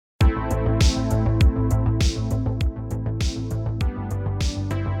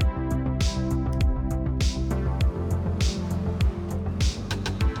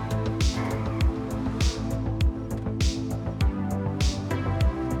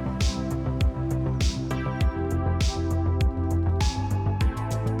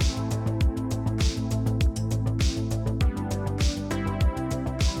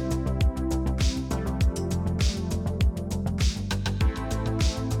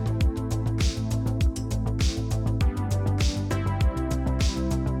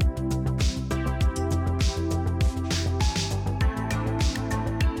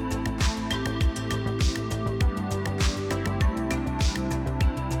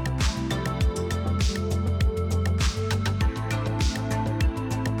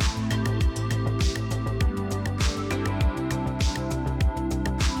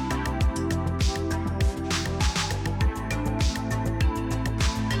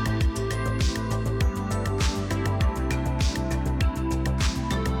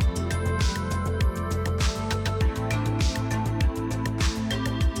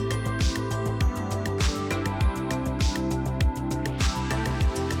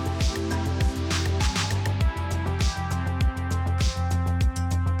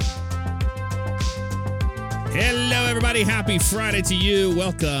Hello, everybody. Happy Friday to you.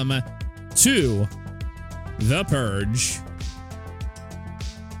 Welcome to The Purge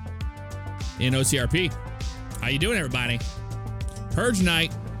in OCRP. How you doing, everybody? Purge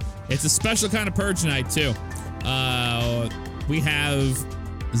night. It's a special kind of purge night, too. We have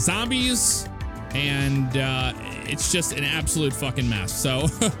zombies, and it's just an absolute fucking mess. So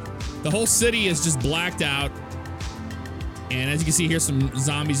the whole city is just blacked out. And as you can see, here's some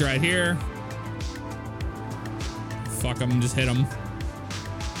zombies right here. Fuck them, just hit them.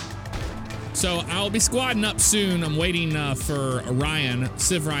 So I'll be squadding up soon. I'm waiting for Ryan.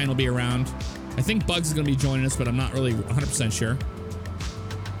 Civ Ryan will be around. I think Bugs is going to be joining us, but I'm not really 100% sure.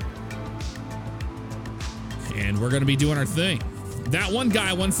 And we're going to be doing our thing. That one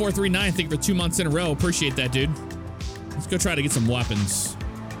guy, 1439, I think for 2 months in a row. Appreciate that, dude. Let's go try to get some weapons.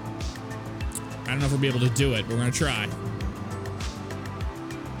 I don't know if we'll be able to do it, but we're going to try.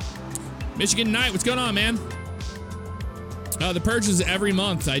 Michigan Knight, what's going on, man? The Purge is every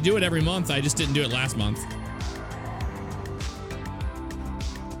month. I do it every month. I just didn't do it last month.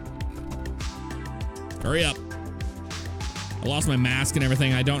 Hurry up. I lost my mask and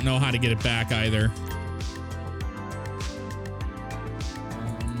everything. I don't know how to get it back either.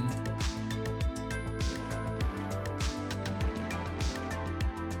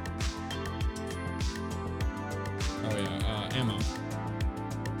 Oh yeah, ammo.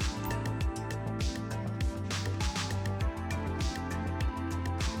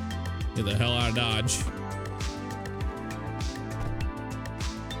 Get the hell out of Dodge.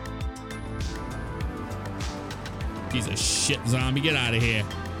 Piece of shit zombie, get out of here.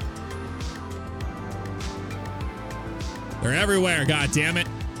 They're everywhere, god damn it.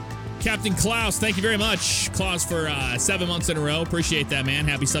 Captain Klaus, thank you very much. Klaus for 7 months in a row. Appreciate that, man.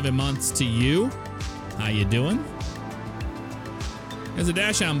 Happy 7 months to you. How you doing? There's a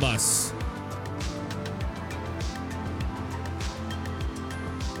dash-on bus.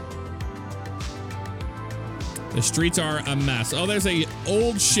 The streets are a mess. Oh, there's a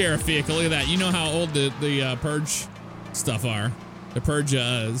old sheriff vehicle. Look at that. You know how old the Purge stuff are. The Purge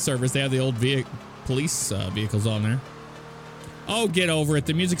servers, they have the old police vehicles on there. Oh, get over it.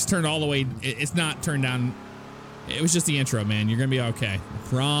 The music's turned all the way. It's not turned down. It was just the intro, man. You're going to be okay. I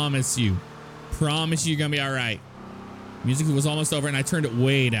promise you. Promise you you're going to be all right. Music was almost over, and I turned it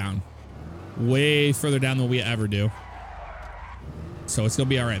way down. Way further down than we ever do. So it's going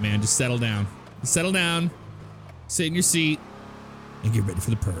to be all right, man. Just settle down. Settle down. Sit in your seat and get ready for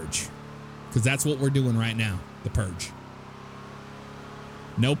the Purge. Because that's what we're doing right now. The Purge.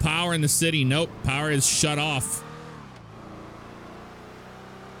 No power in the city. Nope. Power is shut off.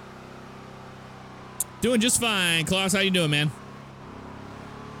 Doing just fine. Klaus, how you doing, man?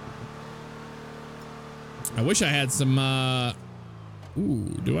 I wish I had some, ooh,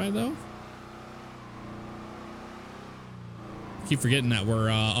 do I though? Keep forgetting that we're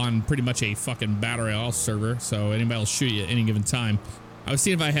on pretty much a fucking battle royale server, so anybody will shoot you at any given time. I was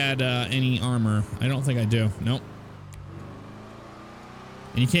seeing if I had any armor. I don't think I do. Nope.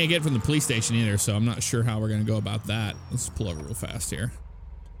 And you can't get it from the police station either, so I'm not sure how we're gonna go about that. Let's pull over real fast here.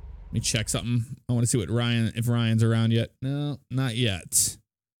 Let me check something. I want to see what if Ryan's around yet. No, not yet.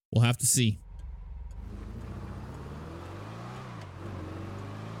 We'll have to see.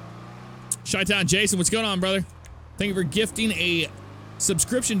 Chi-Town Jason, what's going on, brother? Thank you for gifting a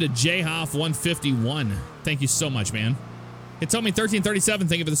subscription to jhoff151. Thank you so much, man. It's told me 1337.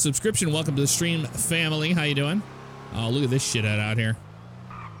 Thank you for the subscription. Welcome to the stream family. How you doing? Oh, look at this shithead out here.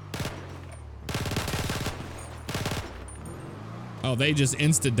 Oh, they just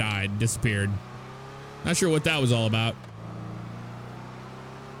insta-died, disappeared. Not sure what that was all about.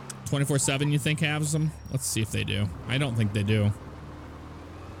 24/7, you think has them? Let's see if they do. I don't think they do.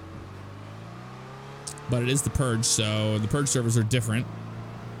 But it is the Purge, so the Purge servers are different.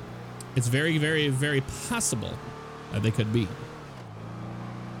 It's very, very, very possible that they could be.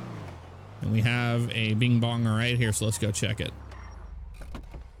 And we have a bing bong right here, so let's go check it.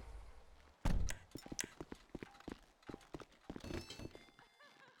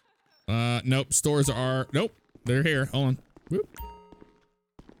 Nope, stores are, nope, they're here. Hold on. Whoop.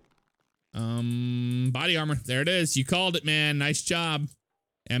 Body armor, there it is. You called it, man. Nice job.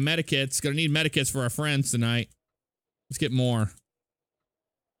 And medikits. Gonna need medikits for our friends tonight. Let's get more.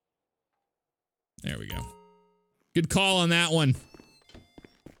 There we go. Good call on that one.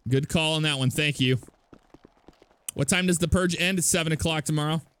 Good call on that one. Thank you. What time does the Purge end? It's 7 o'clock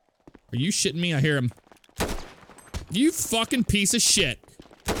tomorrow. Are you shitting me? I hear him. You fucking piece of shit.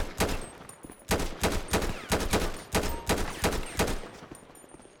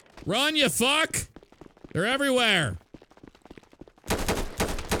 Run, you fuck! They're everywhere.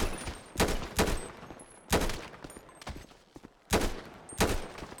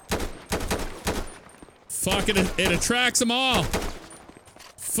 Fuck it. It attracts them all.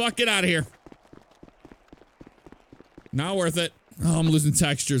 Fuck, get out of here. Not worth it. Oh, I'm losing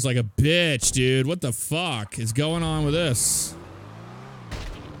textures like a bitch, dude. What the fuck is going on with this?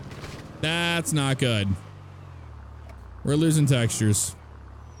 That's not good. We're losing textures.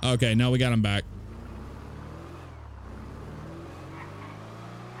 Okay, no, we got them back.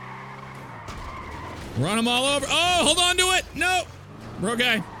 Run them all over. Oh, hold on to it. No. We're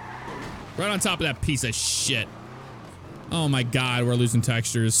okay. Right on top of that piece of shit. Oh my god, we're losing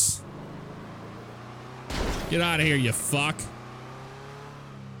textures. Get out of here, you fuck.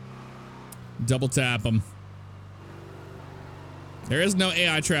 Double tap them. There is no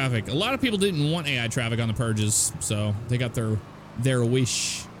AI traffic. A lot of people didn't want AI traffic on the purges, so they got their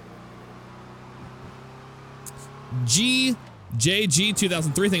wish. JG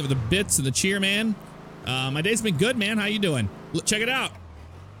 2003, thank you for the bits and the cheer, man. My day's been good, man. How you doing? Check it out.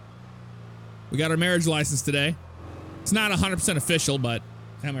 We got our marriage license today. It's not 100% official, but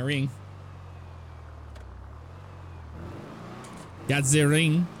I have my ring. Got the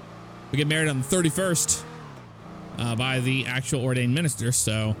ring. We get married on the 31st by the actual ordained minister,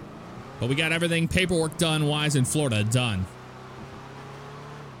 so. But we got everything paperwork done, wise in Florida done.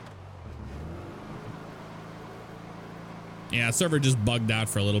 Yeah, server just bugged out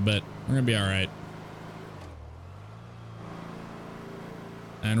for a little bit. We're gonna be all right.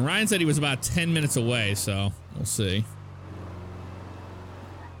 And Ryan said he was about 10 minutes away, so we'll see.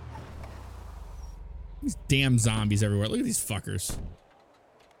 These damn zombies everywhere. Look at these fuckers.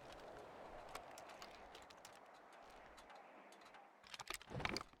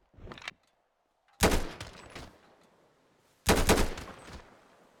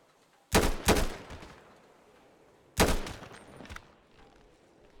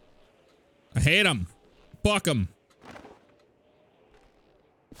 I hate them. Fuck them.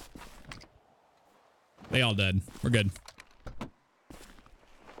 They all dead. We're good.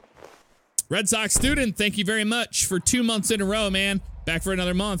 Red Sox student, thank you very much for 2 months in a row, man. Back for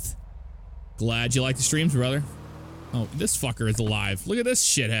another month. Glad you like the streams, brother. Oh, this fucker is alive. Look at this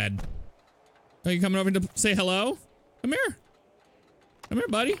shithead. Are you coming over to say hello? Come here. Come here,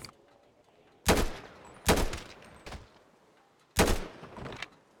 buddy.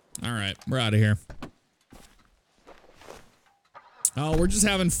 All right, we're out of here. Oh, we're just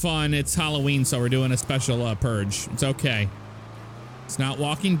having fun. It's Halloween, so we're doing a special purge. It's okay. It's not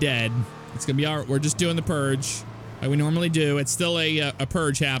Walking Dead. It's gonna be our. We're just doing the purge like we normally do. It's still a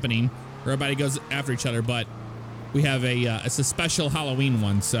purge happening where everybody goes after each other, but we have a it's a special Halloween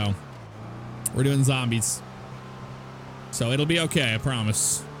one, so we're doing zombies. So it'll be okay, I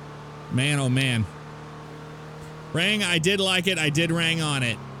promise. Man, oh man. Ring, I did like it. I did rang on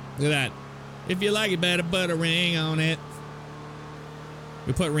it. Look at that. If you like it, better put a ring on it.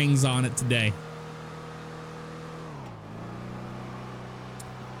 We put rings on it today.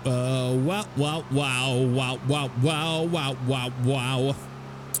 Wow, wow, wow, wow, wow, wow, wow, wow, wow.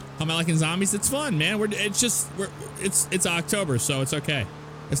 How am I liking zombies? It's fun, man. It's October, so it's okay.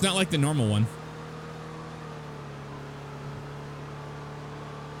 It's not like the normal one.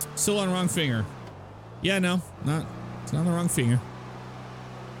 Still on the wrong finger. Yeah, no, it's not on the wrong finger.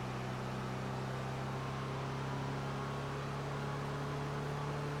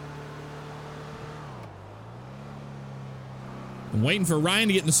 I'm waiting for Ryan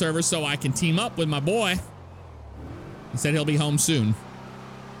to get in the server so I can team up with my boy. He said he'll be home soon.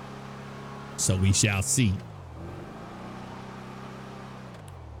 So we shall see.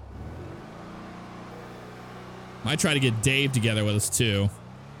 Might try to get Dave together with us too.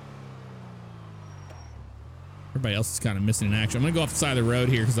 Everybody else is kind of missing in action. I'm gonna go off the side of the road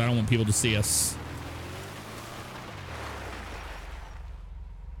here because I don't want people to see us.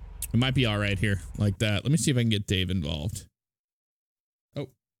 We might be all right here like that. Let me see if I can get Dave involved. Oh,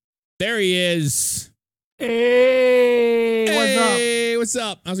 there he is. Hey, what's up? Hey, what's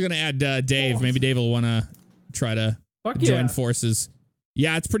up? I was gonna add Dave. Maybe Dave will want to try to join forces.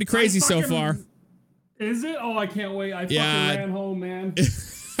 Yeah, it's pretty crazy so far. Is it? Oh, I can't wait. I fucking ran home, man.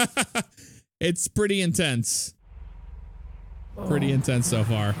 It's pretty intense. Pretty intense so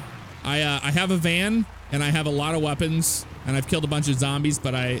far. I have a van and I have a lot of weapons and I've killed a bunch of zombies,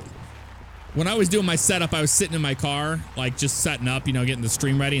 but when I was doing my setup, I was sitting in my car, like just setting up, you know, getting the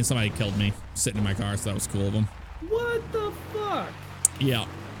stream ready, and somebody killed me sitting in my car, so that was cool of them. What the fuck? Yeah.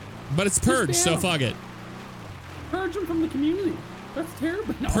 But it's Purge, so fuck it. Purge them from the community. That's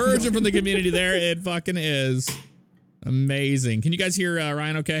terrible. No, Purge them from the community there. It fucking is. Amazing. Can you guys hear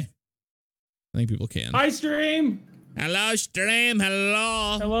Ryan okay? I think people can. Hi, stream. Hello, stream.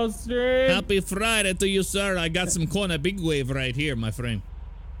 Hello. Hello, stream. Happy Friday to you, sir. I got some corner big wave right here, my friend.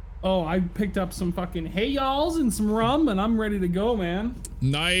 Oh, I picked up some fucking hey y'alls and some rum, and I'm ready to go, man.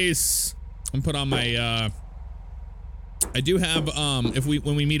 Nice. I'm put on my. I do have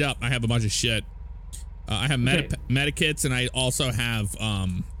when we meet up, I have a bunch of shit. I have medikits, and I also have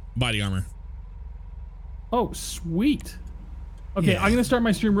body armor. Oh, sweet. Okay, Yeah. I'm gonna start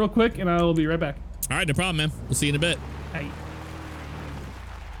my stream real quick, and I'll be right back. All right, no problem, man. We'll see you in a bit. Hey.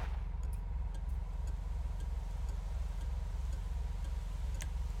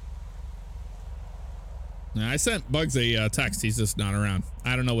 Now, I sent Bugs a text. He's just not around.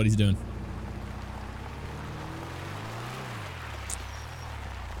 I don't know what he's doing.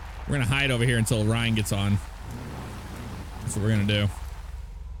 We're gonna hide over here until Ryan gets on. That's what we're gonna do.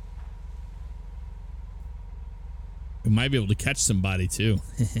 We might be able to catch somebody too.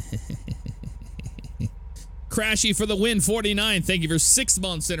 Crashy for the win, 49. Thank you for 6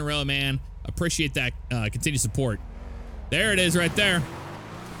 months in a row, man. Appreciate that continued support. There it is right there.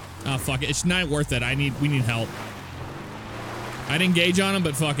 Oh, fuck it. It's not worth it. We need help. I'd engage on him,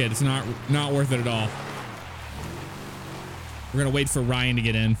 but fuck it. It's not worth it at all. We're gonna wait for Ryan to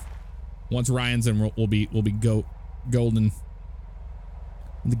get in. Once Ryan's in, we'll be golden.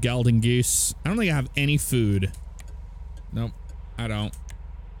 The golden goose. I don't think I have any food. Nope, I don't.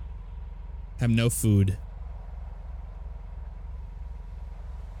 Have no food.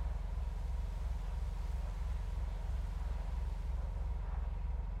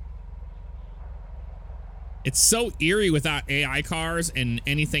 It's so eerie without AI cars and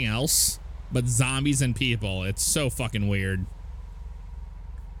anything else, but zombies and people. It's so fucking weird.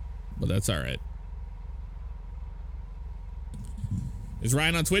 But that's all right. Is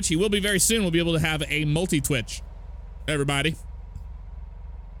Ryan on Twitch? He will be very soon. We'll be able to have a multi-Twitch. Everybody.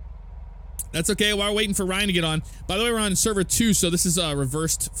 That's okay. While we're waiting for Ryan to get on. By the way, we're on server 2, so this is a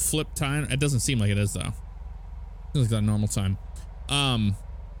reversed flip time. It doesn't seem like it is, though. It's like a normal time.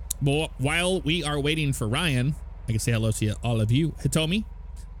 But while we are waiting for Ryan, I can say hello to all of you. Hitomi.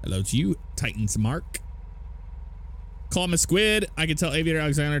 Hello to you, Titans Mark. Call him a squid. I can tell Aviator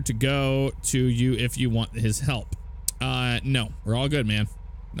Alexander to go to you if you want his help. No, we're all good, man.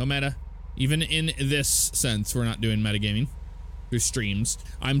 No meta. Even in this sense, we're not doing metagaming through streams.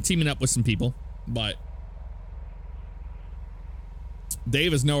 I'm teaming up with some people, but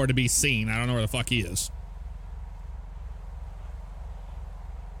Dave is nowhere to be seen. I don't know where the fuck he is.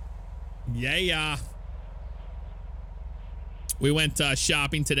 Yeah. We went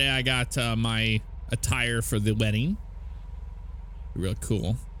shopping today. I got my attire for the wedding. Real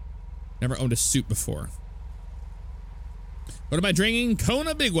cool. Never owned a suit before. What am I drinking?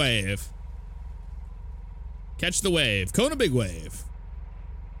 Kona Big Wave. Catch the wave. Kona Big Wave.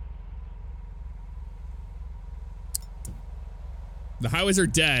 The highways are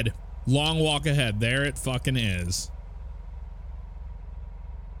dead. Long walk ahead. There it fucking is.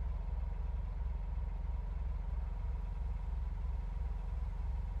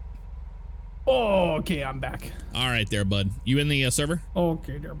 Oh, okay, I'm back. All right there, bud. You in the server?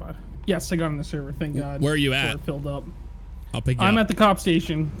 Okay, there, bud. Yes, I got in the server. Thank God. Where are you at? It filled up. I'll pick you I'm up. at the cop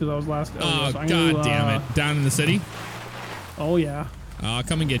station because I was last. Oh, so God damn it. Down in the city? Oh, yeah. I'll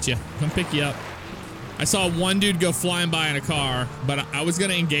come and get you. Come pick you up. I saw one dude go flying by in a car, but I was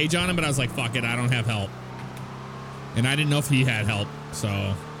going to engage on him, but I was like, fuck it, I don't have help. And I didn't know if he had help,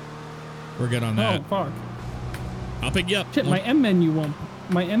 so we're good on that. Oh, fuck. I'll pick you up. Shit, my M menu won't.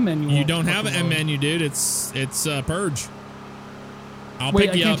 My M menu won't. You don't have an M load. menu, dude. It's Purge. I'll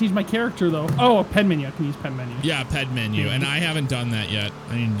Wait, pick you I can't up. change my character, though. Oh, a pen menu. I can use pen menu. Yeah, ped menu, and I haven't done that yet.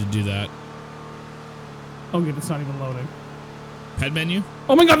 I need to do that. Oh, good, it's not even loading. Ped menu?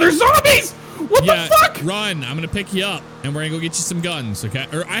 Oh my God, there's zombies! What the fuck? Run. I'm going to pick you up, and we're going to go get you some guns, okay?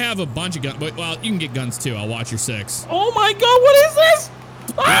 Or I have a bunch of guns. Well, you can get guns, too. I'll watch your 6. Oh my God, what is this?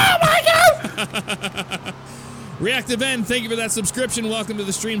 Oh my God! Reactive N, thank you for that subscription. Welcome to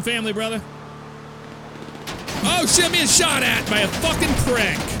the stream family, brother. Oh, shit, I'm being shot at by a fucking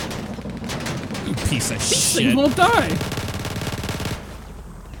prick. You piece of These shit. things won't die.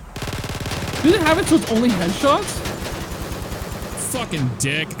 Do they have it so it's only headshots? Fucking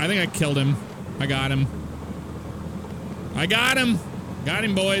dick. I think I killed him. I got him. I got him. Got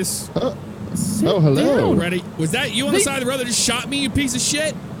him, boys. Oh, hello. Ready? Was that you on the side of the road that just shot me, you piece of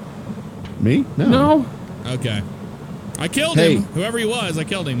shit? Me? No. No. Okay. I killed him. Whoever he was, I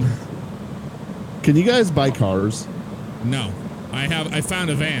killed him. Can you guys buy cars? No. I found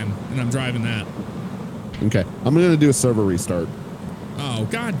a van, and I'm driving that. Okay. I'm going to do a server restart. Oh,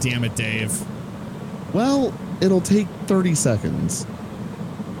 god damn it, Dave. Well, it'll take 30 seconds.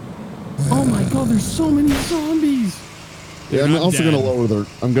 Oh my God, there's so many zombies. Yeah, I'm also gonna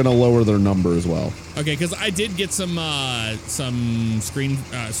lower their number as well. Okay, because I did get some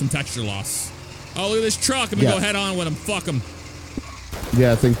texture loss. Oh, look at this truck. I'm gonna go head on with him. Fuck him.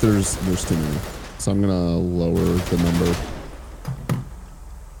 Yeah, I think there's too many. So I'm gonna lower the number.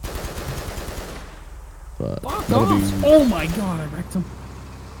 But that'll be, oh my god, I wrecked him.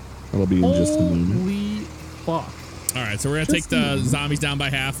 That'll be in just a minute. Holy fuck. All right, so we're gonna take the zombies down by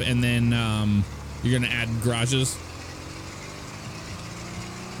half, and then you're gonna add garages.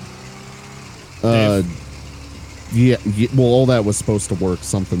 Yeah, well, all that was supposed to work.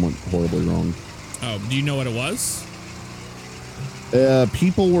 Something went horribly wrong. Oh, do you know what it was?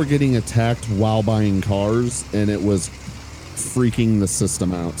 People were getting attacked while buying cars, and it was freaking the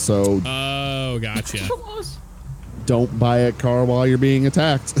system out. So, oh, gotcha. Don't buy a car while you're being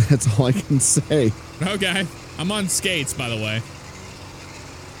attacked. That's all I can say. Okay, I'm on skates, by the way.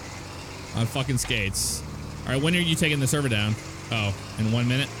 On fucking skates. All right, when are you taking the server down? Oh, in 1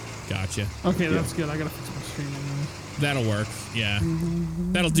 minute. Gotcha. Okay, that's good. I gotta fix my stream. That'll work. Yeah.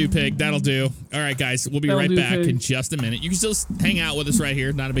 That'll do, pig. That'll do. All right, guys. We'll be right back in just a minute. You can still hang out with us right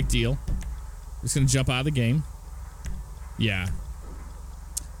here. Not a big deal. Just gonna jump out of the game. Yeah.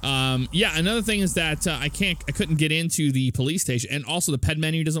 Yeah, another thing is that I couldn't get into the police station, and also the ped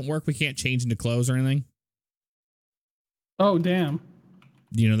menu doesn't work. We can't change into clothes or anything. Oh, damn.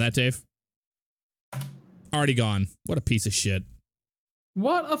 Do you know that, Dave? Already gone. What a piece of shit.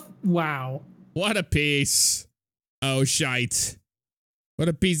 Wow. What a piece. Oh, shite. What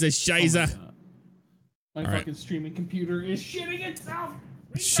a piece of shiza. Oh my fucking streaming computer is shitting itself.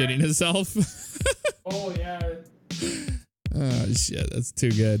 Shitting itself? Oh, yeah. Oh, shit. That's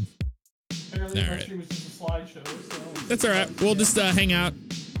too good. Apparently, my stream is just a slideshow. So that's all right. We'll just hang out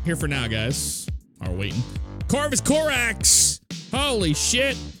here for now, guys. While we're waiting. Corvus Corax! Holy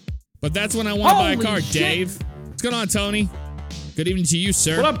shit. But that's when I want to buy a car, shit. Dave. What's going on, Tony? Good evening to you,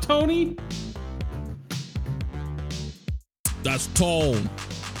 sir. What up, Tony? That's Tone.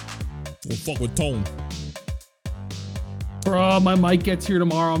 We'll fuck with Tone. Bro, my mic gets here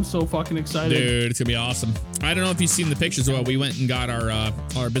tomorrow. I'm so fucking excited. Dude, it's gonna be awesome. I don't know if you've seen the pictures. Well, we went and got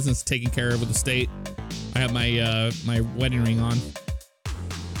our business taken care of with the state. I have my my wedding ring on.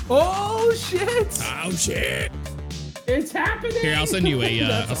 Oh shit! Oh shit! It's happening. Here, I'll send you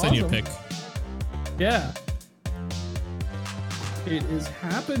a send you a pic. Yeah. It is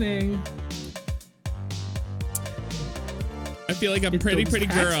happening. I feel like a pretty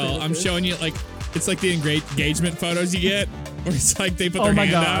girl. I'm showing you like it's like the engagement photos you get, where it's like they put their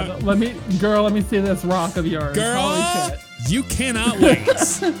hand out. Let me see this rock of yours. Girl, holy shit. You cannot wait.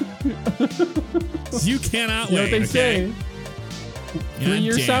 You cannot wait. You know what they say?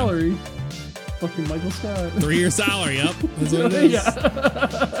 3-year damn. salary. Fucking Michael Scott. 3-year salary, yep. That's what it is. Yeah.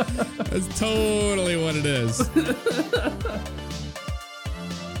 That's totally what it is.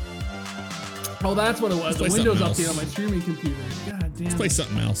 Oh, that's what it was. The Windows else. update on my streaming computer. God damn. Let's play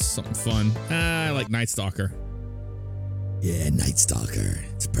something else, something fun. I like Night Stalker. Yeah, Night Stalker.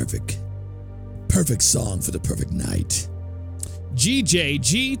 It's perfect. Perfect song for the perfect night.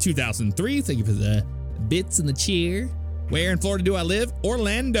 GJG 2003. Thank you for the bits and the cheer. Where in Florida do I live?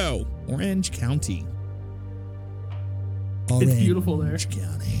 Orlando, Orange County. It's beautiful there. Orange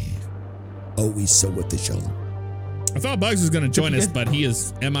County. Always so official. I thought Bugs was going to join us, but he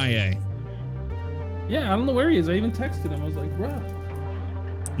is MIA. Yeah, I don't know where he is. I even texted him. I was like, bruh.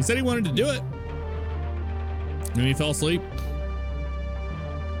 He said he wanted to do it. Maybe he fell asleep.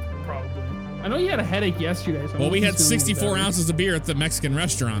 Probably. I know he had a headache yesterday. So well, we had 64 ounces of beer at the Mexican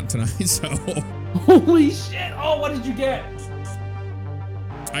restaurant tonight, so. Holy shit. Oh, what did you get?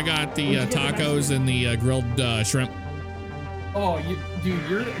 I got the tacos and the grilled shrimp. Oh, dude,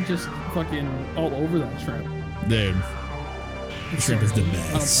 you're just fucking all over that shrimp. Dude. The shrimp is the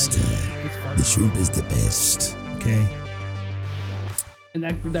best. The shrimp is the best. Okay. And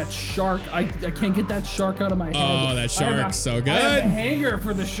that shark, I can't get that shark out of my head. Oh, that shark's so good. I have a hanger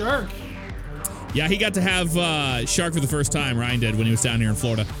for the shark. Yeah, he got to have shark for the first time. Ryan did when he was down here in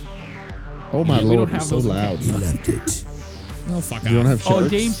Florida. Oh my lord, it's so loud. He left it. Oh, fuck off. You don't have sharks? Oh,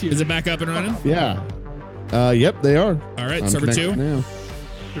 Dave's here. Is it back up and running? Yeah. Yep, they are. All right, I'm server 2. now.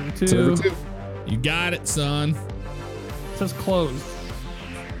 Server 2. You got it, son. It says closed.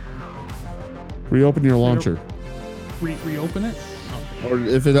 Reopen your launcher. Reopen it? Oh. Or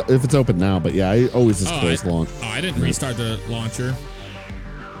if it's open now, but yeah, I always just close launch. Oh, I didn't restart the launcher.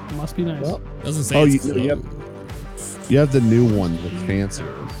 It must be nice. Well, doesn't say it's closed. You have the new one that's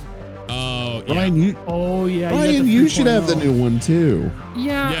fancier. Oh, yeah. Ryan, Ryan, you should have the new one too.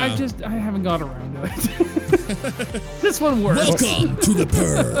 Yeah, I haven't got around to it. This one works. Welcome to the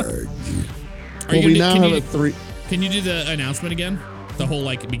Purge. Well, we now have a 3. Can you do the announcement again? The whole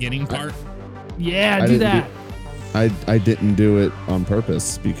like beginning part? Yeah, do that. I didn't do it on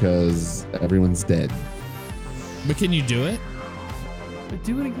purpose because everyone's dead. But can you do it? But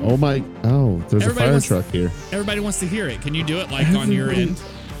do it again. Oh my! Oh, there's Everybody a fire wants- truck here. Everybody wants to hear it. Can you do it like on your end?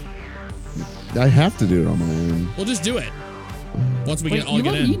 I have to do it on my own. We'll just do it. Once we Wait, get all you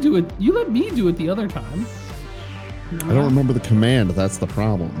get let me in. do it. You let me do it the other time. I don't remember the command. That's the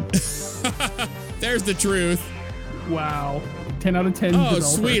problem. There's the truth. Wow. 10 out of 10. Oh, developer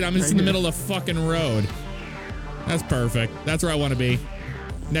sweet. I'm just right in the here. middle of the fucking road. That's perfect. That's where I want to be.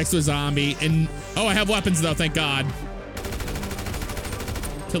 Next to a zombie. And oh, I have weapons though, thank God.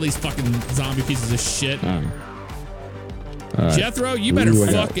 Kill these fucking zombie pieces of shit. All right. Jethro, you better Ooh,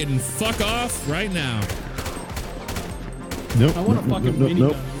 I got- fucking fuck off right now. Nope. I want a nope, fucking nope, minigun.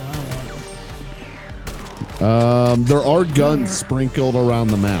 nope. I don't want it. There are guns sprinkled around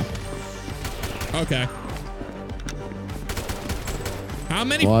the map. Okay. How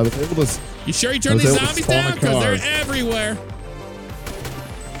many? Well, I was able to. You sure you I turn was these able to zombies spawn a down? Because car. they're everywhere.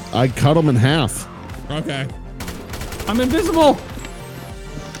 I cut them in half. Okay. I'm invisible.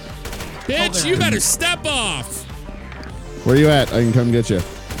 Bitch, you better step off. Where you at? I can come get you.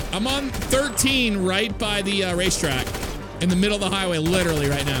 I'm on 13 right by the racetrack. In the middle of the highway, literally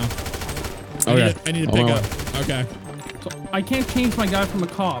right now. Okay. I need to On pick my up. way. Okay. So I can't change my guy from a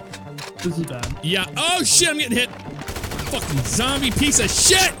cop. This is bad. Yeah. Oh shit, I'm getting hit. Fucking zombie piece of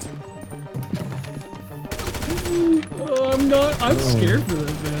shit. I'm scared for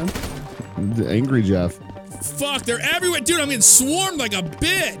this, man. Angry Jeff. Fuck, they're everywhere. Dude, I'm getting swarmed like a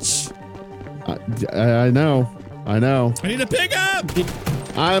bitch. I know. I know. I need to pick up.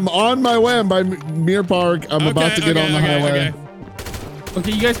 I'm on my way. I'm by Mere Park. I'm about to get on the highway.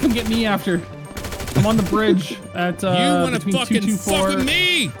 Okay, you guys come get me after. I'm on the bridge at You want to between fucking 224. fuck with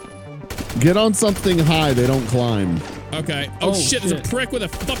me? Get on something high. They don't climb. Okay. Oh, shit, there's a prick with a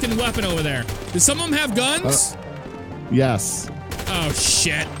fucking weapon over there. Does some of them have guns? Yes. Oh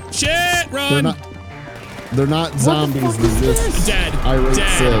shit. Shit, run. They're not zombies. They're just Dead. irate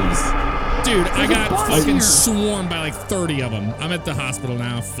Dead. civs. Dude, I got bus fucking here. swarmed by like 30 of them. I'm at the hospital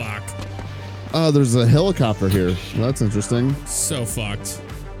now. Fuck. Oh, there's a helicopter here. That's interesting. So fucked.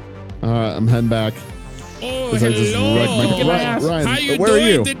 All right, I'm heading back. Oh, 'Cause I just wrecked my- Get my ass. Ryan, How you where are doing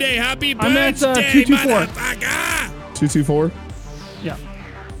you? today? Happy I'm at, birthday, 224. motherfucker! 224. Yeah.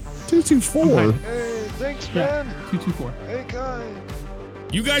 224. Okay. Hey, thanks, Yeah. man. 224. Hey, guy.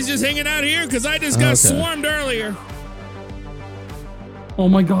 You guys just hanging out here? Because I just got Okay. swarmed earlier. Oh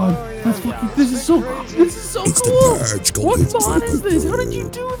my god. Oh, yeah, That's fucking, this is so crazy. this is so It's the cool. Purge. Go What get mod is fucked. this? How did you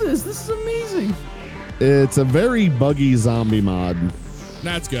do this? This is amazing. It's a very buggy zombie mod.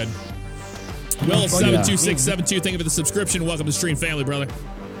 That's good. Will72672, thank you for the subscription. Welcome to Stream Family, brother.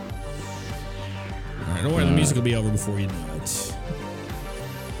 Alright, don't worry, the music will be over before you know it.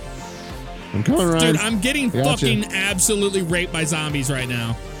 I'm coming, Ryan. Dude, I'm getting I got you. fucking absolutely raped by zombies right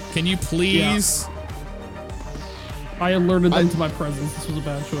now. Can you please? I alerted them to my presence. This was a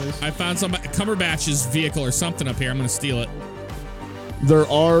bad choice. I found some Cumberbatch's vehicle or something up here. I'm gonna steal it. There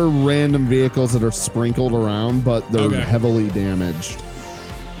are random vehicles that are sprinkled around, but they're Okay. heavily damaged.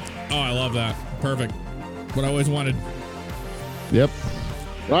 Oh, I love that. Perfect. What I always wanted. Yep.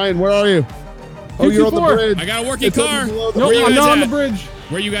 Ryan, where are you? Oh, you're on the 224. bridge. I got a working It's over car. below the Nope, Where you I'm guys not on the at? bridge.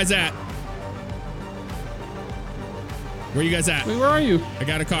 Where you guys at? Where you guys at? Wait, where are you? I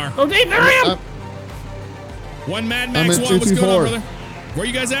got a car. Oh, Dave, there I am. One Mad I'm Max at 1. What's going on, 224. brother? Where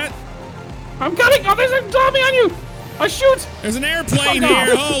you guys at? I'm coming. Oh, there's a zombie on you. I shoot. There's an airplane Fuck off.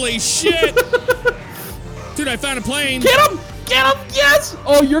 here. Holy shit. Dude, I found a plane. Get him. Get him. Yes.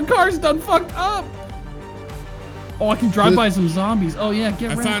 Oh, your car's done fucked up. Oh, I can drive by some zombies. Oh, yeah.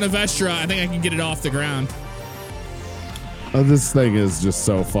 Get I ready. found a Vestra. I think I can get it off the ground. This thing is just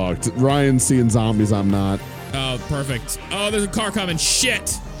so fucked. Ryan's seeing zombies. I'm not. Oh, perfect. Oh, there's a car coming.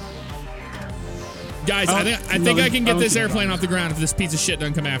 Shit. Guys, I think no, I can I get don't this see airplane zombies. off the ground if this piece of shit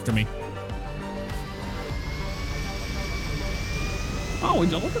doesn't come after me. Oh, we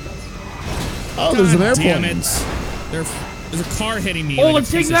don't look at this. Oh, there's an God airplane. Damn it. There's a car hitting me. Oh, like a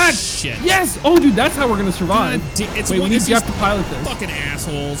let's take piece of that. Shit. Yes. Oh, dude, that's how we're gonna survive. God da- it's Wait, one- we need this you is have to pilot this. Fucking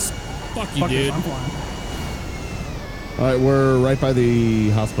assholes. Fuck you, Fuck it, dude. I'm flying. All right, we're right by the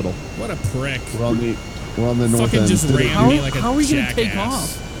hospital. What a prick. We're on the north Fucking end. just Dude, rammed me like a how are we gonna jackass. take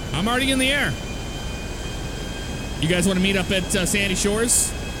off? I'm already in the air. You guys want to meet up at Sandy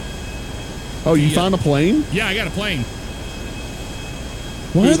Shores? Oh, you Yeah. found a plane? Yeah, I got a plane.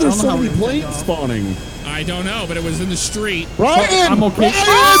 Why I are there don't know so how many we're gonna planes take off. spawning? I don't know, but it was in the street. Ryan! I'm okay. Ryan!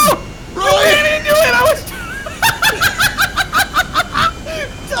 Oh! Ryan! I didn't do it. I was.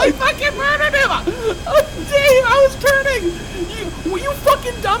 I fucking murdered him. Oh, Dave, I driving? You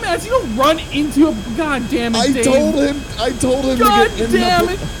fucking dumbass! You don't run into a goddamn it, Dave. I told him God to get damn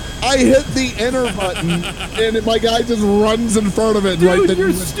it! I hit the enter button, and my guy just runs in front of it. Dude, right then your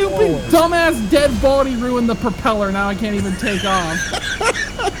he went stupid forward. dumbass dead body ruined the propeller. Now I can't even take off.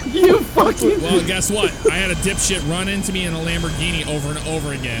 You fucking. Well, guess what? I had a dipshit run into me in a Lamborghini over and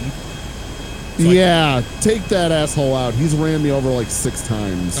over again. Yeah, take that asshole out. He's ran me over like 6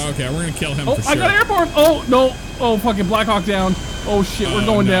 times. Okay, we're gonna kill him Oh, for sure. I got airborne. Oh no. Oh fucking Black Hawk down. Oh shit, we're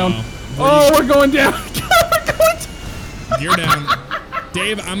going no. down. Oh, we're going down. You're down.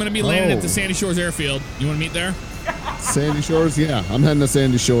 Dave, I'm gonna be landing at the Sandy Shores Airfield. You wanna meet there? Sandy Shores? Yeah, I'm heading to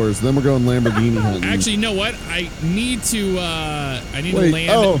Sandy Shores. Then we're going Lamborghini hunting. Actually, you know what? I need to to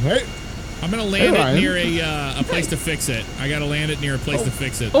land. Oh, hey. I'm gonna land it Ryan. near a place to fix it. I gotta land it near a place to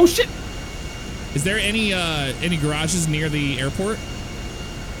fix it. Oh shit. Is there any garages near the airport?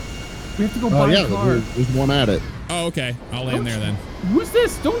 We have to go buy a car. There's one at it. Oh, okay. I'll land there then. Who's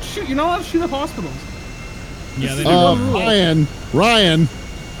this? Don't shoot. You're not allowed to shoot at hospitals. Yeah, they do. Ryan.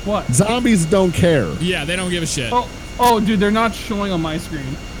 What? Zombies don't care. Yeah, they don't give a shit. Oh, dude, they're not showing on my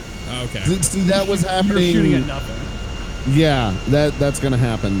screen. Okay. See, that was happening. You're shooting at nothing. Yeah, that's gonna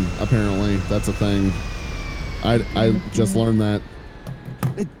happen. Apparently, that's a thing. I just learned that.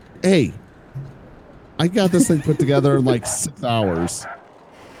 Hey, I got this thing put together in like 6 hours.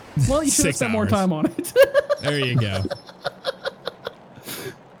 Well, you should have 6 spent more hours. time on it. There you go.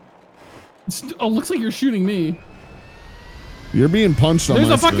 Oh, looks like you're shooting me. You're being punched on There's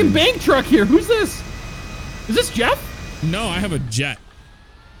my a fucking screen. bank truck here. Who's this? Is this Jeff? No, I have a jet.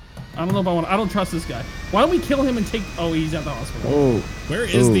 I don't know if I want. I don't trust this guy. Why don't we kill him and take? Oh, he's at the hospital. Oh, Where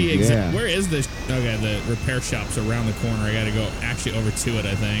is the yeah. Where is the? Okay, the repair shop's around the corner. I gotta go actually over to it.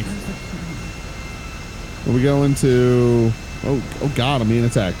 I think. Are we going to? Oh God! I'm being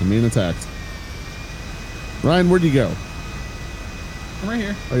attacked. Ryan, where'd you go? I'm right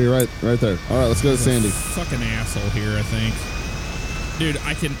here. Oh, you're right there. All right, let's go to Sandy. Fucking asshole here, I think. Dude,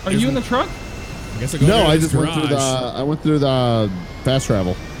 I can. Are you in the truck? I guess I go. No, over I to just this went through the. garage. I went through the fast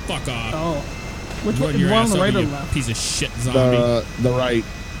travel. Fuck off. Oh. Which Run one? your One on ass the over, right or you the left? piece of shit zombie. The right.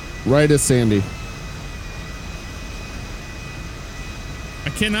 Right is Sandy. I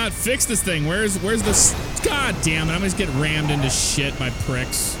cannot fix this thing. Where's this? God damn it! I'm gonna get rammed into shit by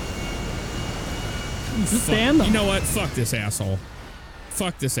pricks. Just ban them. You know what? Fuck this asshole.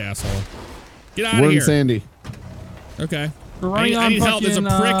 Fuck this asshole. Get out We're of in here. Sandy. Okay. We're I running need, on I need help. There's a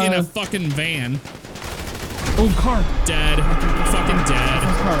fucking, prick in a fucking van. Oh, car. Dead. Fucking dead.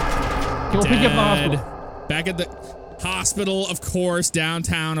 Car. Okay, we'll pick you up at the hospital. Back at the hospital, of course,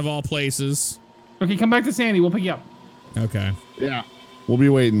 downtown of all places. Okay, come back to Sandy. We'll pick you up. Okay. Yeah. We'll be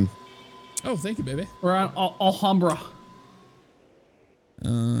waiting. Oh, thank you, baby. We're on Alhambra.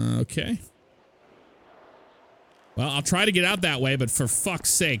 Okay. Well, I'll try to get out that way, but for fuck's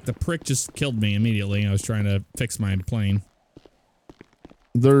sake, the prick just killed me immediately. I was trying to fix my plane.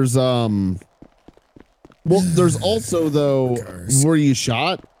 There's well, there's also though. Were you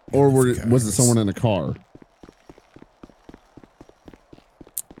shot, or was it someone in a car?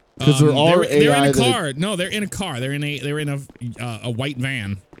 Because there are they're AI in a car. No, they're in a car. They're in a white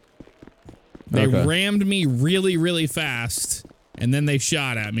van. They rammed me really, really fast, and then they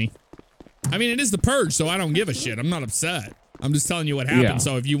shot at me. I mean, it is the Purge, so I don't give a shit. I'm not upset. I'm just telling you what happened. Yeah.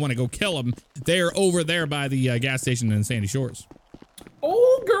 So if you want to go kill them, they're over there by the gas station in Sandy Shores.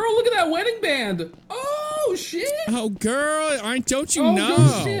 Oh, girl, look at that wedding band. Oh, shit. Oh, girl, don't you know?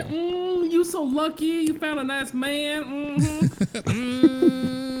 Oh, shit. You so lucky. You found a nice man.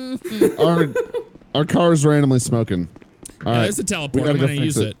 Our car's randomly smoking. All right, There's the teleport. I'm going to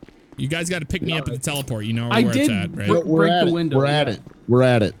use it. You guys got to pick me up at the teleport. You know where it's at, right? We're at it. window. We're at it. We're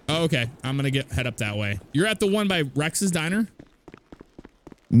at it. Oh, okay. I'm going to head up that way. You're at the one by Rex's Diner?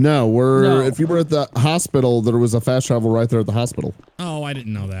 No, if you were at the hospital, there was a fast travel right there at the hospital. Oh, I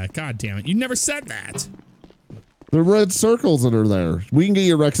didn't know that. God damn it. You never said that. The red circles that are there. We can get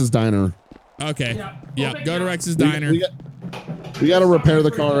you Rex's Diner. Okay. Yeah, go to Rex's Diner. We got to repair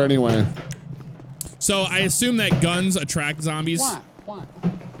the car anyway. So I assume that guns attract zombies. What?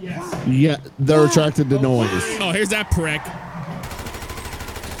 Yes. Yeah, they're attracted to noise. Oh, here's that prick.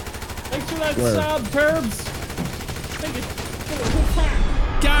 Thanks for that sub, Turbs. Thank you.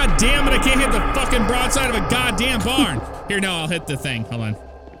 God damn it, I can't hit the fucking broadside of a goddamn barn. Here, no, I'll hit the thing. Hold on.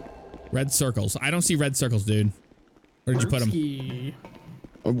 Red circles. I don't see red circles, dude. Where did you put them?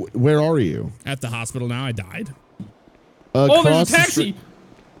 Where are you? At the hospital now. I died. Oh, there's a taxi.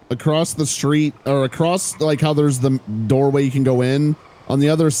 Across the street, or across, like how there's the doorway you can go in. On the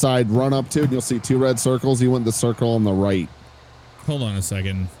other side, run up to it, and you'll see 2 red circles. You want the circle on the right. Hold on a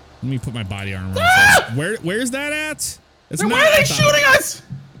second. Let me put my body armor on first. Where's that at? It's Why are they shooting us?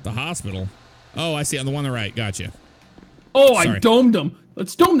 The hospital. Oh, I see. On the one on the right. Gotcha. Oh, Sorry. I domed him.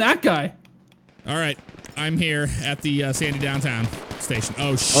 Let's dome that guy. All right. I'm here at the Sandy downtown station.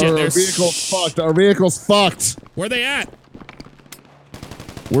 Oh, shit. Our vehicle's fucked. Our vehicle's fucked. Where they at?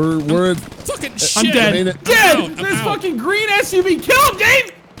 We're fucking shit. I'm dead. Dead. I'm This out. fucking green SUV. Kill him,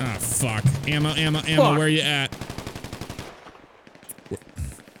 Dave. Ah, fuck. Ammo. Fuck. Where you at?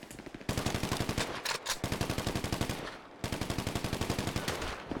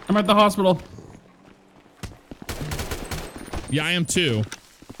 I'm at the hospital. Yeah, I am too.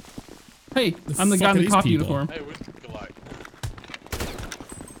 Hey, I'm the fuck guy are in the these cop people? uniform. Hey, where's the Goliath?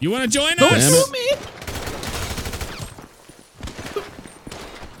 You want to join Don't us? shoot me.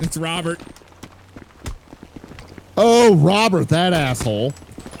 It's Robert. Oh, Robert, that asshole.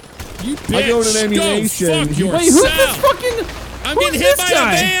 You bitch. I go to an ammunition. Go fuck yourself. Wait, who's this fucking? I'm who's getting hit this by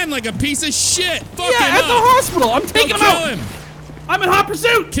guy? a van like a piece of shit. Fuck Yeah, him at up. the hospital. I'm Go taking him kill out. him. I'm in hot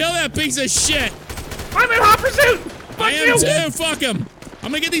pursuit. Kill that piece of shit. I'm in hot pursuit. Fuck I am you. too. Fuck him. I'm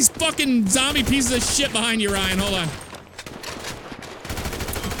gonna get these fucking zombie pieces of shit behind you, Ryan. Hold on.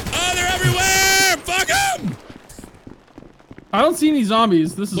 Oh, they're everywhere. Fuck them. I don't see any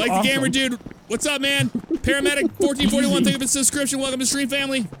zombies. This is Like awesome. the gamer dude. What's up, man? Paramedic 1441. Thank you for the subscription. Welcome to stream,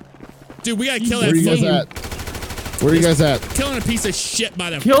 family. Dude, we gotta kill Where that are you guys thing. at? Where are you guys at? Killing a piece of shit by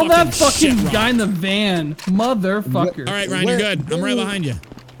the Kill that shit fucking rock. guy in the van, motherfucker. All right, Ryan, you're good. I'm right behind you.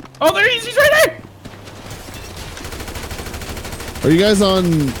 Oh, there he is. He's right there. Are you guys on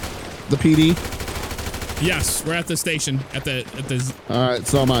the PD? Yes, we're at the station. At the All right,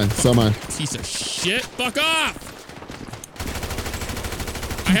 so am I. So am I. piece of shit. Fuck off.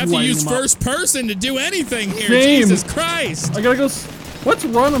 I have to Lighting use him up. first person to do anything here. Same. Jesus Christ. I gotta go. What's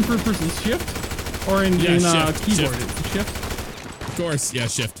run on first person? Shift or in, Yeah, shift, keyboard? shift. It's shift. Of course, yeah,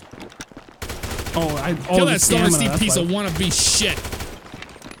 shift. Kill Kill that Star Steve piece of wannabe shit.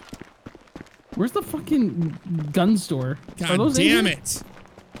 Where's the fucking gun store? Are God those damn Indian? it.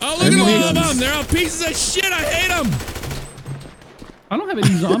 Oh, look at all of them. They're all pieces of shit. I hate them. I don't have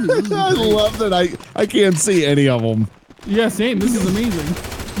any zombies. This is I great. love that I can't see any of them. Yeah, same. This is amazing.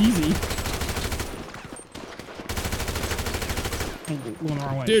 Easy. Oh, going the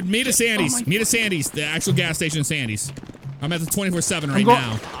wrong way. Dude, meet at Sandy's. Oh my Meet at Sandy's. The actual gas station in Sandy's. I'm at the 24/7 right I'm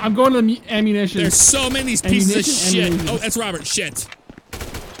now. I'm going to the ammunition. There's so many of these pieces of Ammunition, shit. ammunition. Oh, that's Robert. Shit.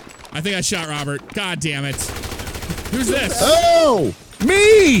 I think I shot Robert. God damn it. Who's this? Oh,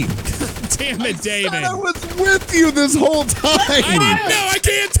 me! Damn it, David. I was with you this whole time. I didn't know. I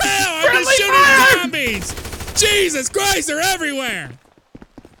can't tell. I'm Friendly just shooting fire! zombies. Jesus Christ, they're everywhere.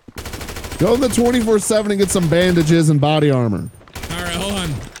 Go to the 24/7 and get some bandages and body armor. All right, hold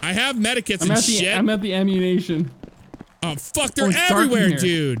on. I have medikits and shit. I'm at the ammunition. Oh, fuck, they're it's dark in everywhere, here.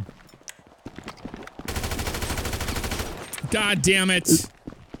 dude. God damn it.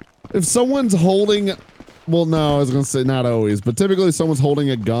 If someone's holding, well, no, I was gonna say not always, but typically if someone's holding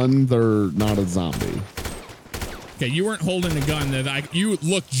a gun, they're not a zombie. Okay, you weren't holding a gun. You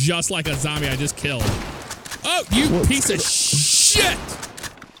look just like a zombie I just killed. Oh, you piece of shit.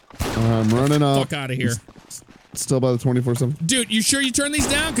 I'm running up. Fuck out of here. Still by the 24/7. Dude, you sure you turn these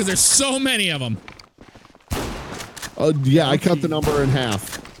down? Because there's so many of them. Yeah, I cut the number in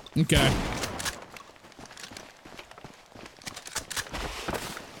half. Okay.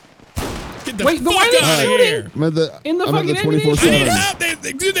 Get the Wait, fuck why are they out of shooting? here. I'm at the In the I'm at the fucking ammunition? I need 24/7.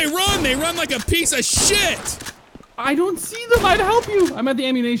 help. Dude, they run. They run like a piece of shit. I don't see them. I'd help you. I'm at the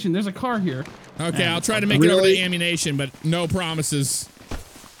ammunition. There's a car here. Okay, I'll try to make it over to Really? the ammunition, but no promises.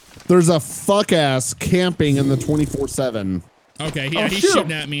 There's a fuck ass camping in the 24/7. Okay, yeah, Oh, he's shoot.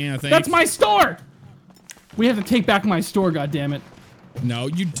 shooting at me, I think. That's my store. We have to take back my store. God damn it. No,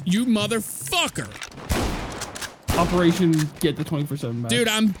 you motherfucker. Operation get the 24/7 back. Dude,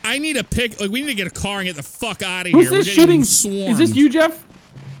 I need a pick. Like, we need to get a car and get the fuck out of Who's here. this We're getting shooting? swarmed. Is this you, Jeff?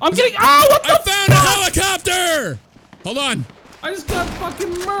 I'm getting. Oh, what the I found a helicopter. Hold on. I just got fucking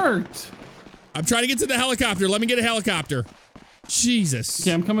murked. I'm trying to get to the helicopter. Let me get a helicopter. Jesus.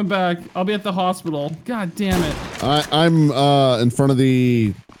 Okay, I'm coming back. I'll be at the hospital. God damn it. I'm in front of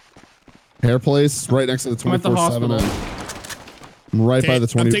the hair place, right next to the I'm at the 24/7. hospital. I'm right by the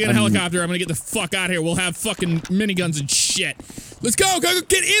 20. I'm taking a helicopter. I'm gonna get the fuck out of here. We'll have fucking miniguns and shit. Let's go. Go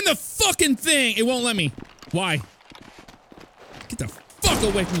get in the fucking thing. It won't let me. Why? Get the fuck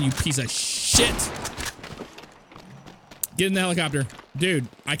away from me, you piece of shit. Get in the helicopter. Dude,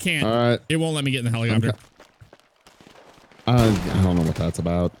 I can't. All right. It won't let me get in the helicopter. Okay. I don't know what that's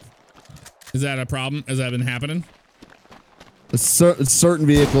about. Is that a problem? Has that been happening? Certain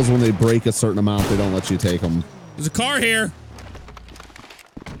vehicles, when they break a certain amount, they don't let you take them. There's a car here.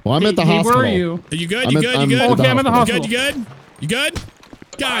 Well, I'm at the hospital. Where are you? Are you good? I'm You at- good? I'm You good? at the Okay, I'm in the hospital. You hospital. good? You good? You good?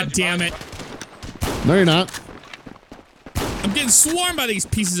 God damn it. No, you're not. I'm getting swarmed by these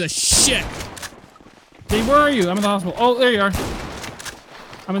pieces of shit. Dave, where are you? I'm in the hospital. Oh, there you are.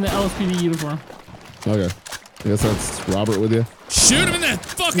 I'm in the LSPD uniform. Okay. I guess that's Robert with you. Shoot him in the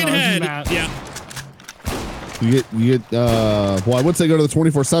fucking No, this is head. Matt. Yeah. You get, well, I would say go to the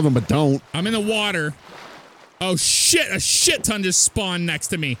 24/7, but don't. I'm in the water. Oh shit, a shit ton just spawned next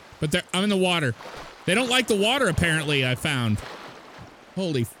to me. But I'm in the water. They don't like the water apparently, I found.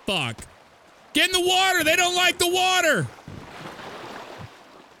 Holy fuck. Get in the water, they don't like the water.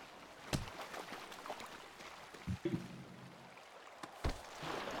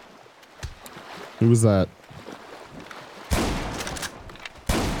 Who was that?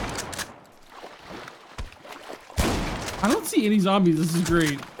 I don't see any zombies. This is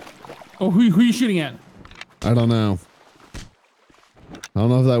great. Oh, who are you shooting at? I don't know. I don't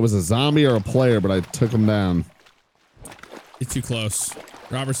know if that was a zombie or a player, but I took him down. It's too close.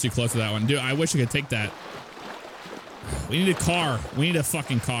 Robert's too close to that one. Dude, I wish I could take that. We need a car. We need a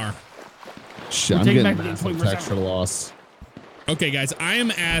fucking car. Shit, We're I'm taking getting back the massive 24/7. texture loss. Okay, guys, I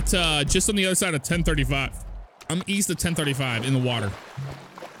am at just on the other side of 1035. I'm east of 1035 in the water.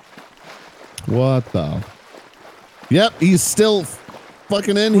 What the? Yep, he's still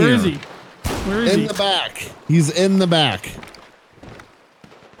fucking in here. Where is he? Where is In he? the back. He's in the back.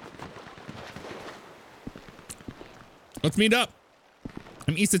 Let's meet up.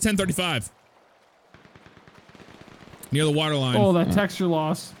 I'm east of 1035. Near the water line. Oh, that texture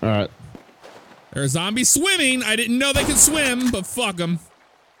loss. All right. There are zombies swimming. I didn't know they could swim, but fuck them.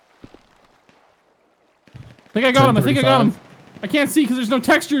 I think I got him. I think I got him. I can't see because there's no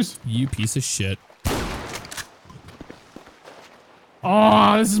textures. You piece of shit.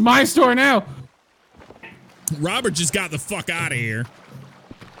 Oh, this is my store now. Robert just got the fuck out of here.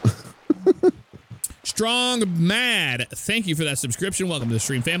 Strong Mad, thank you for that subscription. Welcome to the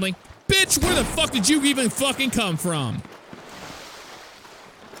stream, family. Bitch, where the fuck did you even fucking come from?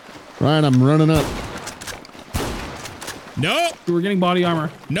 Right, I'm running up. Nope. We're getting body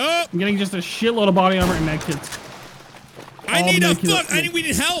armor. Nope. I'm getting just a shitload of body armor and med kits. I need a med kits. fuck. We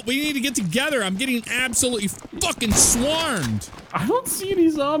need help. We need to get together. I'm getting absolutely fucking swarmed. I don't see any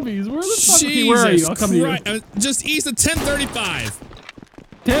zombies. Where the fuck? Jesus Okay, where are you? I'll come Christ. to you. Just east of 1035.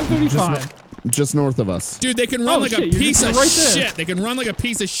 1035. Just north of us. Dude, they can run like shit, a you're piece of right there. shit. They can run like a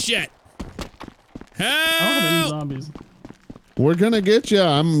piece of shit. I don't have any Help! zombies. We're gonna get you.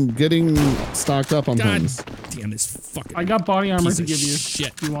 I'm getting stocked up on God things. damn this fucking. I got body armor piece to of give you shit.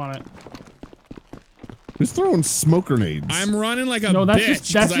 if you want it. Who's throwing smoke grenades? I'm running like a No, that's bitch.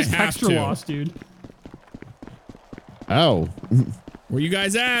 just 'cause I have texture to. loss, dude. Ow. Where you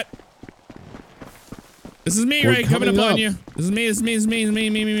guys at? This is me, We're right? Coming up coming on up. you. This is me. This is me. This is me. This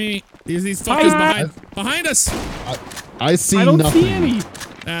is me. These fuckers behind us. I see I don't nothing. see any.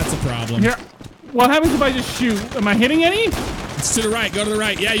 That's a problem. Here, what happens if I just shoot? Am I hitting any? It's to the right. Go to the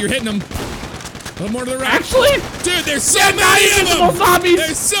right. Yeah, you're hitting them. A little more to the right. Actually, Dude, there's so not many of invisible them. zombies.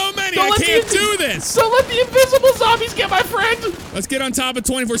 There's so many. Don't I let can't the- do this. so let the invisible zombies get my friend. Let's get on top of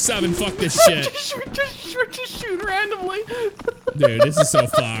 24/7. Fuck this shit. just shoot randomly. Dude, this is so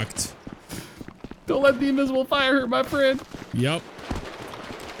fucked. Don't let the invisible fire hurt my friend. Yep.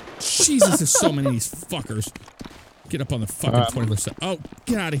 Jesus, there's so many of these fuckers. Get up on the fucking 24/7. Oh,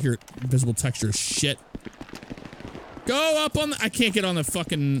 get out of here, invisible texture shit. Go up on the. I can't get on the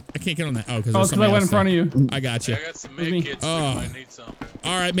fucking. I can't get on that. Oh, because I went in front of you. I got you. I got some med kits. Oh. I need some.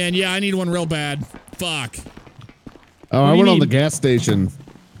 All right, man. Yeah, I need one real bad. Fuck. Oh, I do you went on the need? gas station.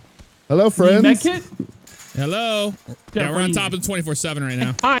 Hello, Need friends. med kit? Hello. Yeah, we're what on do you top need? of 24/7 right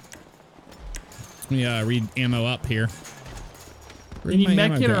now. Hi. Let me read ammo up here. Where'd You need my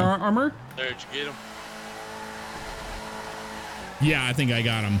med ammo kit or go? armor? There, did you get them? Yeah, I think I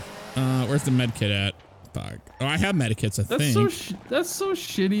got him. Where's the med kit at? Fuck. Oh, I have medikits, I That's think. that's so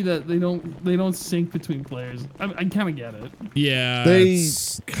shitty that they don't sync between players. I kind of get it. Yeah. They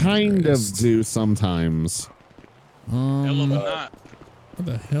it's kind gross. of do sometimes. Hell of a not. What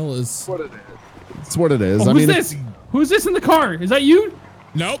the hell is? It's what it is. Oh, I who's mean, this? Who's this in the car? Is that you?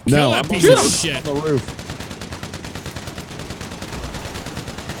 Nope. No, Kill that I'm piece on of the- shit. on the roof.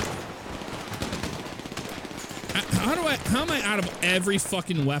 How am I out of every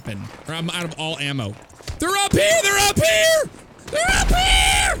fucking weapon? Or I'm out of all ammo. They're up here! They're up here! They're up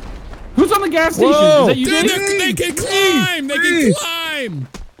here! Who's on the gas station? Whoa. Is that you, Dude, Danny? they can climb! They can climb!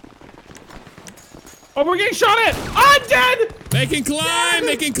 Oh, we're getting shot at! I'm dead! They can climb!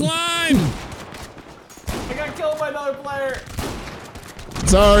 They can climb! I got killed by another player.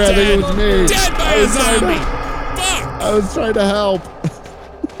 Sorry, I think it was me. Dead by I a was trying to- zombie! Fuck! I was trying to help.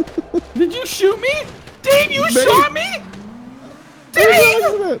 Did you shoot me? Dave, you Maybe. shot me?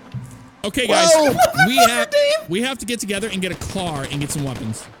 Dave! Okay, guys, Whoa. we have to get together and get a car and get some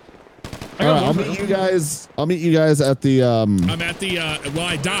weapons. All right, I'll meet you guys. I'll meet you guys at the. I'm at the. Well,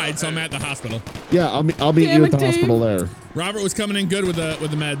 I died, so I'm at the hospital. Yeah, I'll meet you at the hospital there. Robert was coming in good with the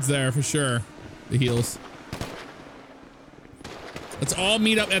meds there for sure. The heals. Let's all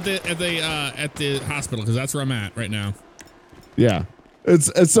meet up at the hospital because that's where I'm at right now. Yeah. And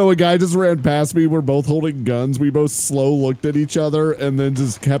so a guy just ran past me. We're both holding guns. We both slow looked at each other and then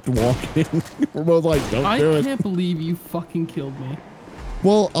just kept walking. We're both like, don't do it. I can't believe you fucking killed me.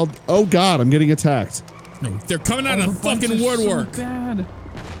 Well, oh God, I'm getting attacked. No, they're coming out of fucking woodwork. So bad.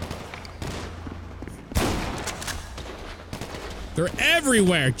 They're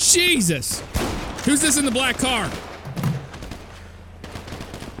everywhere. Jesus. Who's this in the black car?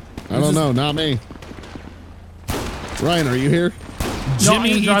 I don't know. Not me. Ryan, are you here?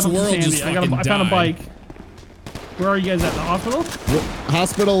 Jimmy no, Eats World Sandy. just I fucking found a died. bike. Where are you guys at? The hospital?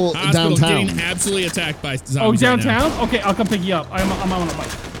 Hospital downtown. Getting absolutely attacked by zombies. Oh, downtown? Right now. Okay, I'll come pick you up. I'm on a bike.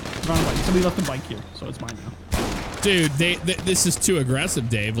 I'm on a bike. Somebody left the bike here, so it's mine now. Dude, this is too aggressive,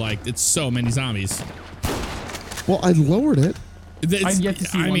 Dave. Like, it's so many zombies. Well, I lowered it. I've yet to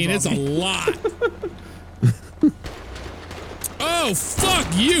see I one mean, it's a zombie. lot. Oh, fuck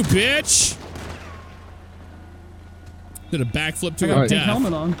you, bitch. Did a backflip to I her got a pink death.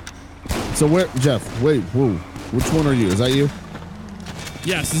 helmet on. So where, Jeff? Wait, whoa. Which one are you? Is that you?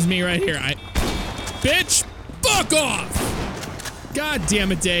 Yes, this is me right here. Bitch, fuck off! God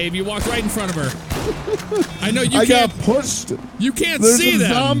damn it, Dave! You walked right in front of her. I know you I can't. got pushed. You can't There's see a them.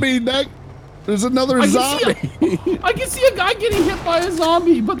 zombie next. There's another zombie. I can see a guy getting hit by a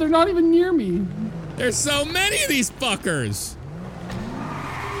zombie, but they're not even near me. There's so many of these fuckers.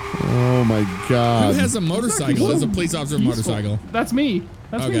 Oh my God. Who has a motorcycle? There's a police officer motorcycle. That's me.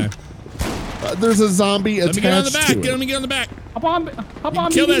 That's Okay. me. There's a zombie Let me attached get on the back. to it. Let me get on the back. Hop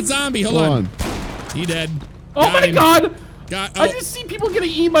on, Kill baby. that zombie. Hold Hold on. on. He dead. Oh Got my him. God! Oh, I just see people getting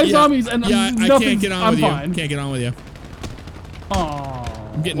eaten by yeah, zombies, and yeah, I nothing. can't get on I'm with fine. you. Can't get on with you.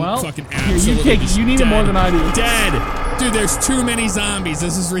 Oh, I'm getting well, fucking here, you absolutely take it. just You need dead. it more than I do. Dead. Dude, there's too many zombies.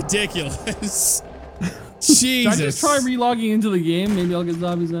 This is ridiculous. Jesus. Should I just try relogging into the game? Maybe I'll get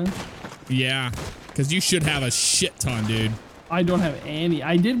zombies then. Yeah, because you should have a shit ton, dude. I don't have any.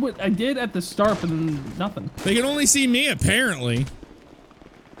 I did what I did at the start, but then nothing. They can only see me, apparently.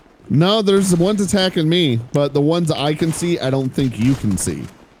 No, there's the ones attacking me, but the ones I can see, I don't think you can see.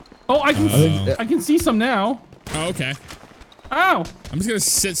 Oh, I can. I can see some now. Oh, okay. Ow! I'm just gonna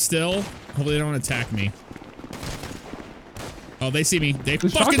sit still. Hopefully they don't attack me. Oh, they see me. They The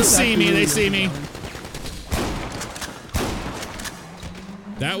fucking shotgun's see me. actually They really see good. me.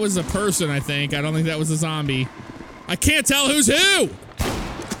 That was a person, I think. I don't think that was a zombie. I can't tell who's who.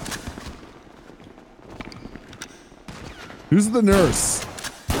 Who's the nurse?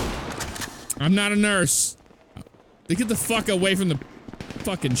 I'm not a nurse. Get the fuck away from the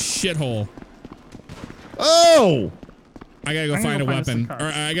fucking shithole. Oh! I gotta go I'm find a gonna go find weapon. us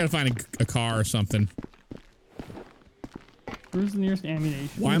Or I gotta find a car or something. Where's the nearest ammunition?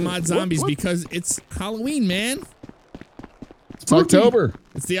 Why mod zombies? What? Because it's Halloween, man. It's October.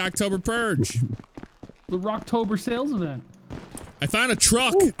 It's the October Purge. The Rocktober sales event. I found a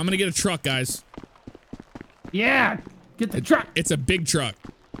truck. Ooh. I'm gonna get a truck, guys. Yeah! Get the truck! It's a big truck.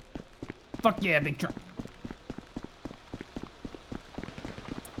 Fuck yeah, big truck.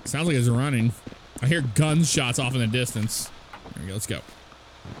 Sounds like it's running. I hear gunshots off in the distance. There we go. Let's go.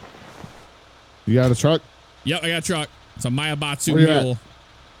 You got a truck? Yep, I got a truck. It's a Mayabatsu Where you at? mule.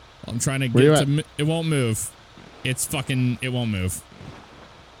 I'm trying to Where you get at? to. It won't move. It's fucking. It won't move.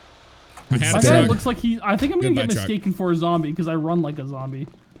 I had It's a My dead. guy truck. looks like he. I think I'm gonna Goodbye, get truck. mistaken for a zombie because I run like a zombie.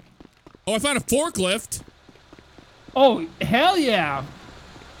 Oh, I found a forklift. Oh hell yeah!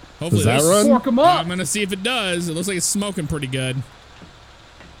 Hopefully Does that this- run? Fork him up. I'm gonna see if it does. It looks like it's smoking pretty good.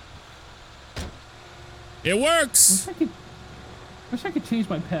 It works. Wish I could change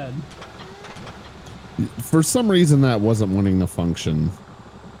my ped. For some reason, that wasn't wanting to function.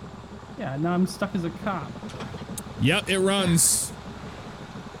 Yeah, now I'm stuck as a cop. Yep, it runs.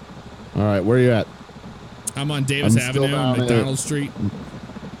 All right, where are you at? I'm on Davis I'm still Avenue, down McDonald Street.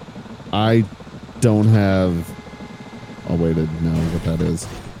 I don't have. Oh wait, I know what that is.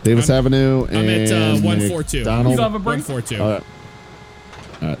 Davis Avenue and I'm at 142. McDonald. You don't have a break? 142. All right.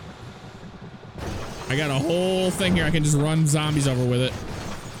 All right. I got a whole thing here. I can just run zombies over with it.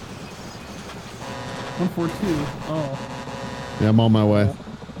 142. Oh. Yeah, I'm on my way.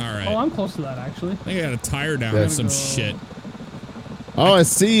 All right. Oh, I'm close to that actually. I think I got a tire down Yeah. or some Go. shit. Oh, I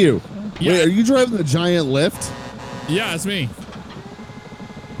see you. Yeah. Wait, are you driving the giant lift? Yeah, it's me.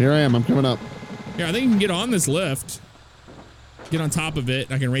 Here I am. I'm coming up. Here, I think you can get on this lift. Get on top of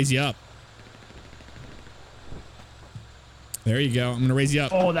it. I can raise you up. There you go. I'm gonna raise you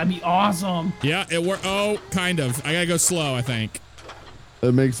up. Oh, that'd be awesome. Yeah, it worked. Oh, kind of. I gotta go slow, I think.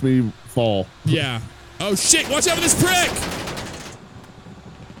 It makes me fall. Yeah. Oh shit! Watch out for this prick!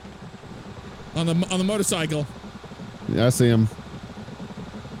 On the motorcycle. Yeah, I see him.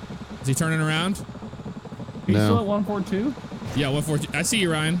 Is he turning around? Are you No. still at 142? Yeah, 142. I see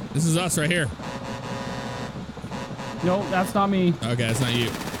you, Ryan. This is us right here. No, that's not me. Okay, that's not you.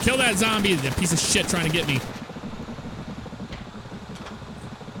 Kill that zombie, that piece of shit trying to get me.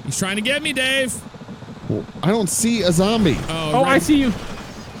 He's trying to get me, Dave. Well, I don't see a zombie. Oh, I see you.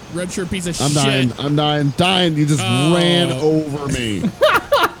 Red shirt piece of I'm shit. dying. I'm dying. Dying. You just ran over me.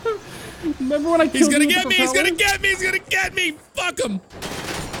 Remember when I killed He's gonna you with get the me. He's propeller? gonna get me. He's gonna get me. Fuck him.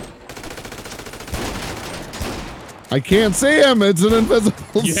 I can't see him. It's an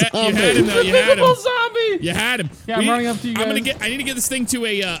invisible You zombie. had him though. You had him. Invisible zombie. You had him. Yeah, I'm running up to you guys. I need to get this thing to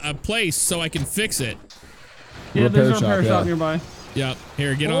a place so I can fix it. Yeah, there's a repair shop yeah. nearby. Yep.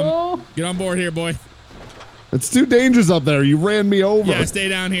 Here, get Oh. on. Get on board here, boy. It's too dangerous up there. You ran me over. Yeah, stay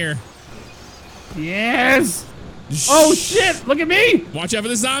down here. Yes. Oh shit! Look at me. Watch out for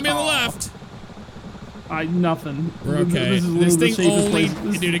the zombie on the left. Nothing. We're okay. This is This the thing safest only,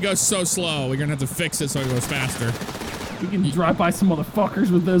 place. dude, it goes so slow. We're gonna have to fix it so it goes faster. We can drive by some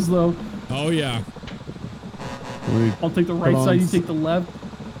motherfuckers with this though. Oh yeah. I'll take the right Put on side. You s- take the left.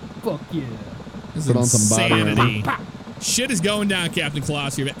 Fuck yeah. This Put on is some body insanity. Shit is going down, Captain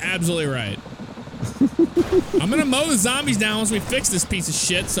Colossus. You're absolutely right. I'm gonna mow the zombies down once we fix this piece of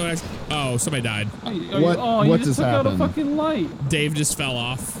shit. So oh, somebody died. What- Oh, you what just just took out a happened? fucking light. Dave just fell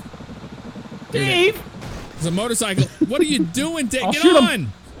off. Dave. There's a motorcycle. What are you doing, Dave? I'll Get shoot him.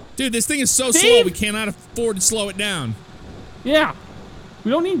 on! Dude, this thing is so slow. Dave! We cannot afford to slow it down. Yeah.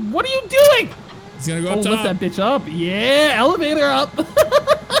 We don't need. What are you doing? He's gonna go Oh, up lift top. that bitch up. Yeah, elevator up.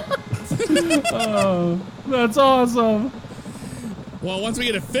 Oh, that's awesome. Well, once we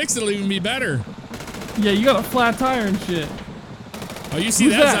get it fixed, it'll even be better. Yeah, you got a flat tire and shit. Oh, you see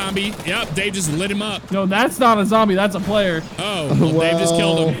Who's that, that? zombie? Yep, Dave just lit him up. No, that's not a zombie. That's a player. Oh, well, Dave just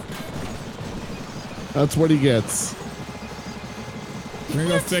killed him. That's what he gets. We're gonna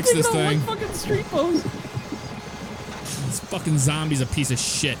go fix this Taking out, thing. like, fucking street post. This fucking zombie's a piece of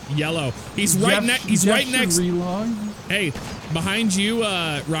shit. Yellow. He's right next. He's Jeff right should next. relog. Hey, behind you,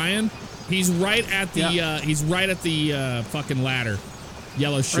 Ryan. He's right at the. Yeah. He's right at the fucking ladder.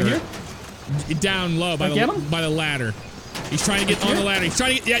 Yellow shirt. Right here? Down low by Get him? the ladder. He's trying to get on the ladder. He's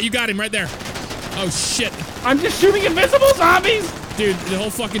trying to get. Yeah, you got him right there. Oh shit, I'm just shooting invisible zombies. dude! The whole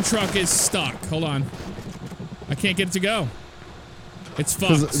fucking truck is stuck. Hold on. I can't get it to go. It's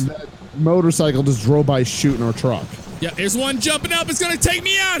fucked. Because that motorcycle just drove by shooting our truck. Yeah, there's one jumping up. It's gonna take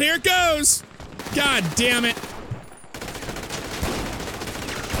me out. Here it goes. God damn it.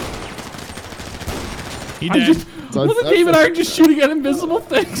 He I'm dead. just. So Wasn't Dave and I are just shooting at invisible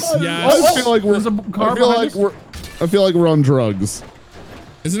things? Yeah. I feel like we're. There's a car I feel behind like us. we're. I feel like we're on drugs.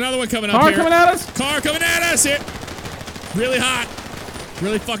 There's another one coming up Car here. coming at us. Car coming at us here. Really hot.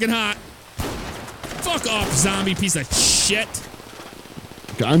 Really fucking hot. Fuck off, zombie piece of shit.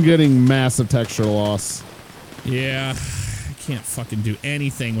 I'm getting massive texture loss. Yeah, I can't fucking do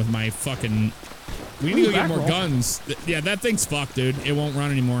anything with my fucking. We need to go get more Backroll. guns. Yeah, that thing's fucked, dude. It won't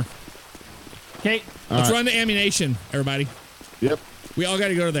run anymore. Okay. Let's run the ammunition, everybody. Yep. We all got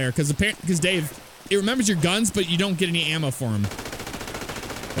to go to there because Dave, it remembers your guns, but you don't get any ammo for them.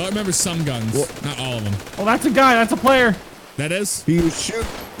 Well, it remembers some guns, not all of them. Well, that's a guy. That's a player. That is. He was shooting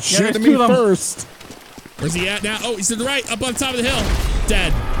there's me two of them. first. Where's he at now? Oh, he's to the right, up on top of the hill.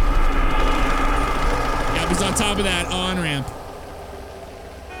 Dead. Yep, he's on top of that on ramp.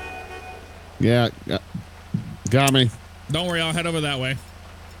 Yeah. Got me. Don't worry, I'll head over that way.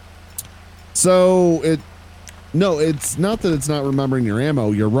 So no, it's not that it's not remembering your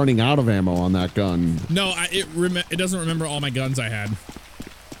ammo. You're running out of ammo on that gun. No, it doesn't remember all my guns I had.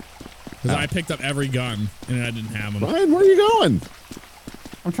 Because I picked up every gun and I didn't have them. Ryan, where are you going?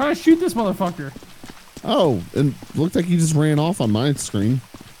 I'm trying to shoot this motherfucker. Oh, and it looked like you just ran off on my screen.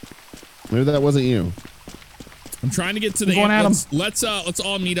 Maybe that wasn't you. I'm trying to get to the. Going at him. Let's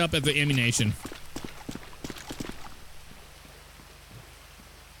all meet up at the ammunition.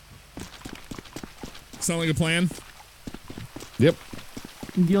 Sound like a plan? Yep.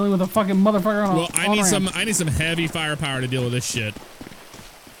 I'm dealing with a fucking motherfucker on Well, I on-ramp. need some heavy firepower to deal with this shit.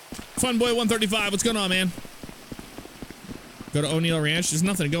 Fun Boy 135, what's going on, man? Go to O'Neill Ranch. There's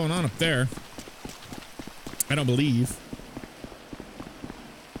nothing going on up there. I don't believe.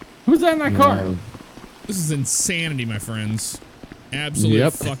 Who's that in that car? No. This is insanity, my friends.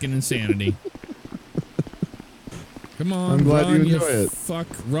 Absolute fucking insanity. Come on, I'm glad run, you enjoy it. Fuck,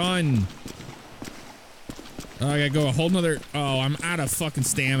 run. Oh, I gotta go a whole nother. Oh, I'm out of fucking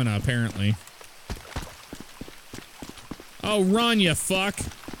stamina, apparently. Oh, run, you fuck.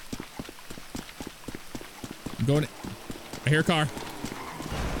 I'm going. I hear a car.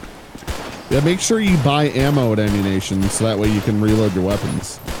 Yeah, make sure you buy ammo at ammunition so that way you can reload your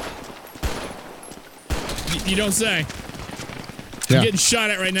weapons. You don't say. Yeah. I'm getting shot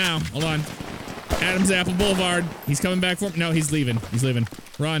at right now. Hold on. Adams Apple Boulevard. He's coming back for me. No, he's leaving. He's leaving.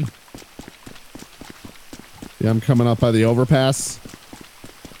 Run. Yeah, I'm coming up by the overpass.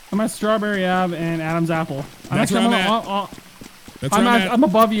 I'm at Strawberry Ave and Adams Apple. That's where I'm at. That's where I'm at. I'm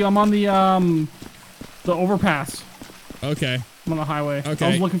above you. I'm on the overpass. Okay. I'm on the highway. Okay. I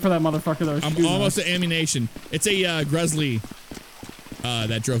was looking for that motherfucker that was shooting I'm almost us. at ammunition. It's a Grizzly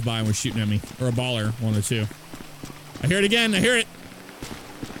that drove by and was shooting at me. Or a baller, one of the two. I hear it again. I hear it.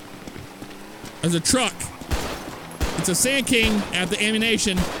 There's a truck. It's a Sand King at the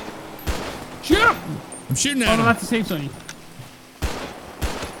ammunition. Shoot him! I'm shooting at Oh, him. no, that's the safe zone.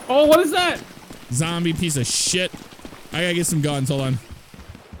 Oh, what is that? Zombie piece of shit. I gotta get some guns. Hold on.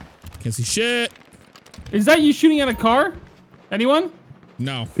 Can't see shit. Is that you shooting at a car? Anyone?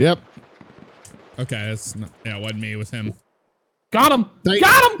 No. Yep. Okay, that's not. Yeah, it wasn't me. It was him. Got him!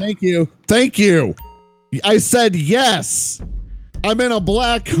 Got him! Thank you. Thank you. I said yes. I'm in a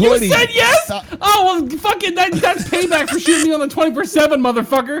black You hoodie. said yes? Oh, well, fucking, that's payback for shooting me on the 24/7,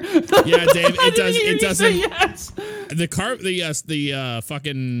 motherfucker. Yeah, Dave, it does. It doesn't. Yes. The car, the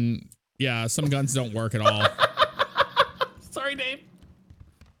fucking, yeah, some guns don't work at all. Sorry, Dave.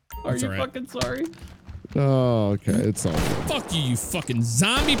 Are That's you all right. fucking sorry? Oh, okay. It's all good. Fuck you, you fucking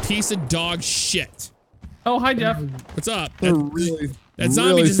zombie piece of dog shit. Oh, hi, Jeff. What's up? They're really, that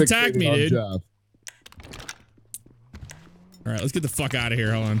zombie really just attacked me, fixated on dude. Jeff. All right, let's get the fuck out of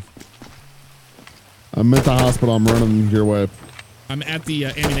here. Hold on. I'm at the hospital. I'm running your way. I'm at the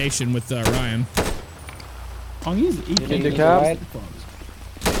ammunition with Ryan. Oh, he's EK. need the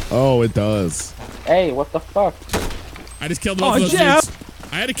cops? Oh, it does. Hey, what the fuck? I just killed both of those Jeff! dudes.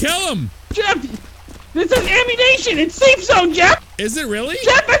 I had to kill him. Jeff, this is ammunition. It's safe zone, Jeff. Is it really?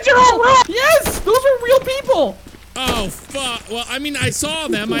 Jeff, that's your whole room. Yes, those are real people. Oh, fuck. Well, I mean, I saw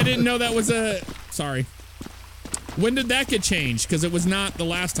them. I didn't know that was a... Sorry. When did that get changed? Because it was not the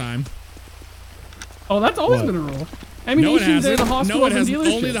last time. Oh, that's always What? been a rule. No, it Ammunition's in hasn't. the hospitals No, it and hasn't.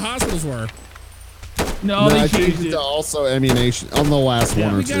 dealerships. Only the hospitals were. No, No, they I changed changed it it. to also ammunition on the last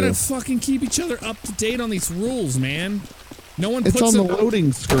one or We two. gotta fucking keep each other up to date on these rules, man. No one It's puts on it... the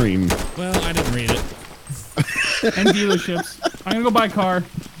loading screen. Well, I didn't read it. And dealerships. I'm gonna go buy a car.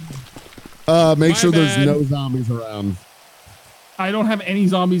 Make My sure bad. there's no zombies around. I don't have any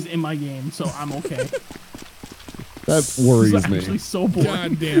zombies in my game, so I'm okay. That worries This is actually me. so boring.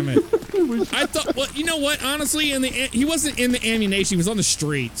 God damn it. I thought, well, you know what? Honestly, he wasn't in the ammunition. He was on the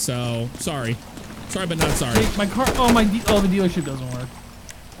street, so sorry. Sorry, but not sorry. Hey, my car. Oh, the dealership doesn't work.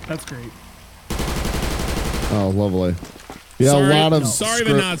 That's great. Oh, lovely. Yeah, Sorry, a lot of sorry,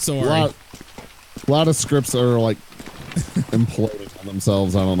 but not sorry. A lot of scripts are like imploding on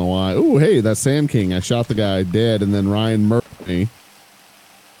themselves. I don't know why. Ooh, hey, that's Sand King. I shot the guy dead, and then Ryan murdered me.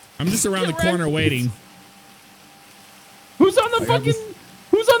 I'm just around the Get corner wrecked. waiting. Who's on the fucking?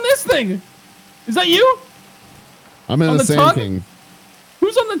 Who's on this thing? Is that you? I'm in On a the Sand tug? King.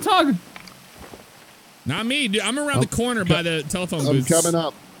 Who's on the tug? Not me, dude. I'm around the corner by the telephone I'm booths. coming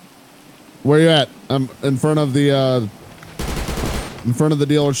up. Where you at? I'm in front of the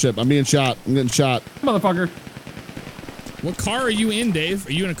dealership. I'm being shot. I'm getting shot. Motherfucker. What car are you in, Dave?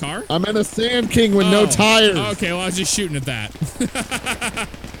 Are you in a car? I'm in a Sand King with no Oh. tires. Okay, well, I was just shooting at that.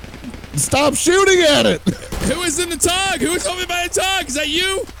 Stop shooting at it. Who is in the tug? Who is over by the tug? Is that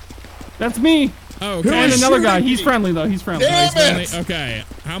you? That's me. Oh, Who okay. And is another shooting guy. me? He's friendly though. He's friendly. Damn He's friendly. it. Okay.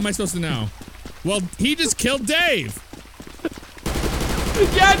 How am I supposed to know? Well, he just killed Dave.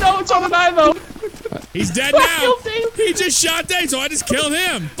 Yeah, no, it's on the guy though. He's dead I now. killed Dave. He just shot Dave, so I just killed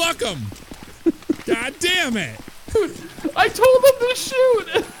him. Fuck him. God damn it. I told him to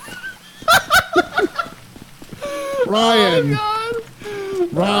shoot. Ryan. Oh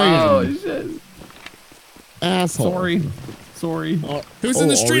god. Ryan. Oh shit. Asshole. Sorry. Who's in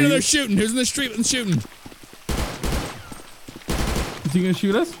the are street you? and they're shooting? Who's in the street and shooting? Is he gonna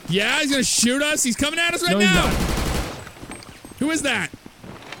shoot us? Yeah, he's gonna shoot us. He's coming at us right No, he's now. not. Who is that?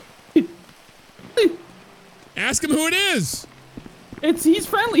 Ask him who it is. He's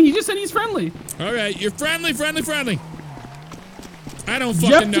friendly. He just said he's friendly. All right, you're friendly. I don't fucking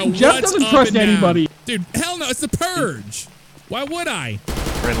Jeff- know Jeff what's doesn't up trust and down. anybody. Dude, hell no, it's the Purge. Why would I?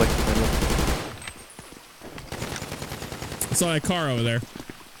 Friendly. saw a car over there.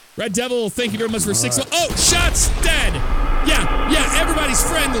 Red Devil, thank you very much for 6. Oh, shots dead. Yeah, everybody's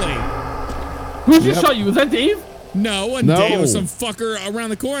friendly. Who just shot you? Was that Dave? No, one Dave was some fucker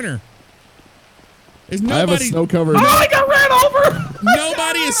around the corner. There's nobody. I have a snow covered. Oh, I got ran over.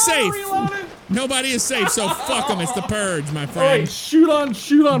 Nobody is safe. Nobody is safe, so fuck them. It's the Purge, my friend. Right, shoot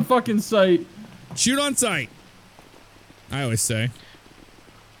on fucking sight. Shoot on sight. I always say.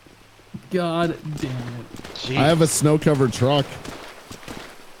 God damn it. Jeez. I have a snow-covered truck.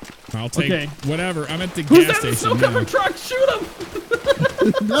 I'll take whatever. I'm at the Who's gas that in station the snow-covered truck? Shoot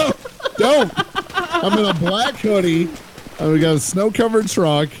him! No, don't. I'm in a black hoodie. And we got a snow-covered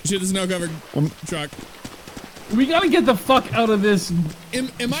truck. Shoot the snow-covered truck. We gotta get the fuck out of this.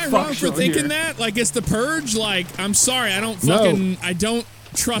 Am I wrong for thinking that? Like it's the Purge? Like I'm sorry, I don't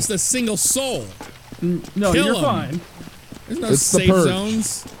trust a single soul. No, Kill you're 'em. fine. There's no It's the safe Purge.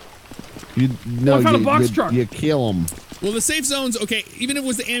 zones. What kind of box truck? You kill them. Well, the safe zones, okay, even if it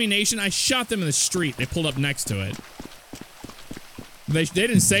was the ammunition, I shot them in the street. They pulled up next to it. They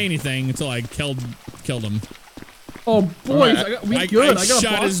didn't say anything until I killed them. Oh, boys, I I got a shot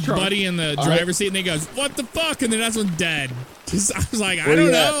box his truck. buddy in the driver's seat, and he goes, "What the fuck?" And then that's when dead. I was like, I Where don't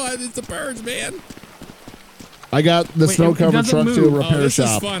you know. It's the Purge, man. I got the snow-covered doesn't truck move. to a repair This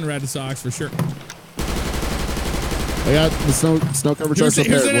shop. is fun, Red Sox, for sure. I got the snow-covered truck to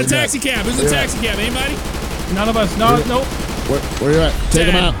repair. Who's in a taxi cab? Who's in a taxi cab? Anybody? None of us. No, nope. Where you at? Take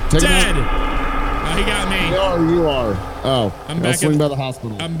him out. Take him Dead. out. Oh, he got me. You are. Oh, I'm I'll back swing at by the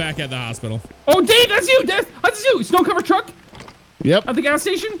hospital. I'm back at the hospital. Oh, Dave, that's you. That's you. Snow-covered truck Yep. at the gas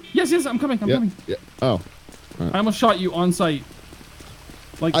station. Yes, I'm coming. I'm coming. Yep. Oh. I almost shot you on sight.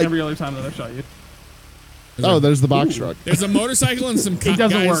 Like every other time that I've shot you. Oh, there's the box truck. There's a motorcycle and some It doesn't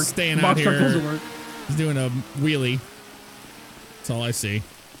guys work. staying The out box truck here. doesn't work. He's doing a wheelie. That's all I see.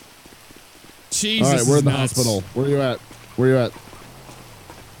 Jesus. All right, we're in the nuts. hospital. Where you at? Where you at?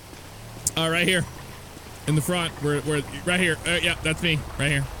 Right here. In the front. We're right here. Yeah, that's me.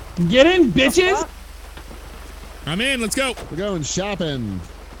 Right here. Get in, bitches. I'm in. Let's go. We're going shopping.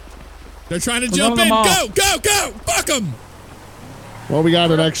 They're trying to We're jump going in. to the Go, go, go. Fuck them. Well, we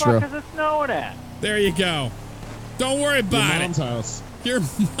got an extra. Where the fuck is it snowing at? There you go. Don't worry Your about mom's it. house. Your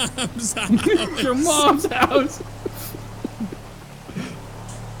mom's house. Your mom's house.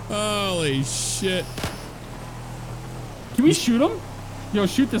 Holy shit. Can we shoot him? Yo,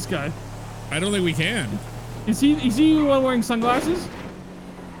 shoot this guy. I don't think we can. Is he the one wearing sunglasses?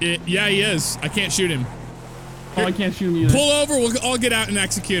 Yeah, he is. I can't shoot him. Oh, I can't shoot him either. Pull over. We'll all get out and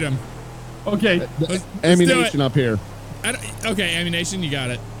execute him. Okay. Let's Ammunition do it. up here. Okay, ammunition. You got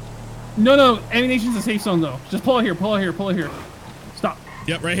it. No. Ammunition's a safe zone, though. Just pull it here. Pull it here. Pull it here. Stop.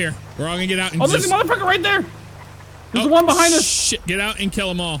 Yep, right here. We're all gonna get out and Oh, there's a motherfucker right there. There's the one behind us. Shit, get out and kill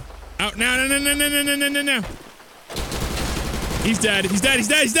them all. Out now, no. He's dead. He's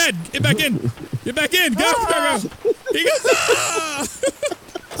dead. Get back in. Get back in. Go. He goes. Ah!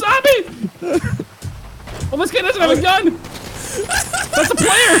 Zombie! Oh, this guy doesn't have a gun. That's a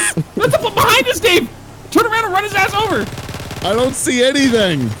player. That's a behind us, Dave. Turn around and run his ass over. I don't see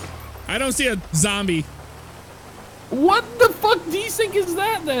anything. I don't see a zombie. What the fuck desync is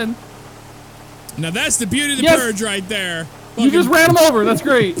that then? Now that's the beauty of the Yes. Purge right there. You just ran him over. That's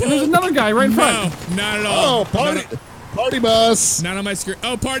great. And there's another guy right in front. No, not at all. Oh, party bus. Not on my screen.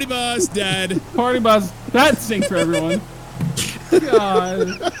 Oh, party bus, dead. Party bus. That sync for everyone. God.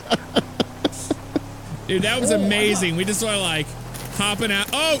 Dude, that was amazing. We just were like hopping out.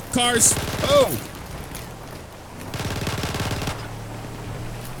 Oh, cars. Oh.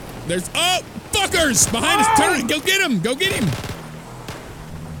 There's fuckers behind us. Turn. Go get him. Go get him.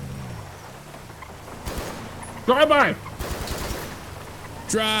 Drive by.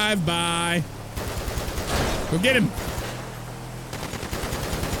 Drive by. Go get him.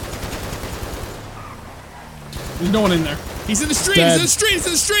 There's no one in there. He's in the street. Dead. He's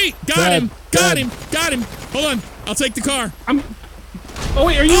in the street. Got Dead. him. Got Dead. him. Got him. Hold on. I'll take the car. Oh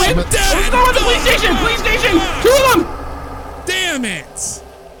wait, are you in? dead. There's no one at the police station. Police station. 2 of them. Damn it.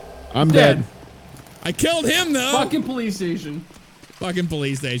 I'm dead. I killed him though. Fucking police station. Fucking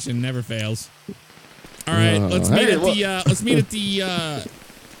police station never fails. All right, let's meet hey, at the let's meet at the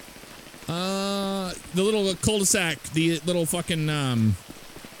little cul-de-sac, the little fucking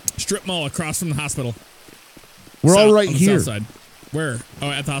strip mall across from the hospital. We're all South- right on the here. south side. Where? Oh,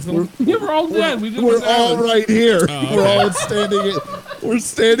 at the hospital? Yeah, we're all dead. We're all right here. Oh, okay. We're all standing. We're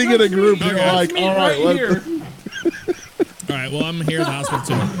standing in a group here, Okay. like, all right, right here. All right, well, I'm here at the hospital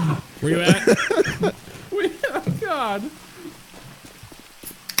too. Where you at? Oh, God.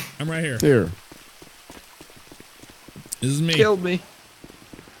 I'm right here. Here. This is me. Killed me.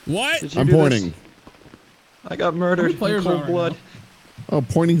 What? Did you I'm do pointing. this? I got murdered in players cold are blood. right Oh,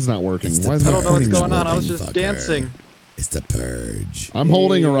 pointing's not working. It's the Why is I my don't know what's pointing going on. I was working, just fucker. dancing. It's the purge. I'm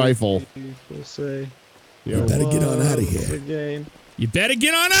holding a rifle. People say, You better get on out of "Love here. the game. You better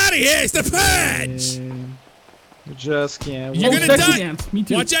get on out of here. It's the purge. You just can't You're win. gonna sexy die. dance. Me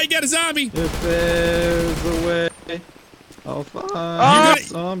too. Watch out, you got a zombie. If there's a way, I'll find gonna-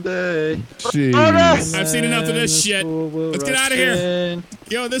 someday. Jeez. I've seen enough of this shit. Let's get out of here.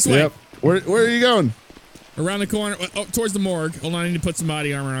 Go this way. Yep. Where are you going? Around the corner. Oh, towards the morgue. Hold on, I need to put some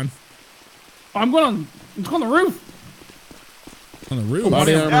body armor on. I'm going on the roof. On the roof.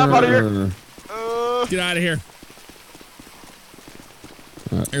 Body armor. I'm outta here. Get out of here.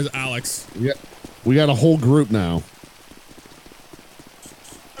 There's Alex. Yeah. We got a whole group now.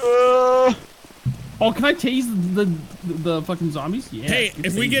 Oh, can I tase the fucking zombies? Yeah. Hey, good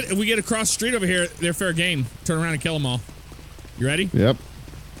if we tase. get across the street over here, they're fair game. Turn around and kill them all. You ready? Yep.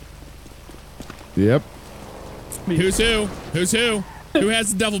 Yep. Who's who? Who's who? Who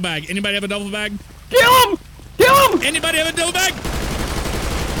has the duffel bag? Anybody have a duffel bag? Kill him! Kill him! Anybody have a duffel bag?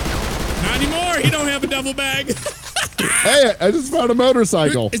 Not anymore. He don't have a duffel bag. Hey, I just found a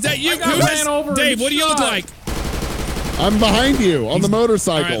motorcycle. Is that you? I got Who ran over Dave, and what do you look shot. like? I'm behind you on the All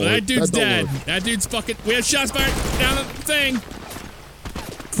motorcycle. right, well, that dude's don't dead. work. That dude's fucking. We had shots fired down the thing.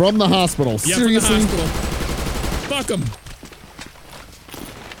 From the hospital. Yeah, Seriously? from the hospital. Fuck him.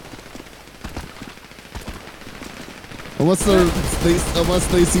 Unless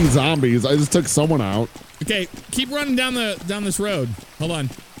they see zombies, I just took someone out. Okay, keep running down this road. Hold on.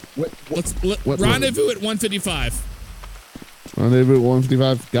 Let's what rendezvous at 155. Rendezvous at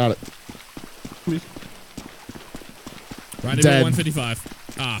 155. Got it. Rendezvous at Dead.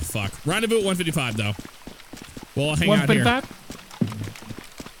 155. Ah, fuck. Rendezvous at 155 though. Well, I'll hang out here. 155?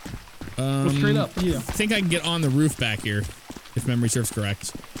 Go straight up. Yeah. I think I can get on the roof back here, if memory serves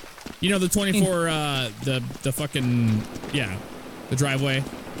correct. You know the 24, the fucking, yeah, the driveway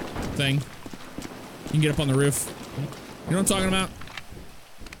thing. You can get up on the roof. You know what I'm talking about?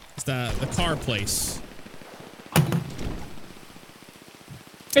 It's the car place.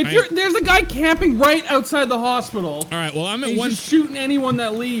 There's a guy camping right outside the hospital. All right, well, I'm at He's just shooting anyone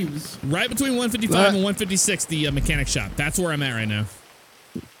that leaves. right between 155 and 156, the mechanic shop. That's where I'm at right now.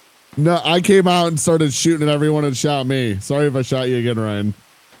 No, I came out and started shooting at everyone and shot me. Sorry if I shot you again, Ryan.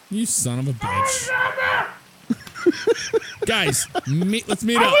 You son of a bitch. Guys, let's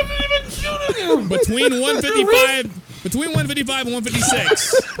meet up. I wasn't even shooting him. Between 155 and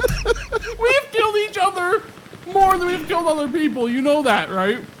 156. We've killed each other more than we've killed other people. You know that,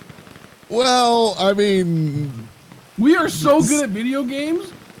 right? Well, I mean, We are so good at video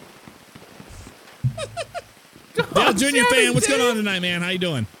games. Yeah, Junior fan, what's going on tonight, man? How you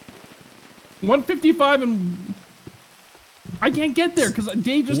doing? 155 and I can't get there because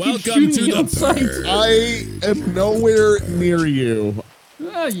Dave just keeps Welcome shooting to me on the sight. I am nowhere near you.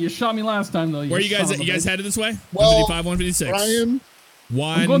 Ah, you shot me last time though. Where are you guys son at? of You a guys bitch. headed this way? Well, 155, 156. Ryan,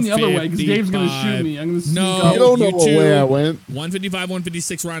 I'm going the other way because Dave's gonna shoot me. I'm gonna sneak No, out. you don't know you what two- way I went. 155,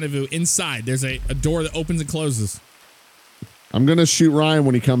 156 rendezvous. Inside, there's a door that opens and closes. I'm gonna shoot Ryan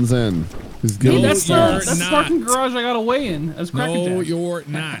when he comes in. He's No, gonna That's you're the not. parking garage I got away in as Cracker No, Jack. you're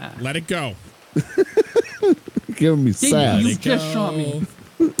not. Let it go. giving me sad. You just shot me.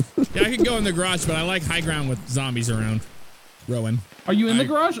 Yeah, I could go in the garage, but I like high ground with zombies around. Rowan. Are you in the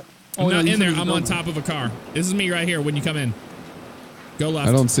garage? I'm not you in said there. it was I'm a on building. top of a car. This is me right here when you come in. Go left.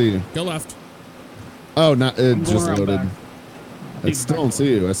 I don't see you. Go left. Oh, not it I'm just going around loaded. back. I still don't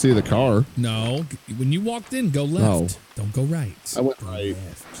see you. I see the car. No. When you walked in, go left. No. Don't go right. I went right.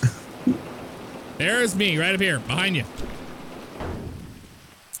 There's me right up here, behind you.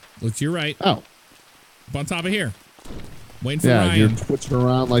 Look to your right. Oh, Up on top of here. Waiting for yeah, you're Ryan. twitching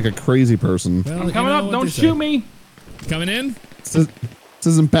around like a crazy person. Well, I'm you coming know up. what Don't they shoot say. me. Coming in? This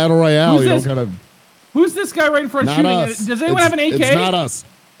isn't Battle Royale. Who's You don't this? gotta. Who's this guy right in front Not shooting? us. Does anyone have an AK? It's not us.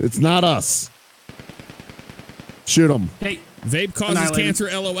 It's not us. Shoot him. Hey, Vape causes Annihilated. cancer,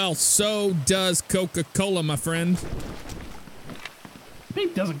 LOL. So does Coca-Cola, my friend.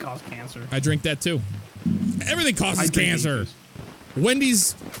 vape doesn't cause cancer. I drink that too. Everything I causes drink cancer. vape.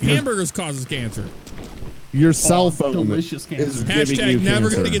 Wendy's hamburgers causes cancer. Your cell phone delicious cancer. is giving you Hashtag never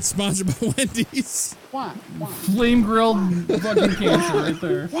cancer. gonna get sponsored by Wendy's. Flame grilled fucking cancer right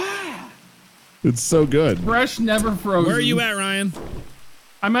there. It's so good. Fresh, never frozen. Where are you at, Ryan?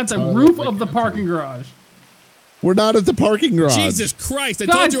 I'm at the roof of the parking garage. We're not at the parking garage. Jesus Christ! I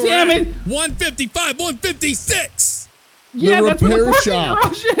God told you we're damn at it. 155, 156. Yeah, that's where the repair parking shop.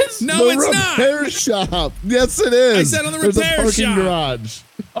 garage is. No, the it's not. repair shop. Yes, it is. I said on the There's repair a parking shop. garage.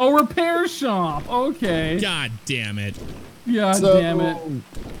 Oh, repair shop. Okay. God damn it! God So, damn it.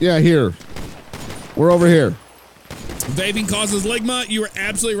 Yeah, here. We're over here. Vaping causes ligma. You were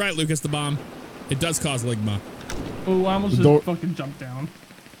absolutely right, Lucas the Bomb. It does cause ligma. Oh, I almost just fucking jumped down.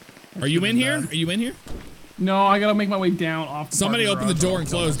 Are you in here? Are you in here? No, I gotta make my way down off the Somebody opened the door and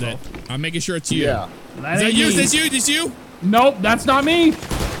closed it. I'm making sure it's you. Yeah. Is that you? Is this you? Is this you? Nope, that's not me.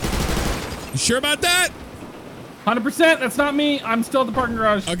 You sure about that? 100%, that's not me. I'm still at the parking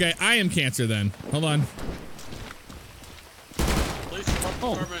garage. Okay, I am cancer then. Hold on.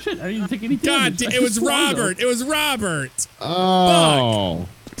 Oh, shit, I didn't even take any God, damage. it was Robert. It was Robert. Oh.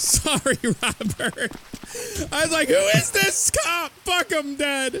 Fuck. Sorry, Robert. I was like, who is this cop? Fuck, I'm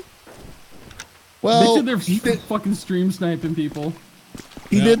dead. Well, they're fucking stream sniping people.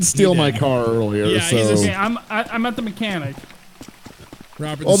 He did steal my car earlier, Yeah, so. Okay, I'm at the mechanic.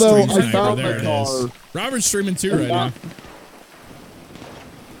 Robert, Although the stream I sniper. found There my it car. is. Robert's streaming too right now.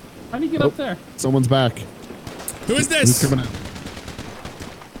 How do you get up there? Someone's back. Who is Who's this? coming out?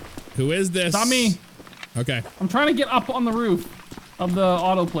 Who is this? It's not me. Okay. I'm trying to get up on the roof of the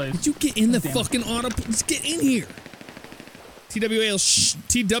auto place. Did you get in the fucking auto? Just get in here.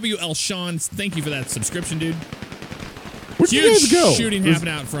 TWL Sean, thank you for that subscription, dude. Where'd you Huge guys go? shooting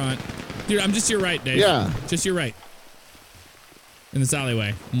happening out front. Dude, I'm just your right, Dave. Yeah. Just your right. In this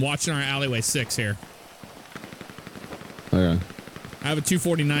alleyway. I'm watching our alleyway 6 here. Okay. I have a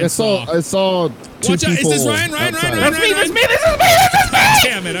 249 I saw two Watch out, is people this Ryan? Ryan, outside. Ryan, That's me, Ryan. that's me, this is me, this is me! God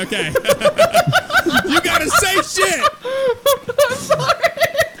damn it, okay. You gotta say shit! I'm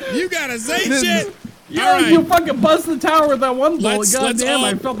sorry! You gotta say shit! Yo, All right. you fucking buzzed the tower with that one bullet. God damn, all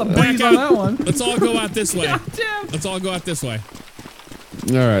I felt the back breeze on out. that one. Let's all go out this way. God damn. Let's all go out this way.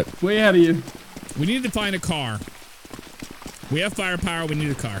 All right. Way ahead of you. We need to find a car. We have firepower, we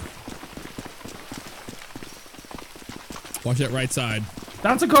need a car. Watch that right side.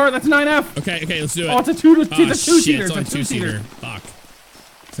 That's a car, that's 9F. Okay, let's do it. Oh, it's a two-seater, Shit, it's it's a only two-seater. Fuck.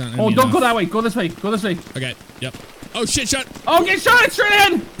 It's not Oh, gonna be don't go enough. that way, go this way, go this way. Okay, yep. Oh shit, shot. Oh, get shot, it's straight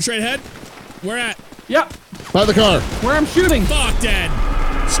ahead. Straight ahead. Where at? Yep, By the car. where I'm shooting. Fuck, dead.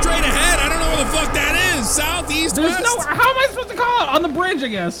 Straight ahead. I don't know where the fuck that is. South, east, There's west. no, how am I supposed to call it? On the bridge, I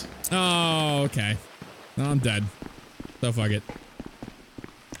guess. Oh, okay. No, I'm dead. So fuck it.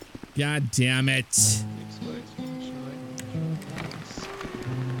 God damn it.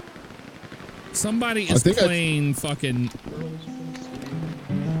 Somebody is playing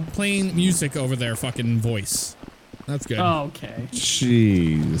playing music over their fucking voice. That's good. Okay.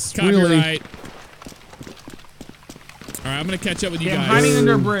 Jeez. Copyright. Really? All right, I'm gonna catch up with you Yeah, guys. I'm hiding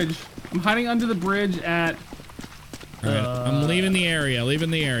under a bridge. I'm hiding under the bridge at... All right, I'm leaving the area. Leaving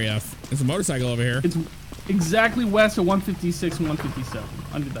the area. There's a motorcycle over here. It's exactly west of 156 and 157.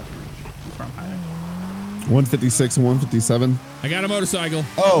 Under that bridge. That's where I'm hiding. 156 and 157. I got a motorcycle.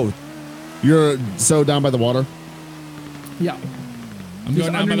 Oh, you're so down by the water. Yeah. I'm Just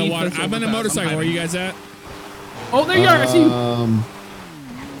going down by the underneath water. this I'm in a overpass. motorcycle. I'm Where are you guys at? Oh, there you are. I see you.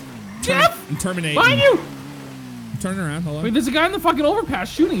 Jeff! I'm terminating. Behind you! I'm turning around. Hold on. Wait, there's a guy in the fucking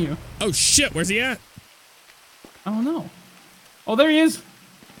overpass shooting you. Oh shit! Where's he at? I don't know. Oh, there he is.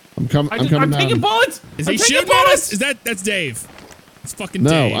 I'm coming. I'm I'm coming taking down. bullets. Is I'm he taking shooting at bullets. us? That's Dave. It's fucking No,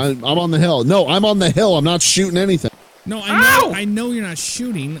 Dave. I'm on the hill. No, I'm on the hill. I'm not shooting anything. No, I Ow! know. I know you're not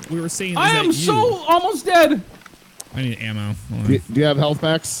shooting. We were saying. I am so almost dead. I need ammo. Hold on. Do you have health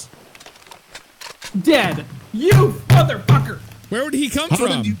packs? Dead. You motherfucker. Where would he come How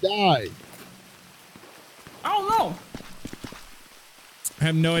from? did you die? I don't know. I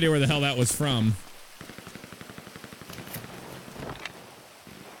have no idea where the hell that was from.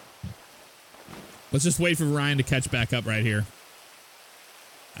 Let's just wait for Ryan to catch back up right here.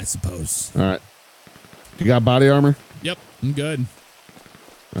 I suppose. All right. You got body armor? Yep, I'm good.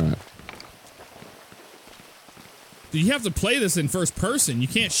 All right. You have to play this in first person. You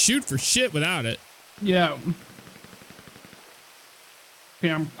can't shoot for shit without it. Yeah.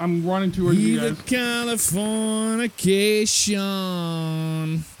 Okay, I'm running towards you guys.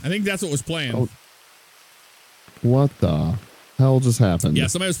 Californication. I think that's what was playing. Oh. What the hell just happened? Yeah,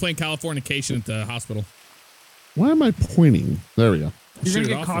 somebody was playing Californication at the hospital. Why am I pointing? There we go. You're Shoot gonna it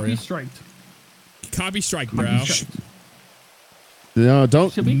get off for copy you. striked. Copy strike, bro. Copy strike. No,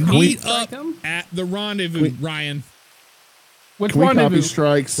 don't. Should we Can copy we, Meet strike up him? at the rendezvous, Ryan. Which can we rendezvous? copy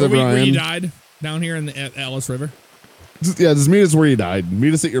strikes Where, of where you Ryan? died down here in the at Ellis River. Yeah, just meet us where you died.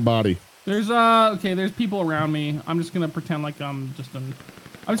 Meet us at your body. There's okay, there's people around me. I'm just gonna pretend like I'm just gonna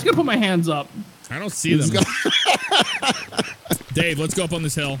put my hands up. I don't see them. Dave, let's go up on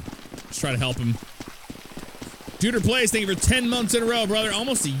this hill. Let's try to help him. Duder Plays, thank you for 10 months in a row, brother.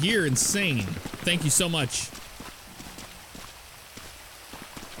 Almost a year. Insane. Thank you so much.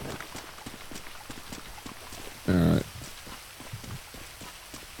 All right.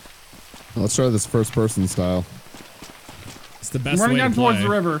 Let's try this first person style. It's the I'm best running way down to towards play. the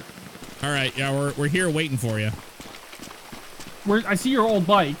river. All right, yeah, we're here waiting for you. I see your old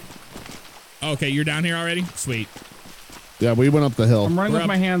bike. Okay, you're down here already? Sweet. Yeah, we went up the hill. I'm running with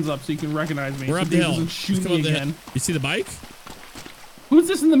my hands up so you can recognize me. We're so up the Dave hill. doesn't shoot Just come me up the again. hill. You see the bike? Who's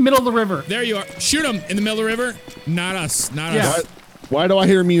this in the middle of the river? There you are. Shoot him in the middle of the river. Not us. Not Yeah. us. Why do I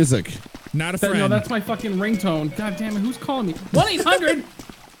hear music? Not a friend. No, that's my fucking ringtone. God damn it, who's calling me? 1-800!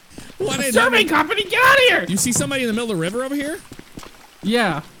 1-800. Survey company, get out of here! You see somebody in the middle of the river over here?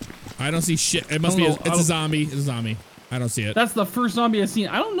 Yeah. I don't see shit. It must be. It's a zombie. It's a zombie. I don't see it. That's the first zombie I've seen.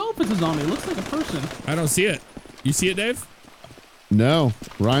 I don't know if it's a zombie. It looks like a person. I don't see it. You see it, Dave? No.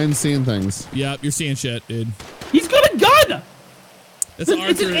 Ryan's seeing things. Yep, you're seeing shit, dude. He's got a gun! It's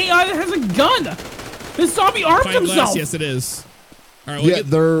It's an AI that has a gun! This zombie armed Pine glass, himself! yes, it is. All right, Yeah,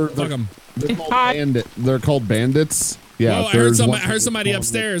 they're fuck them. They're called bandits. Yeah. Whoa, I heard somebody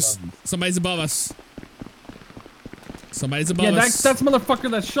upstairs. Somebody's above us. Somebody's above us. That's the motherfucker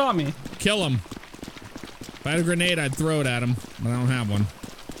that shot me. Kill him. If I had a grenade, I'd throw it at him, but I don't have one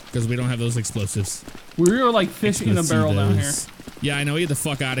because we don't have those explosives. We were like fish in a barrel down here. Yeah, I know. Get the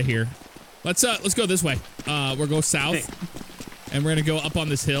fuck out of here. Let's go this way. We'll go south, and we're gonna go up on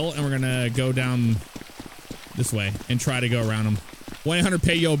this hill, and we're gonna go down this way and try to go around them. 1-800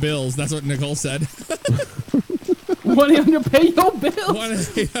 pay yo bills. That's what Nicole said. 1-800 pay yo bills.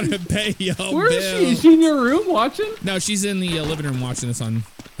 1-800 pay yo bills. Where is she? Is she in your room watching? No, she's in the living room watching this on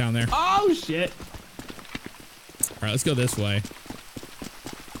down there. Oh shit. All right, let's go this way.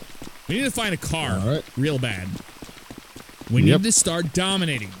 We need to find a car real bad. We need to start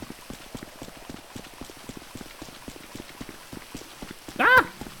dominating. Ah!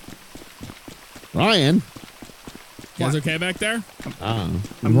 Ryan. You guys okay back there?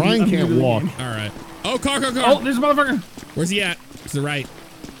 Ryan can't walk. All right. Oh, car. Oh, there's a motherfucker. Where's he at? To the right.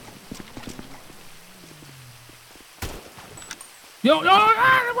 Yo, run! No,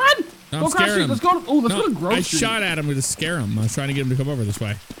 Go I'm across scaring street. him. Let's go to No, Grove I Street. shot at him to scare him. I was trying to get him to come over this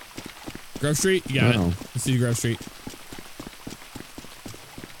way. Grove Street? You got it. Let's see Grove Street.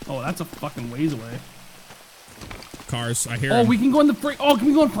 Oh, that's a fucking ways away. Cars. I hear Oh, him. we can go in the can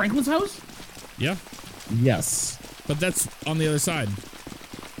we go in Franklin's house? Yeah. Yes. But that's on the other side.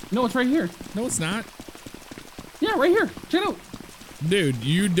 No, it's right here. No, it's not. Yeah, right here. Check it out. Dude,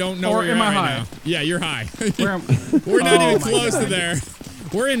 you don't know Or where you're am I at right high? now. Yeah, you're high. Where am We're not Oh even my close God. to there.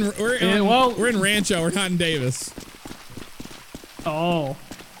 We're in Rancho. We're not in Davis. Oh.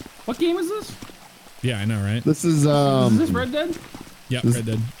 What game is this? Yeah, I know, right? This is Is this Red Dead? Yep, this- Red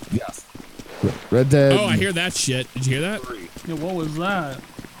Dead. Yes. Red Dead. Oh, I hear that shit. Did you hear that? Yeah, what was that?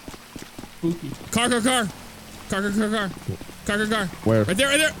 Spooky. Car. Where? Right there.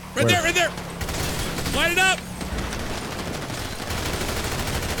 Right there. Light it up.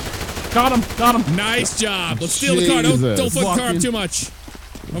 Got him. Nice job. Let's steal the car. Don't Jesus. fuck the car up Walk in. too much.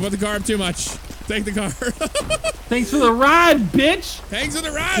 Don't fuck the car up too much. Take the car. Thanks for the ride, bitch. Thanks for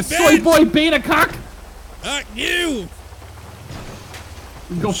the ride, Soy bitch. boy beta cock. You.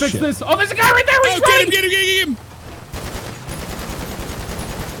 Go fix this. Oh, there's a guy right there. He's Oh, right. get him.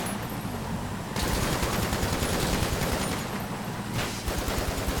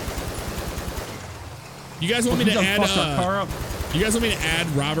 You guys want me to He's gonna add fuck our car up. you guys want me to add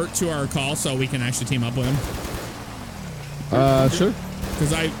Robert to our call so we can actually team up with him? Sure.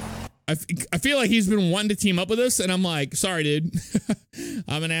 Because I feel like he's been wanting to team up with us, and I'm like, sorry, dude.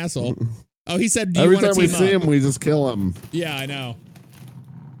 I'm an asshole. Oh, he said, do you Every want to time we team see up? him, we just kill him. Yeah, I know.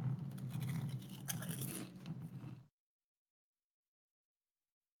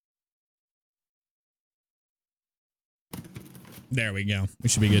 There we go. We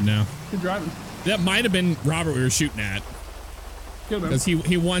should be good now. Good driving. That might have been Robert we were shooting at. Good man. Because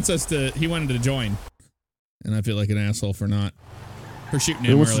he wanted to join. And I feel like an asshole for shooting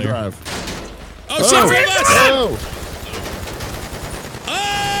He him wants to earlier. drive. Oh, shit from us! Oh!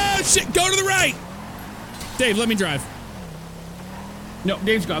 Oh, shit, go to the right! Dave, let me drive. No,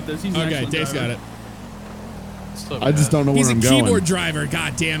 Dave's got this. He's an Okay, excellent Dave's got driver. it. I just don't know He's where a I'm keyboard going. driver,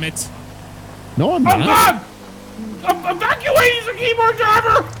 god damn it. No, I'm Oh, not. God! Evacuate! He's a keyboard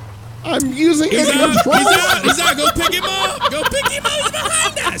driver! I'm using He's a out, controller. he's out, go pick him up! Go pick him up, he's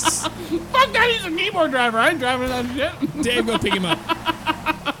behind us! Fuck that, he's a keyboard driver. I ain't driving that shit. Dave, go pick him up.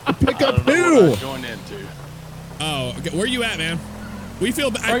 Pick up I who? joined into. Oh, okay, where you at, man? I Right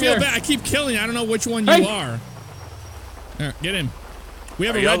feel here. bad, I keep killing you, I don't know which one Hey. you are. There, get in. We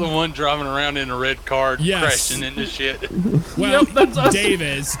have Are a y'all red... the one driving around in a red car Yes. crashing into shit? Well, Yep, that's us. Dave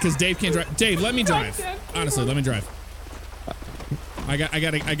is, because Dave can't drive. Dave, let me drive. can't. Honestly, let me drive. I got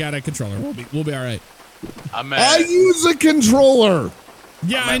a controller. We'll be all right. I'm I at. use a controller.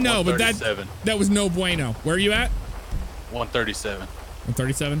 Yeah, I'm I at know, but 137. that was no bueno. Where are you at? 137.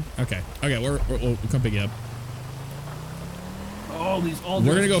 137? Okay. Okay, we'll come pick you up. Oh, these all.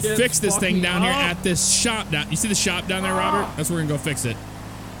 We're gonna go fix this thing down here at this shop. You see the shop down there, Robert? That's where we're gonna go fix it.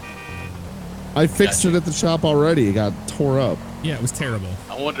 I fixed it at the shop already. It got tore up. Yeah, it was terrible.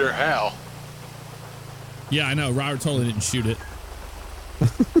 I wonder how. Yeah, I know. Robert totally didn't shoot it.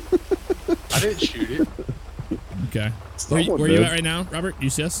 I didn't shoot it. Okay. Someone Where you did. at right now, Robert? You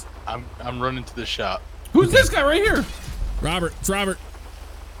see us? I'm running to the shop. Who's this guy right here? Robert, it's Robert.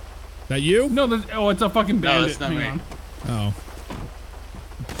 That you? No, it's a fucking bandit. that's not Hang me. on. Oh.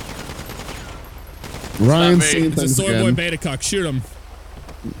 Ryan's me. seen It's a things soy boy again. beta cuck. Shoot him.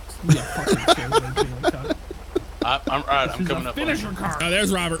 Yeah, fucking I'm right. I'm coming up. Finish your car. Oh,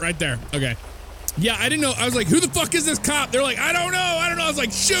 there's Robert right there. Okay. Yeah, I didn't know. I was like, who the fuck is this cop? They're like, I don't know. I was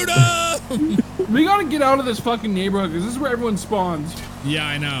like, shoot him. We gotta get out of this fucking neighborhood because this is where everyone spawns. Yeah,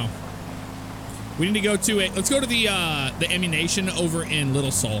 I know. We need to go to let's go to the ammunition over in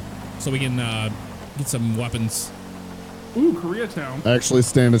Little Seoul so we can get some weapons. Ooh, Koreatown. Actually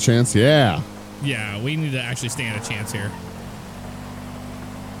stand a chance. Yeah. Yeah, we need to actually stand a chance here.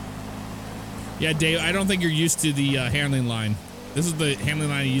 Yeah, Dave, I don't think you're used to the handling line. This is the handling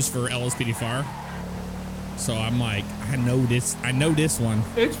line I use for LSPD FAR. So I'm like, I know this one.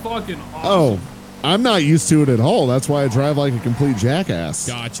 It's fucking awesome. Oh, I'm not used to it at all. That's why I drive like a complete jackass.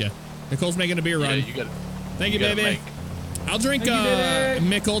 Gotcha. Nicole's making a beer Yeah, run. you got. Thank you, baby. I'll drink Thank you,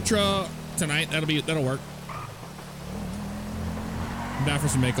 baby. Mick Ultra tonight. That'll work. I'm down for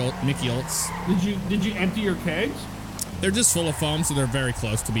some Mickey Ults. Did you empty your kegs? They're just full of foam, so they're very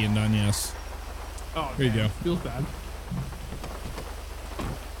close to being done. Yes. Oh, Here you damn. go. Feels bad.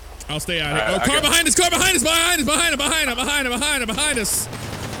 I'll stay out of it. All right, Oh, car I got- behind us! Car behind us! Behind us!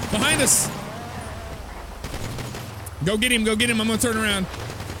 Behind us! Go get him! Go get him! I'm gonna turn around.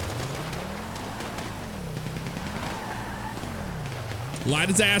 Light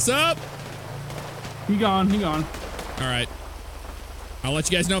his ass up! He gone. All right. I'll let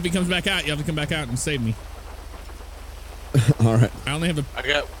you guys know if he comes back out. You have to come back out and save me. All right. I only have a.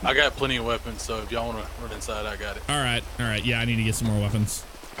 I got plenty of weapons, so if y'all want to run inside, I got it. All right. Yeah, I need to get some more weapons.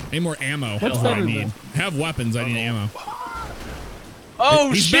 I need more ammo. What's That's what I better need. than- Have weapons. I need ammo.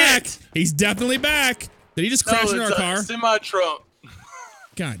 Oh He's shit! back. He's definitely back. Did he just crash into our it's car? a semi-truck.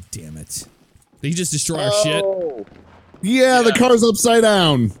 God damn it. Did he just destroy our shit? Yeah, the Yeah. car's upside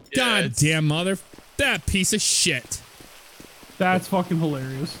down. Yeah, God it's- damn mother. That piece of shit. That's fucking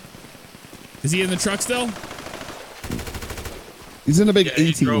hilarious. Is he in the truck still? He's in a big Yeah, he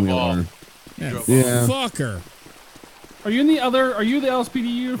 18 drove wheeler. off. Yeah. drove Yeah. Fucker. Are you in the other? Are you the LSPD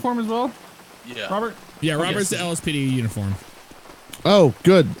uniform as well, Yeah. Robert? Yeah, Robert's the so. LSPD uniform. Oh,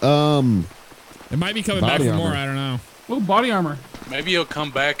 good. It might be coming back Body for more. armor. I don't know. Oh, body armor. Maybe he'll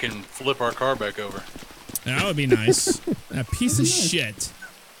come back and flip our car back over. That would be nice. That piece of shit.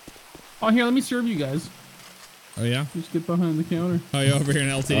 Oh, here, let me serve you guys. Oh, yeah? Just get behind the counter. Oh, you over here in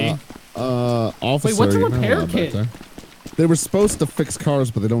LTD? Officer. Wait, what's a you're not repair allowed back kit? there. They were supposed to fix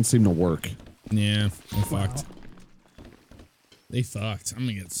cars, but they don't seem to work. Yeah, they fucked. They fucked. I'm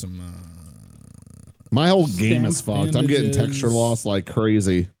gonna get some, My whole game is Stamp fucked. I'm getting bandages. texture loss like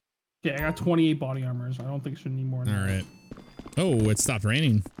crazy. Yeah, I got 28 body armors. I don't think I should need more than all that. right. Oh, it stopped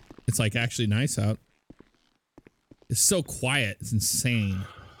raining. It's like actually nice out. It's so quiet. It's insane.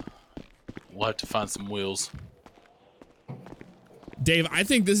 We'll have to find some wheels. Dave, I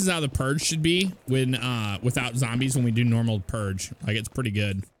think this is how the purge should be when without zombies when we do normal purge. Like it's pretty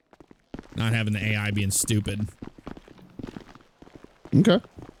good. Not having the AI being stupid. Okay.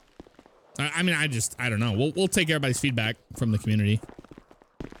 I mean, I don't know. We'll take everybody's feedback from the community.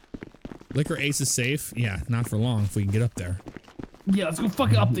 Liquor Ace is safe. Yeah, not for long if we can get up there. Yeah, let's go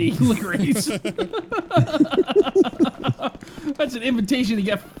fucking up the liquor ace. That's an invitation to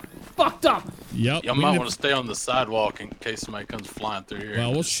get fucked up. Yep. Y'all we might need want to stay on the sidewalk in case somebody comes flying through here.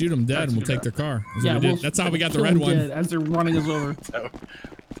 Well, we'll shoot them dead and we'll take their car. That's, Yeah, what we did. That's how we got the kill red them one. dead as they're running us over.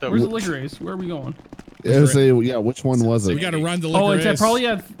 Where's the liquor ace? Where are we going? Yeah, which one was We it? got to run the liquor Oh, it's Ace. probably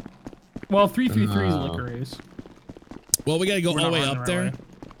at. Well, 333 is liquor ace. Well, we got to go We're all the not way running up the there. right way.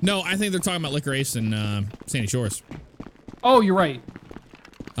 No, I think they're talking about liquor Ace in Sandy Shores. Oh, you're right.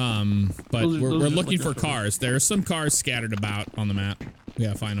 But Those are we're just looking for liquor stores. cars. There are some cars scattered about on the map. We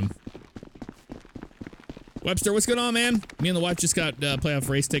gotta find them. Webster, what's going on, man? Me and the wife just got playoff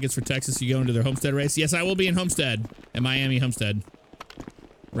race tickets for Texas. You going to their Homestead race? Yes, I will be in Homestead, at Miami Homestead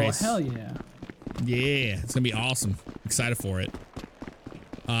race. Oh, hell yeah. Yeah, it's gonna be awesome. Excited for it.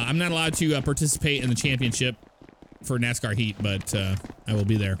 I'm not allowed to participate in the championship for NASCAR Heat, but I will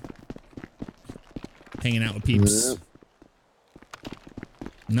be there, hanging out with peeps.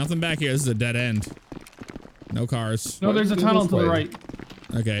 Nothing back here. This is a dead end. No cars. No, there's a tunnel to the right.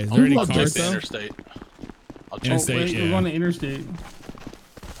 Okay. Is there any I'll check cars the though? interstate. I'll check Interstate, Wait, yeah. we're on the interstate.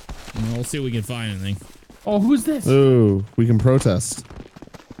 We'll see if we can find anything. Oh, who's this? Ooh, we can protest.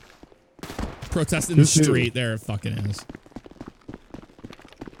 Protest in the Who's who? street. There it fucking is.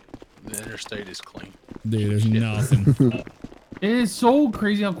 The interstate is clean. Dude, there's nothing. It is so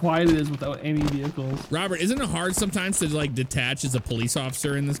crazy how quiet it is without any vehicles. Robert, isn't it hard sometimes to like detach as a police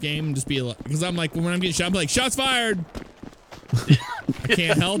officer in this game and just be like, because I'm like, when I'm getting shot, I'm like, shots fired. I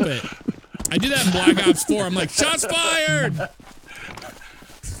can't help it. I do that in Black Ops 4. I'm like, shots fired.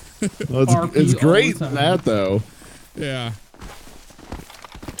 Well, RP it's all great the in time. that though. Yeah.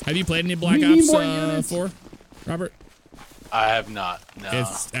 Have you played any Black We need Ops more units. 4, Robert? I have not. No.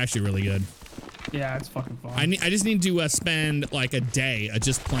 It's actually really good. Yeah, it's fucking fun. I just need to spend like a day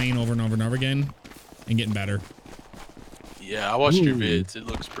just playing over and over and over again and getting better. Yeah, I watched your Ooh. vids. It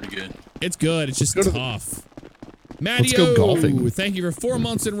looks pretty good. It's good. It's just go to the- tough. Let's go golfing. Thank you for 4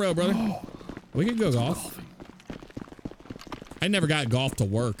 months in a row, brother. We could go golf. I never got golf to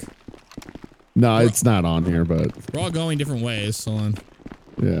work. No, it's not on here, but We're all going different ways. Hold on.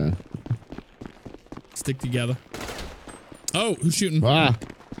 yeah. Stick together. Oh, who's shooting? Ah,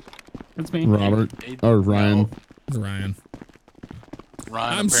 It's me. Robert or Ryan. It's Ryan.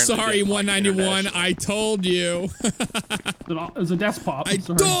 Ryan, I'm apparently sorry, didn't like 191. international. I told you. It was a desk pop. I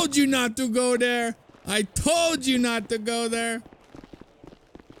Sorry. told you not to go there. I told you not to go there.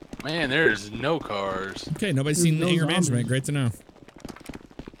 Man, there's no cars. Okay, nobody's There's seen no anger zombies. management. Great to know.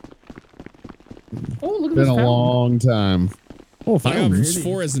 Oh, look at Been this a fountain. long time. Oh, Black fountains. Ops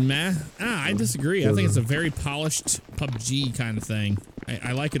 4 is meh. I disagree. I think it's a very polished PUBG kind of thing.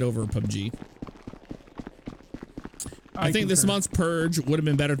 I like it over PUBG. I think this concur. month's Purge would have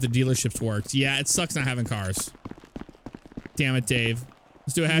been better if the dealerships worked. Yeah, it sucks not having cars. Damn it, Dave.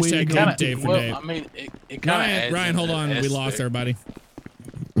 Let's do a Way to hashtag go. Damn Kinda- it, Dave for well, Dave. I mean, it kind of adds Ryan, in hold that on. We lost aspect. everybody.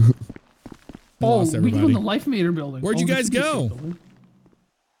 We Oh, lost we can go in everybody. the Life Meter building. Where'd you the guys police go? building.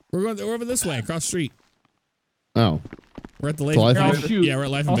 We're over this way, across the street. Oh, We're at the Life Life Here, I'll Invader? shoot. Yeah, we're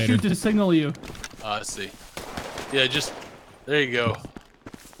at Life I'll Invader. shoot to signal you. I see. Yeah, just there you go.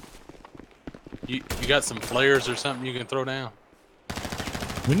 You got some flares or something you can throw down?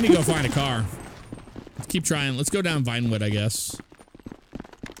 We need to go find a car. Let's keep trying. Let's go down Vinewood, I guess.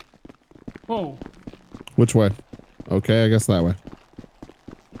 Whoa. which way? Okay, I guess that way.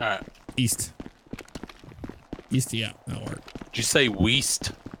 All right. East. East, yeah, that'll work. Did you say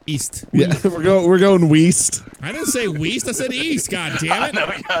Weast? East. Yeah, we're going west. I didn't say West, I said East, god damn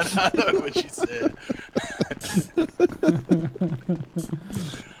it. I know what you said.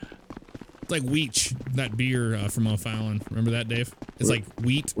 It's like Weech, that beer from O'Fallon. Remember that, Dave? It's like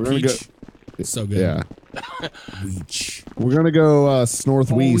wheat, we're gonna peach. It's so good. Yeah, Weech. we're gonna go Oh, we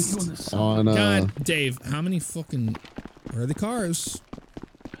northwest doing this. on. God, Dave, how many fucking... Where are the cars?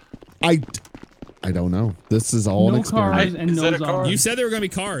 I don't know. This is all an No experiment. cars and Is no that a car? zombies. You said there were going to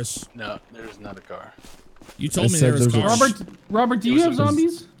be cars. No, there's not a car. You told I me said there was there's a- cars. Robert, do you was have a-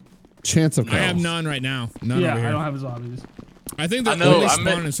 zombies? Chance of I have chaos. none right now. None Yeah, over here. I don't have zombies. I think I they're know, only I spawn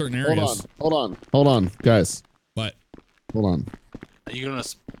meant- in certain Hold areas. hold on, guys. But Hold on. Are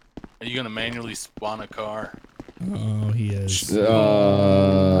you gonna manually spawn a car? oh, he is.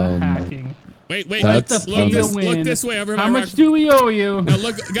 Hacking. Wait, That's look funny. this way over How by much Rock. do we owe you? No,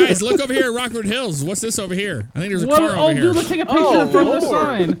 look, guys, look over here at Rockwood Hills. What's this over here? I think there's a What? car Oh, over here. dude, let's take a picture Oh, in front of the Lord.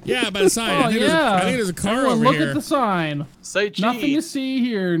 sign. Yeah, by the sign. Oh, I think yeah. there's a car Everyone, over look here. at the sign. Say cheese. Nothing to see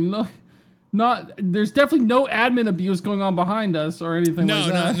here. No, not. There's definitely no admin abuse going on behind us or anything No,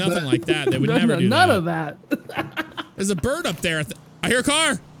 like that. nothing like that. They would never do none that. of that. There's a bird up there. I hear a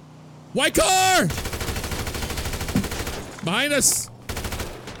car. White car. Behind us.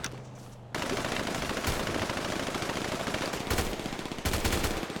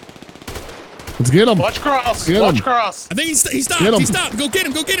 Let's get him. Watch cross. Get Watch him. cross. I think he stopped. Get him. He stopped. Go get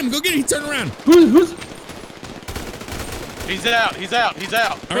him. Go get him. Go get him. He turned around. Who's He's out. He's out. He's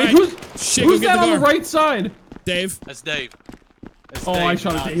out. All hey, right. who's Shit, who's go get that the on car. the right side? Dave. That's Dave. That's Oh, Dave I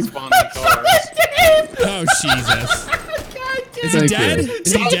shot at not Dave. spawning cars. Oh, Jesus. Is he Thank dead? you.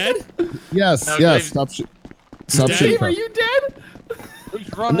 Is he dead? Yes, No, yes. Dave- Stop dead? shooting. Dave, are you dead? Who's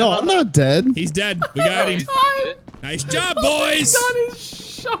running? No, I'm not dead. He's dead. We got him. Nice job, boys. God, he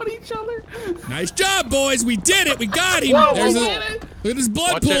shot each other. Nice job, boys. We did it. We got him. Whoa, There's we a- did it. Look at this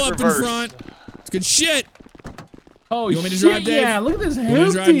blood Watch pool it up reverse. in front. It's good shit. Oh, You want me to shit, drive, Dave? yeah. Look at this want me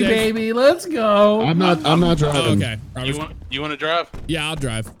to drive, hoopty, Dave? baby. Let's go. I'm not Oh, driving. okay. Robert. You want to drive? Yeah, I'll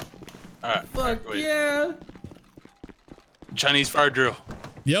drive. All right. Fuck Wait. yeah. Chinese fire drill.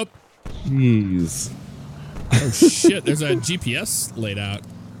 Yep. Jeez. Oh, shit. There's a GPS laid out.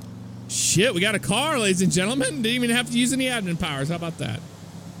 Shit, we got a car, ladies and gentlemen. Didn't even have to use any admin powers. How about that?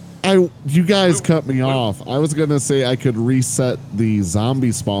 You guys cut me off. I was gonna say I could reset the zombie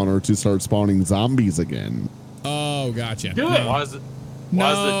spawner to start spawning zombies again. Oh, gotcha. Do it. No. Why is it?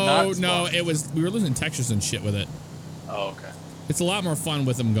 No, it was, we were losing textures and shit with it. Oh, okay. It's a lot more fun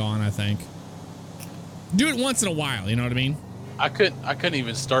with them gone, I think. Do it once in a while, you know what I mean? I couldn't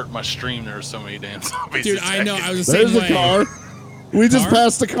even start my stream. There were so many damn zombies. Dude, I know, I was the same There's way. a car. We just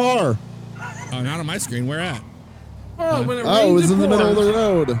passed a car. Oh, not on my screen. Where at? Oh, when it Oh, it rains, was in the middle of the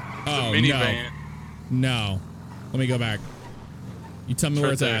road. Oh, minivan. No. Let me go back. You tell me It's where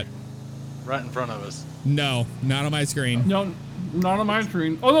right it's there. at. Right in front of us. No, not on my screen. No, not on my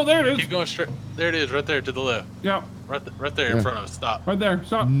screen. Oh no, there it Keep is. going straight. There it is, right there to the left. Yeah, Right there in front of us. Stop. right there.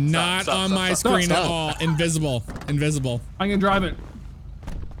 Stop. Not stop, on stop, my stop, screen stop. at all. Invisible. Invisible. I'm gonna drive it.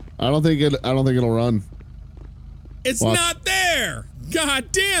 I don't think it'll run. It's Watch. not there.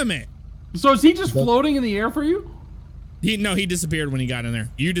 God damn it. So is he just floating in the air for you? He disappeared when he got in there.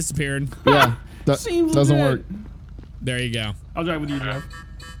 You disappeared. Yeah, that Seems doesn't legit. work. There you go. I'll drive with you, Jeff.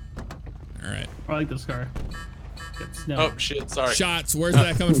 All right. I like this car. It's snow. Oh shit! Sorry. Shots. Where's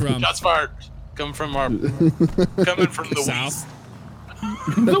that coming from? Shots fired. Coming from the South.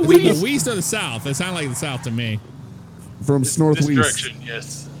 The The Wii. west or the south? It sounded like the south to me. From This northwest. direction,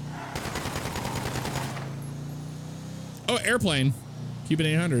 yes. Oh, airplane. Cuban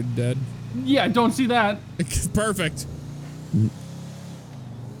 800 dead. Yeah, don't see that. Perfect.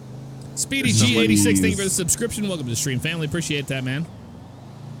 Speedy Somebody G86, thank you is- for the subscription. Welcome to the stream, family. Appreciate that, man.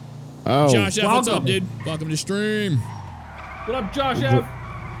 Oh, Josh F, what's up, welcome. dude? Welcome to stream. What up, Josh F?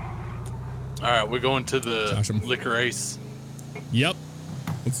 All right, we're going to Josh, the I'm- liquor ace. Yep.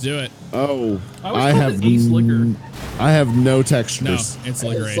 Let's do it. oh, I always I called have it Ace Liquor. I have no No, textures. it's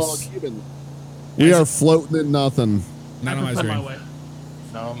Liquor It's all Ace. Cuban. We are floating in nothing. Not on my That's my screen. way.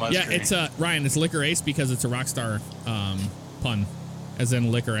 No, on my Yeah, screen. it's Ryan, it's Liquor Ace because it's a Rockstar pun. As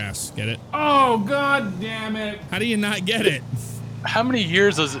in liquor ass. Get it? Oh, god damn it. How do you not get it? How many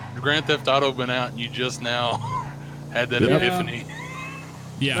years has Grand Theft Auto been out and you just now had that Yeah. epiphany?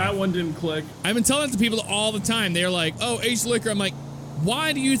 Yeah. That one didn't click. I've been telling it to people all the time. They're like, "Oh, Ace Liquor." I'm like,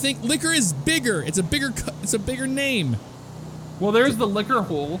 "Why do you think liquor is bigger? It's a bigger name." Well, there's the liquor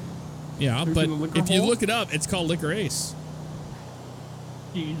hole. Yeah, There's but the liquor if you hole? look it up, it's called Liquor Ace.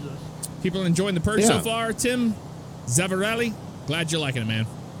 Jesus. People are enjoying the Purge so Yeah. far. Tim Zavarelli, glad you're liking it, man.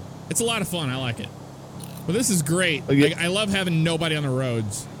 It's a lot of fun. I like it. But this is great. Okay. Like, I love having nobody on the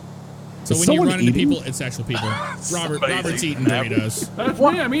roads. So Is when you someone run into eating? people, it's actual people. Somebody's Robert's eating eating apples. Doritos. That's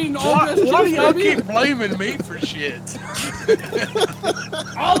me. I mean, all Why dressed do chips, y'all baby. keep blaming me for shit?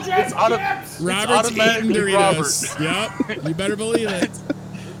 All dressed auto- chips. Robert's eating automatically Doritos. Yep, you better believe it.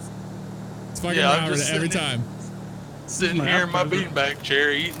 It's fucking Yeah, I'm Robert just every sitting time. Sitting here in my beanbag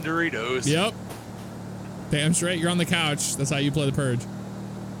chair eating Doritos. Yep. Damn straight, you're on the couch. That's how you play the Purge.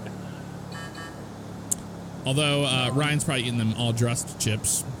 Although Ryan's probably eating them all dressed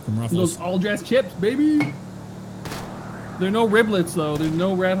chips from Ruffles. Those all dressed chips, baby. There are no riblets though. There's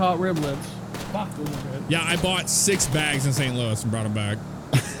no red hot riblets. Fuck, those are good. Yeah, I bought 6 bags in St. Louis and brought them back.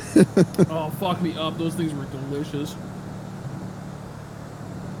 Oh, fuck me up. Those things were delicious.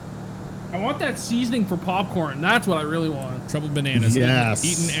 I want that seasoning for popcorn. That's what I really want. Troubled bananas. Yes.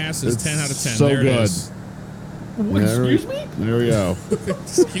 Eating ass is It's 10 out of 10. so there good. It is. Excuse me? There we go.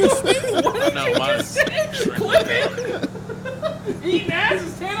 Excuse me? No, mine's Clip it! Eating ass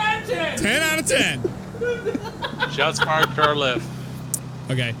is 10 out of 10. 10 out of 10. shots fired to our left.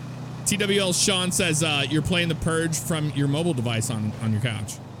 Okay. TWL Sean says you're playing the Purge from your mobile device on your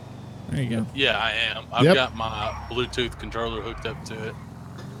couch. There you go. Yeah, I am. I've Yep. got my Bluetooth controller hooked up to it.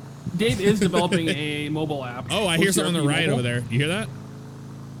 Dave is developing a mobile app. Oh, I hear something on the right over there. You hear that?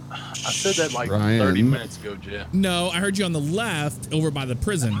 I said that like Ryan. 30 minutes ago, Jeff. No, I heard you on the left over by the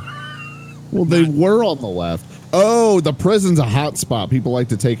prison. Well, they were on the left. Oh, the prison's a hot spot. People like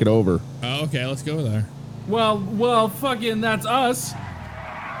to take it over. Oh, okay, let's go there. Well, fucking that's us.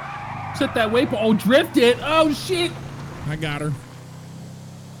 Set that waypoint. Oh, drift it. Oh, shit. I got her.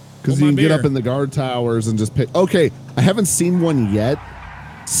 Because Hold you my can get beer. up in the guard towers and just pick. Okay, I haven't seen one yet.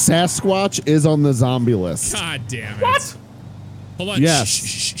 Sasquatch is on the zombie list. God damn it. What? Hold on. Yes. Shh,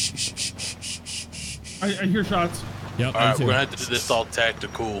 shh, shh, shh, shh, shh, shh, shh, shh. I hear shots. Yep, All me right, too. we're going to have to do this all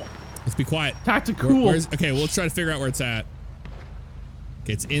tactical. Let's be quiet. Tactical. Okay, well, let's try to figure out where it's at.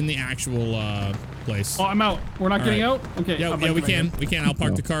 Okay, it's in the actual place. Oh, I'm out. We're not All getting right. out? Okay. Yeah, I'll yeah, bike we back can. in. We can. I'll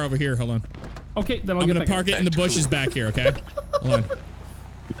park the car over here. Hold on. Okay, then I'll I'm get gonna back park in. it in the bushes back here. Okay. Hold on.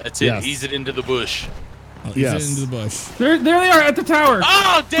 That's it. Yes. Ease it into the bush. I'll ease Yes. it into the bush. There they are at the tower.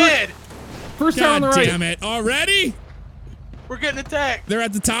 Oh, dead! First tower on God the right. damn it! Already? We're getting attacked. They're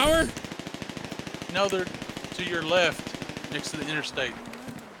at the tower? No, they're to your left, next to the interstate.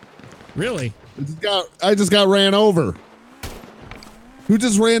 Really? I just got ran over. Who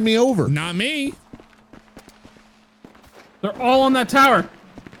just ran me over? Not me. They're all on that tower.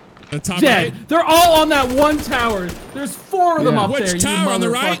 The top Dead. right. They're all on that one tower. There's 4 of them up Which there. tower, you on the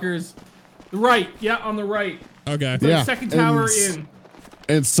right? motherfuckers. The right. Yeah, on the right. Okay. The Yeah, second tower and- in.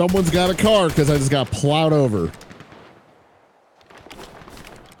 And someone's got a car because I just got plowed over.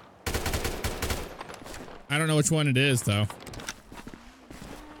 I don't know which one it is though.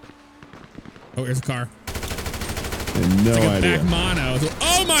 Oh, here's a car. No Like a idea. back mono.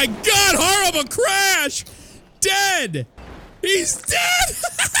 Oh my god, horrible crash! Dead! He's dead!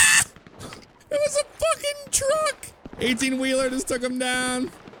 It was a fucking truck! 18-wheeler just took him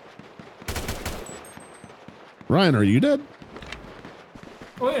down. Ryan, are you dead?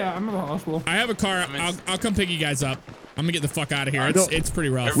 Oh yeah, I'm in the hospital. I have a car. I'll come pick you guys up. I'm gonna get the fuck out of here. It's pretty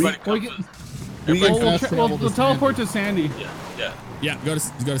rough. Everybody We'll, comes get, with- We everybody can we'll, fast we'll, travel we'll to teleport to Sandy. Yeah. Yeah, go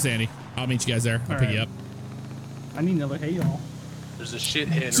to Sandy. I'll meet you guys there. I'll All pick right. you up. I need another hay y'all. There's a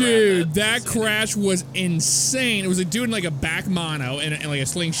shithead. Dude, around that crash was insane. It was a dude in like a back mono and like a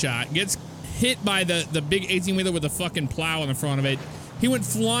slingshot. Gets hit by the big 18-wheeler with a fucking plow on the front of it. He went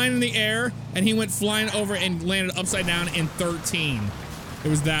flying in the air and he went flying over and landed upside down in 13. It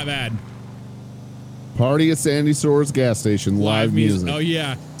was that bad. Party at Sandy Store's gas station. Live music. Oh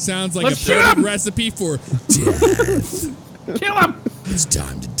yeah, sounds like Let's a shoot perfect him! recipe for Kill him! It's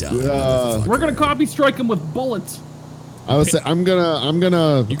time to die. We're gonna copy strike him with bullets. I was saying, I'm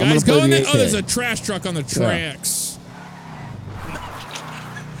gonna. You guys going there? Oh, there's a AK. trash truck on the tracks.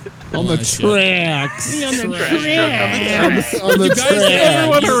 on the Oh, shit. tracks. On the Trash tracks. On the You guys- tracks.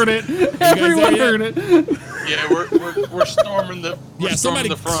 Everyone heard it. Everyone there heard it. Yeah, we're storming the. We're Yeah, storming somebody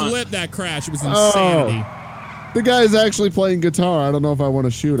the front. clipped that crash. It was Oh. insanity. The guy's actually playing guitar. I don't know if I want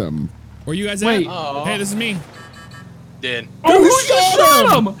to shoot him. Where you guys Wait. at? Oh. Hey, this is me. Dead. Oh, who just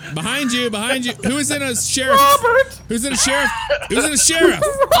shot him? Behind you, behind you. Who is in a sheriff? Robert! Who's in a sheriff? Who's in a sheriff?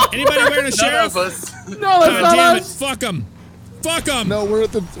 Anybody wearing a None sheriff? of us. No, that's God not damn it. us. Fuck them. Fuck them. No, we're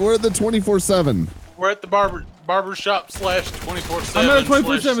at the 24/7. We're at the barber shop / 24/7. I'm at a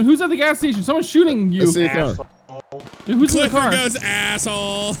 24/7. Who's at the gas station? Someone's shooting you. I see a car. Dude, who's in the Clifford car? goes,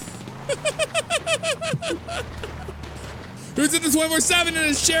 asshole. Who's in the 24/7 in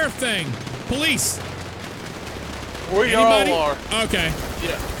a sheriff thing? Police. We Anybody? all are. Okay.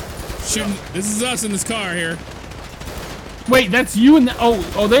 Yeah. Shooting. This is us in this car here. Wait, that's you and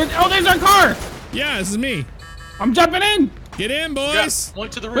there's our car. Yeah, this is me. I'm jumping in. Get in, Yeah, boys. one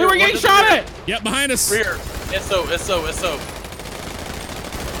to the Wait, rear. we're one getting to the shot rear. at. Yep, behind us. Rear. SO.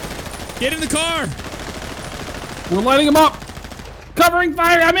 Get in the car. We're lighting him up. Covering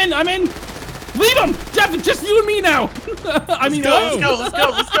fire. I'm in. Leave him. Jeff, it's just you and me now. I mean, go.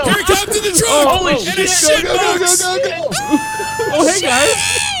 Let's go. Here he comes in the truck. Holy In shit. a shit box. Go. oh, hey, guys.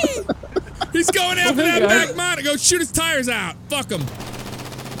 He's going after Hey, that guys. back monitor. Go shoot his tires out. Fuck him.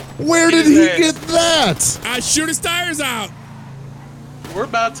 Where did his he ass. get that? I shoot his tires out. We're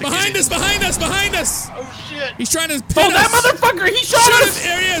about to Behind get us, behind us, behind us. Oh shit. He's trying to pin Oh, that us. motherfucker. He shot Shoot us. him.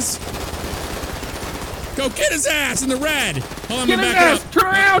 There he is. Go get his ass in the red. Hold on, I'm Get gonna his back it ass. up. Turn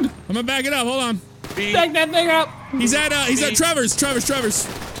around. I'm gonna back it up. Hold on. B. Back that thing up. He's at Trevor's. I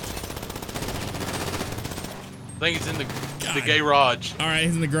think it's in the God. garage. All right,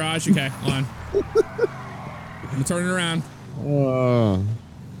 he's in the garage. Okay, hold on. I'm gonna turn it around. Oh,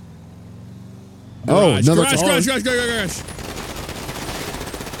 Garage. another Garage. car.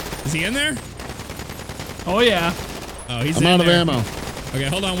 Is he in there? Oh yeah. Oh, he's I'm in out of there. ammo. Okay,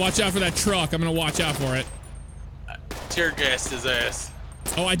 hold on. Watch out for that truck. I'm gonna watch out for it. Tear gassed his ass.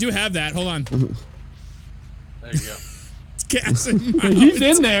 Oh, I do have that. Hold on. There you go. It's gas in my He's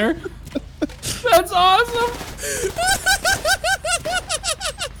mouth. in there. That's awesome.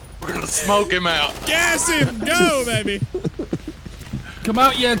 We're gonna smoke him out. Gas him. Go, baby. Come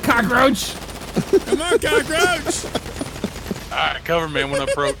out, you cockroach. Come on, cockroach. All right, cover me when I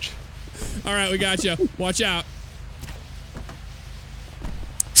approach. All right, we got you. Watch out.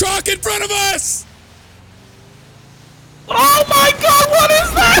 Truck in front of us. Oh my God! What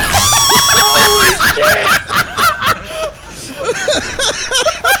is that?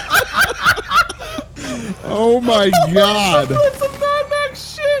 Oh my God. That's some Mad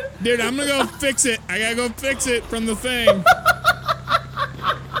Max shit. Dude, I'm gonna go fix it. I gotta go fix it from the thing.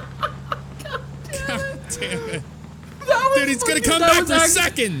 God damn it. That was Dude, it's gonna fucking- come that back was for actually-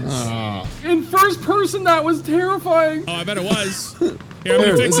 seconds. In first person, that was terrifying. Oh, I bet it was. Here, I'm Here,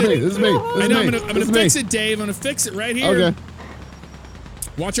 gonna fix this is me. it. This is me. I This know, is I'm me. gonna This is fix me. it, Dave. I'm gonna fix it right here. Okay.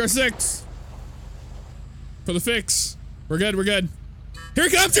 Watch our 6. For the fix. We're good, we're good. Here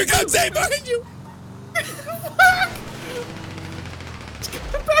he comes, Dave, behind you.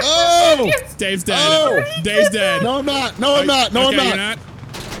 Oh! Dave's dead. Oh! Dave's dead. No, I'm not. No, I'm not. No, okay, I'm you're not.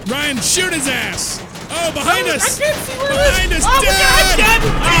 not. Ryan, shoot his ass. Oh, behind us. I can't see where Behind us. Oh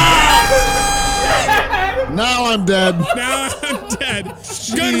Dead. Now I'm dead. Now I'm dead.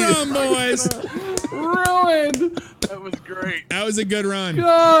 Good run, boys. Ruined. That was great. That was a good run.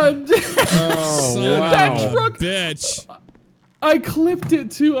 God. Oh, Son wow. That of a truck- bitch. I clipped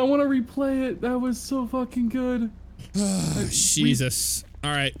it too. I want to replay it. That was so fucking good. Jesus.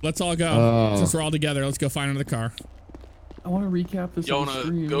 All right, let's all go. Oh. Since we're all together, let's go find another car. I want to recap this You on wanna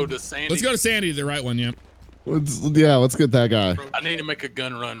stream. go to Sandy? Let's go to Sandy, the right one, yeah. Let's get that guy. I need to make a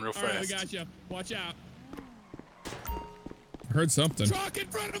gun run real All right, we fast. got you. Watch out. I heard something. Truck in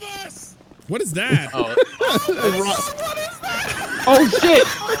front of us. What is that? Oh, Oh shit!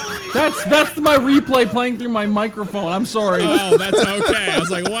 That's my replay playing through my microphone. I'm sorry. Oh, that's okay. I was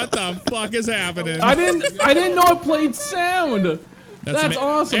like, what the fuck is happening? I didn't know it played sound. That's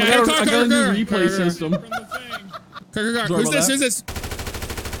awesome. Yeah, I got a new replay car. system. Car. Sorry Who's about this? that. Who's this?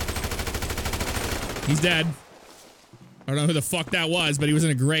 He's dead. I don't know who the fuck that was, but he was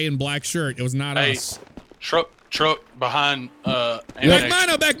in a gray and black shirt. It was not hey, us. truck behind.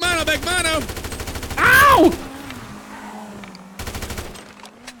 Back mano. Ow!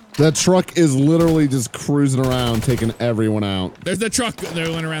 That truck is literally just cruising around, taking everyone out. There's the truck. They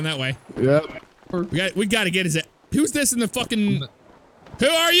went around that way. Yep. We got to get his. Who's this in the fucking? Who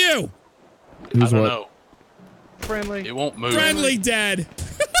are you? I Who's don't what? know. Friendly. It won't move. Friendly dead.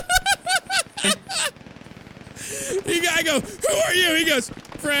 I go, who are you? He goes,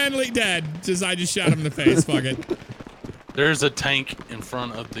 friendly dead. I just shot him in the face. Fuck it. There's a tank in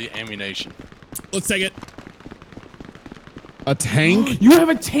front of the ammunition. Let's take it. A tank? You have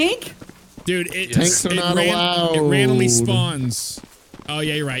a tank? Dude, Tanks are not allowed. It randomly spawns. Oh,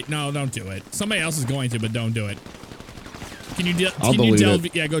 yeah, you're right. No, don't do it. Somebody else is going to, but don't do it. Can you delete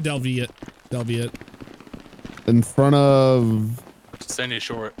it. Yeah, go Delve it. Delve it. In front of... Sandy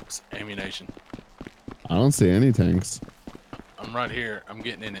Shores ammunition. I don't see any tanks. I'm right here. I'm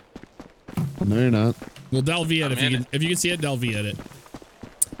getting in it. No, you're not. Well, Delve it I'm if you in can. If you can see it, Delve it.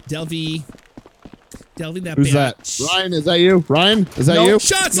 Delve that Who's bitch. that? Ryan, is that you? Ryan, is that you?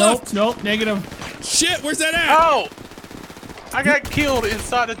 Shots Nope, off. nope, negative. Shit, where's that at? Oh! I got killed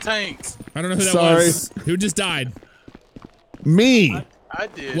inside the tanks. I don't know who that Sorry. was. Who just died? Me. I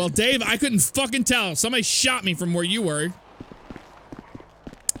did. Well, Dave, I couldn't fucking tell. Somebody shot me from where you were.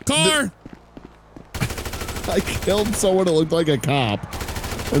 Car! I killed someone that looked like a cop.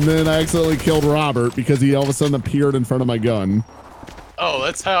 And then I accidentally killed Robert because he all of a sudden appeared in front of my gun. Oh,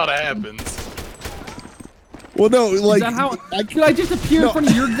 that's how it happens. Well, no, like... Is that how? Did I just appear in front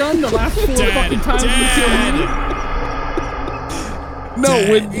of your gun the last 4 fucking times you killed me? No, Dead.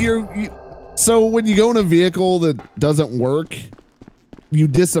 when so when you go in a vehicle that doesn't work, you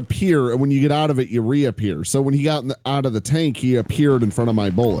disappear, and when you get out of it, you reappear. So when he got out of the tank, he appeared in front of my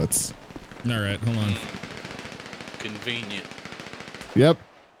bullets. All right, hold on. Convenient. Yep.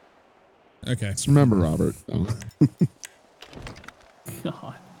 Okay. Just remember, Robert. Oh.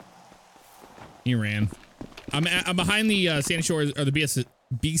 God. He ran. I'm behind the Sandy Shores or the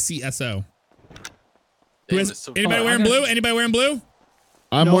BCSO. Who Damn, is, it's so anybody Oh, wearing I got- blue? Anybody wearing blue?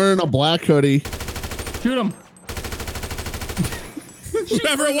 I'm wearing a black hoodie. Shoot him.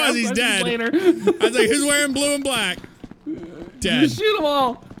 Whoever it was, he's dead. Later. I was like, who's wearing blue and black? Dead. Shoot them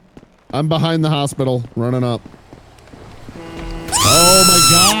all. I'm behind the hospital, running up. Oh my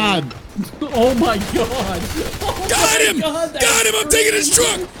god! Oh my god. Oh Got my him! God, that's Got him! I'm taking his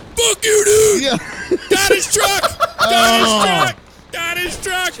crazy. truck! Fuck you, dude! Yeah. Got his truck! Got his truck! Got his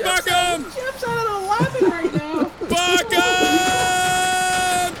truck! Fuck him! Jeff's out of 11 right now. Fuck him!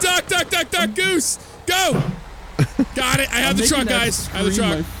 Duck, goose! Go! Got it! I have the truck, guys. I have the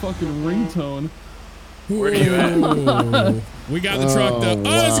truck. My fucking ringtone. Where are you at? Ooh. We got the truck, though. Oh,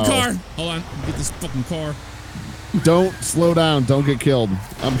 there's a wow. car. Hold on. Get this fucking car. Don't slow down. Don't get killed.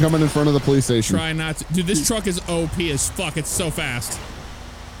 I'm coming in front of the police station. Try not to. Dude, this truck is OP as fuck. It's so fast.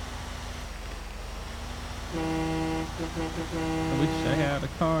 I wish I had a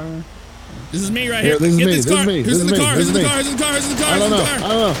car. This is me right Here, here. this is Get me, this this is car. me, Who's this in is the me, car? this Who's in is the me. car? Who's in the car? Who's in the car? I Who's don't in know. the I car?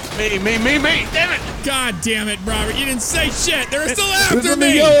 don't know. Me, damn it. God damn it, Robert. You didn't say shit. They're still This after is the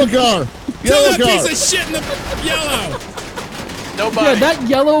me. yellow car. Kill Yellow that car. piece of shit in the yellow. Nobody. Yeah, that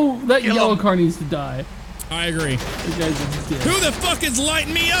yellow Kill yellow him. car needs to die. I agree. You guys are dead. Who the fuck is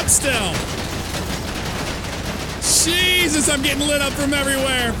lighting me up still? Jesus, I'm getting lit up from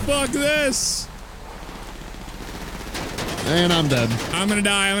everywhere. Fuck this. And I'm dead. I'm gonna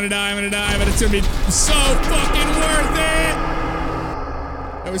die, but it's gonna be so fucking worth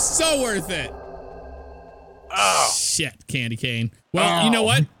it. It was so worth it. Oh. Shit, candy cane. Well, you know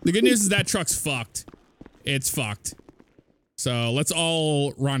what? The good news is that truck's fucked. It's fucked. So let's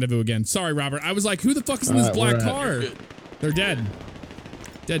all rendezvous again. Sorry, Robert. I was like, who the fuck is in this black car? They're dead.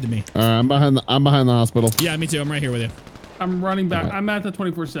 Dead to me. All right, I'm behind the hospital. Yeah, me too. I'm right here with you. I'm running back. I'm at the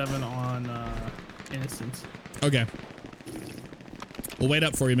 24/7 on Innocence. Okay. We'll wait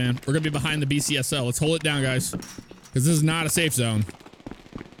up for you, man. We're gonna be behind the BCSL. Let's hold it down, guys. Because this is not a safe zone.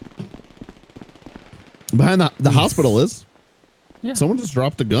 Behind the hospital is? Yeah. Someone just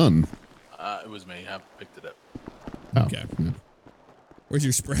dropped a gun. It was me. I picked it up. Oh, Okay. yeah. Where's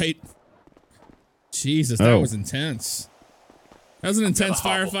your Sprite? Jesus, that was intense. That was an intense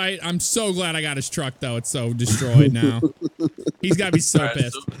firefight. I'm so glad I got his truck, though. It's so destroyed now. He's got to be so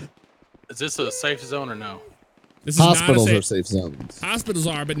pissed. So, is this a safe zone or no? This is Hospitals not are safe zones. Hospitals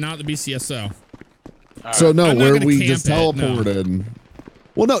are, but not the BCSO. Right. So no, I'm not where gonna we camp just it, no. teleported.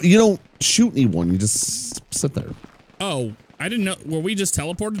 Well, no, you don't shoot anyone. You just sit there. Oh, I didn't know. Were we just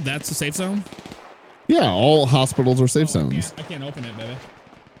teleported? That's a safe zone? Yeah, all hospitals are safe zones. I can't open it, baby.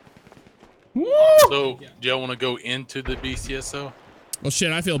 So, do y'all want to go into the BCSO? Well,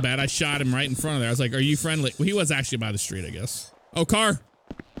 shit, I feel bad. I shot him right in front of there. I was like, are you friendly? Well, he was actually by the street, I guess. Oh, car.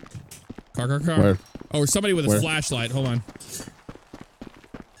 Car. Where? Oh, somebody with a Where? flashlight. Hold on.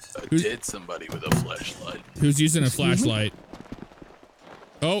 Did somebody with a flashlight? Who's using a flashlight?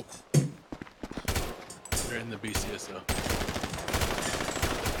 Oh. They're in the BCSO.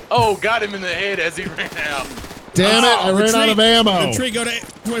 Oh, got him in the head as he ran out. Damn it! I ran out of ammo. Retreat, go to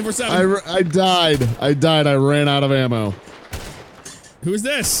 24/7. I died. I ran out of ammo. Who is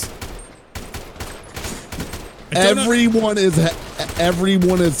this? I don't know.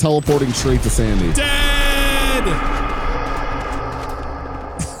 Everyone is teleporting straight to Sandy. Dead!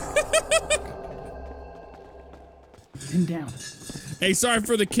 Pin down. Hey, sorry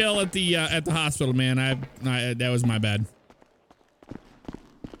for the kill at the hospital, man. That was my bad.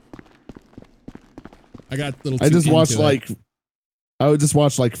 I got little. I just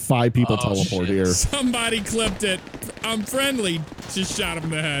watched like 5 people Oh, teleport shit. here. Somebody clipped it. I'm friendly. Just shot him in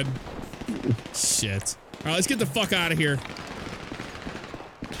the head. Shit. All right, let's get the fuck out of here.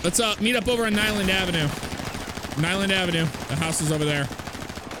 Let's meet up over on Nyland Avenue. Nyland Avenue. The house is over there.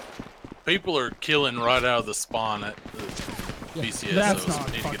 People are killing right out of the spawn at the BCSO, That's so not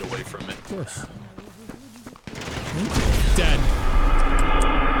we need to get fucking- away from it. Of course. Dead.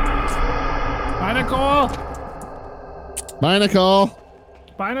 Binacle.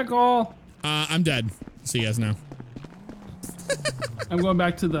 Binacle. I'm dead. See you guys now. I'm going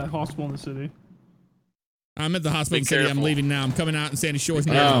back to the hospital in the city. I'm at the hospital Be city. I'm careful. leaving now. I'm coming out in Sandy Shores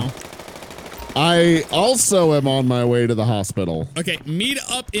now. I also am on my way to the hospital. Okay, meet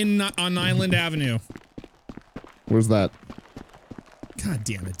up on Nyland Avenue. Where's that? God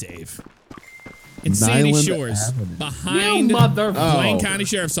damn it, Dave. In Sandy Nyland Shores. Avenue. Behind You mother- Blaine Oh. County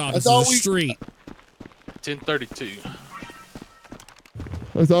Sheriff's Office. thought Is a street. 1032.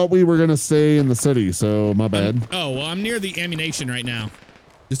 I thought we were gonna stay in the city, so my bad. Oh, well, I'm near the ammunition right now.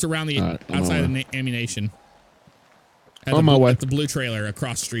 Just around the All right, I'm outside on of the ammunition. On my way. At the blue trailer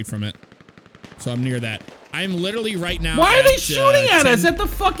across the street from it. So I'm near that. I'm literally right now. Why are they at, shooting at 10 us at the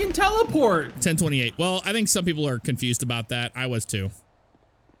fucking teleport? 1028. Well, I think some people are confused about that. I was too.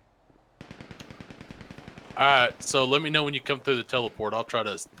 All right, so let me know when you come through the teleport. I'll try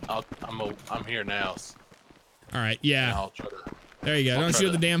to. I'm here now. All right, And yeah. I'll try to. There you go. I'll Don't try shoot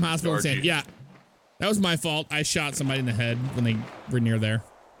at the to damn hospital. guard Saying, you. yeah, that was my fault. I shot somebody in the head when they were near there.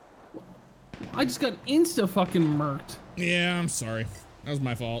 I just got insta fucking murked. Yeah, I'm sorry. That was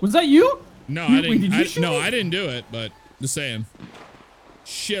my fault. Was that you? No, You- I didn't. wait, did you shoot No, me? I didn't do it. But just saying.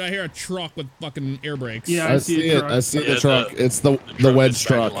 Shit, I hear a truck with fucking air brakes. Yeah, I see it. truck. I see Yeah, the truck. It's the truck wedge is back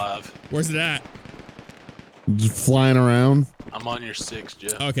truck. alive. Where's it at? Just flying around. I'm on your 6,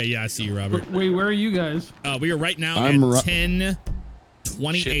 Jeff. Okay, yeah, I see you, Robert. Wait, where are you guys? We are right now I'm at ri-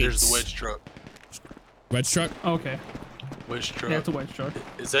 1028. Shit, there's the wedge truck. Wedge truck. Okay. Wedge truck. Yeah, it's a wedge truck.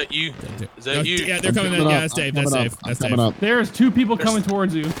 Is that you? Is Oh, that you? yeah, they're I'm coming in. coming Yeah, up. that's Dave. I'm That's coming Dave. up. That's I'm Dave. coming up. There's 2 people coming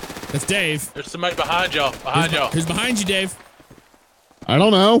towards you. That's Dave. There's somebody behind y'all. Behind y'all. Who's behind you, Dave? I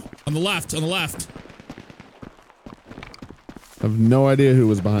don't know. On the left. On the left. I have no idea who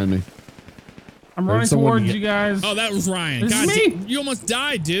was behind me. I'm There's running someone towards hit- you guys. Oh, that was Ryan. This is God, me. You almost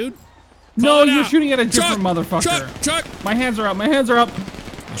died, dude. No, Call it you're out. shooting at a different Truck, motherfucker. Truck. My hands are up. My hands are up.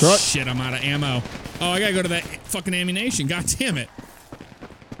 Truck. Shit, I'm out of ammo. Oh, I gotta go to that fucking ammunition. God damn it.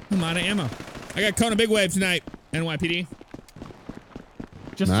 I'm out of ammo. I got Kona Big Wave tonight. NYPD.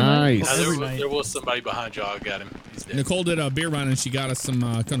 Just Nice. tonight. Now, Every night. there was somebody behind y'all. I got him. He's dead. Nicole did a beer run and she got us some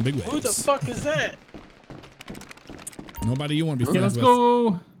Kona Big Waves. Who the fuck is that? Nobody you want to be Okay, friends let's with.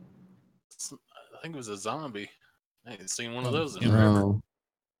 go. think it was a zombie. I ain't seen one of those in forever. No.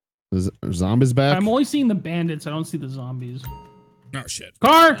 Are zombies back? I'm only seeing the bandits. I don't see the zombies. Oh shit.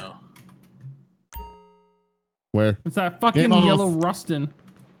 Car! No. Where? It's that fucking Game off. yellow Rustin.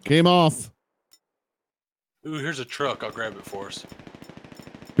 Game off. Ooh, here's a truck. I'll grab it for us.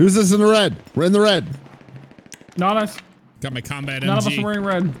 Who's this in the red? We're in the red. Not us. Got my combat None of us MG. are wearing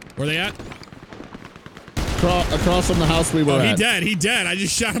red. Where they at? Across from the house we were Oh, he at. dead. He dead. I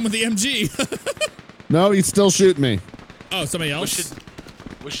just shot him with the MG. No, he's still shooting me. Oh, somebody else?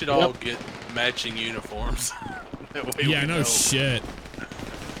 We should all get matching uniforms. That way Yeah, we no know. shit.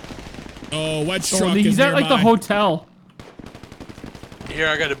 Oh, wedge Oh, truck he's is at like the nearby. hotel. Here,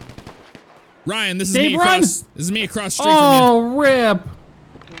 I got a. Ryan, this is Dave, me run! across. This is me across the street Oh, rip.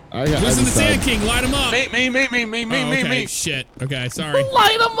 Who's in the Sand King? Light him up. Me. Oh, okay. Shit. Okay, sorry.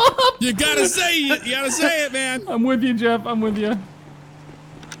 Light him up. You gotta say it. You gotta say it, man. I'm with you, Jeff. I'm with you.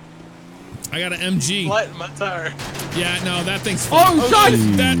 I got an MG. Lighting my tire. Yeah, no, that thing's. Oh, shot!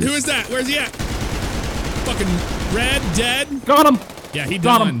 Who is that? Where's he at? Fucking red, dead. Got him. Yeah, he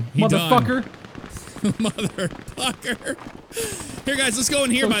Got done. him, He motherfucker. Done. Motherfucker. Here, guys, let's go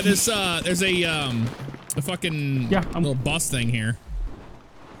in here by this. There's a fucking little bus thing here.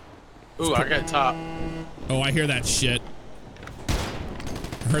 Ooh, I got top. Oh, I hear that shit. I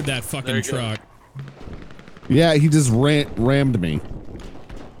heard that fucking truck. Yeah, he just rammed me.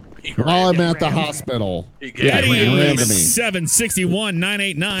 While I'm at the hospital. Yeah, he rammed me.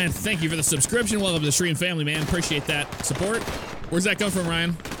 761-989. Thank you for the subscription. Welcome to the stream, family, man. Appreciate that support. Where's that come from,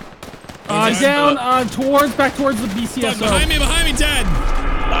 Ryan? Down, back towards the BCSO. Behind me, Ted.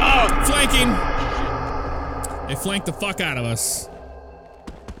 Oh, flanking. They flanked the fuck out of us.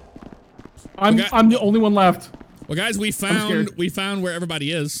 I'm the only one left. Well, guys, we found where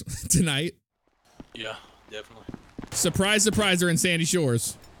everybody is tonight. Yeah, definitely. Surprise, surprise, they're in Sandy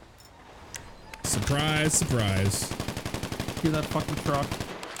Shores. Surprise, surprise. Hear that fucking truck.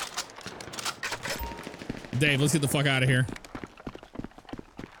 Dave, let's get the fuck out of here.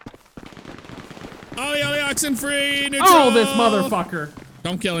 Ollie, oxen free. Neutral. Oh, this motherfucker.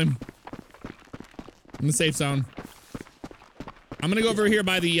 Don't kill him. In the safe zone. I'm gonna go over here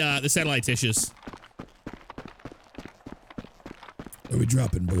by the satellite dishes. Where we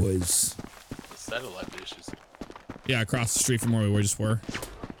dropping, boys? The satellite dishes. Yeah, across the street from where we just were.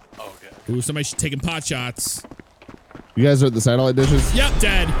 Oh, okay. Ooh, somebody's taking pot shots. You guys are at the satellite dishes? Yep,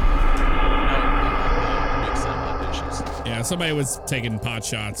 dead. Big satellite dishes. Yeah, somebody was taking pot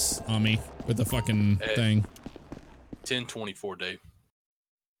shots on me with the fucking thing. 1024, Dave.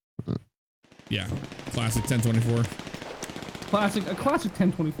 Yeah, classic 1024. A classic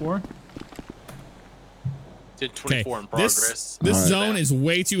 1024. 1024 in progress. This zone is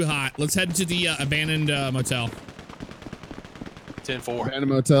way too hot. Let's head to the abandoned motel. 10-4.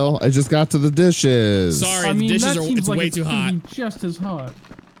 Abandoned motel. I just got to the dishes. Sorry, the dishes are. It's way too hot. Just as hot.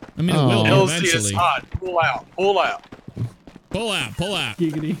 I mean, it will be LZ eventually. is hot. Pull out. Pull out. Pull out. Pull out.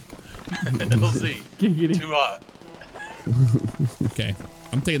 Giggity. LZ. Giggity. Too hot. Okay,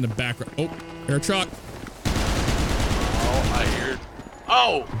 I'm taking the back. Oh, air truck. Oh, I hear.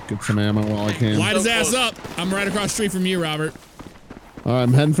 Oh! Get some ammo while I can. Light his ass up. I'm right across the street from you, Robert. All right,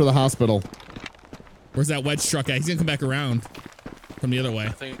 I'm heading for the hospital. Where's that wedge truck at? He's gonna come back around from the other way. I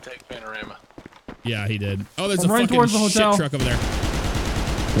think take panorama. Yeah, he did. Oh, there's I'm a running fucking towards the shit hotel. truck over there.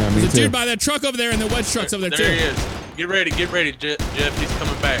 Yeah, me There's a too. dude by that truck over there, and the wedge truck's over there too. There he is. Get ready, Jeff. He's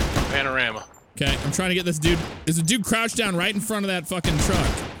coming back from panorama. Okay, I'm trying to get this dude. There's a dude crouched down right in front of that fucking truck.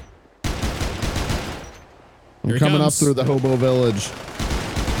 I'm coming up through the hobo village.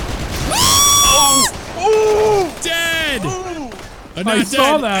 Oh! Dead! Not I dead.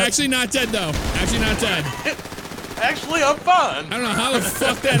 saw that. Actually not dead, though. Actually not dead. Actually, I'm fine. I don't know how the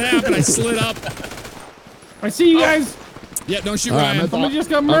fuck that happened. I slid up. I see you guys. Yeah, don't shoot All right, Ryan. Somebody just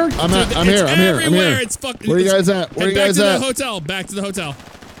got murked. I'm It's here. everywhere. It's fucking. Where you guys at? Where you guys back at? to the hotel. Back to the hotel.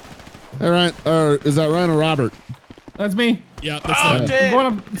 All right. Is that Ryan or Robert? That's me. Yeah, that's Oh, the dead.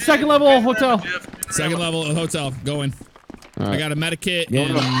 I'm going to second level hotel. Jeff, second level of hotel. Going. All right. I got a medikit Going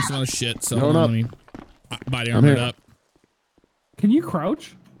and up. some other shit. So Going let up. me body I'm armor here. up. Can you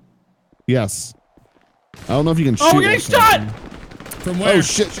crouch? Yes. I don't know if you can shoot. Oh, we're getting shot! From where? Oh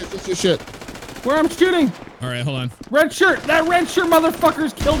shit. Where I'm shooting. All right, hold on. Red shirt. That red shirt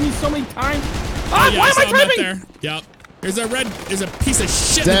motherfucker's killed me so many times. Ah, Yeah, why am saw I him up typing? there. Yep. There's a piece of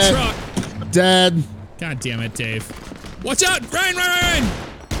shit Dead. in the truck. Dead. God damn it, Dave. Watch out! Ryan!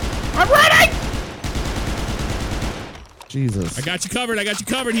 I'm running! Jesus. I got you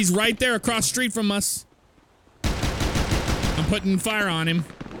covered. He's right there across the street from us. I'm putting fire on him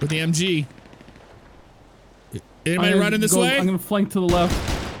with the MG. Anybody running this way? I'm gonna flank to the left.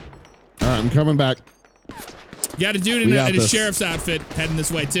 All right, I'm coming back. You got a dude in a sheriff's outfit heading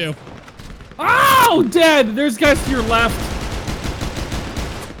this way too. Oh, dead! There's guys to your left.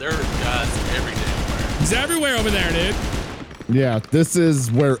 There are guys everywhere. He's everywhere over there, dude. Yeah, this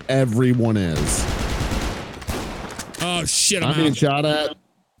is where everyone is. Oh shit! I'm being shot at.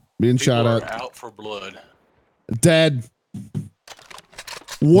 Being shot People at. are out for blood. Dead.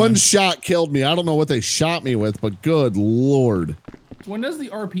 One shot killed me. I don't know what they shot me with, but good lord. When does the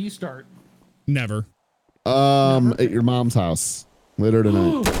RP start? Never. At your mom's house later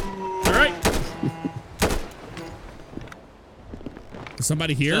tonight. All right. Is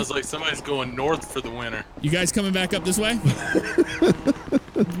somebody here? Sounds like somebody's going north for the winter. You guys coming back up this way? You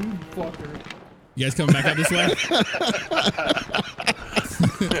fucker. You guys coming back up this way?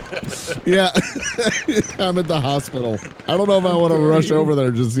 Yeah, I'm at the hospital. I don't know if I want to rush over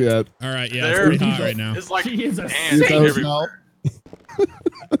there just yet. All right, yeah, it's pretty hot right now. It's like He is a ants saint. everywhere.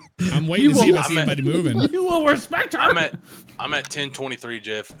 I'm waiting to see if I see anybody moving. You will respect her. I'm at 1023,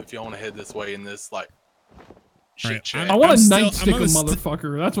 Jeff. If y'all want to head this way in this like shit Right, chat. I want I'm to still- nightstick I'm a gonna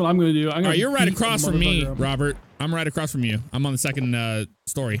motherfucker. That's what I'm going to do. I'm All gonna right, you're right beat across the from me, motherfucker up. Robert. I'm right across from you. I'm on the second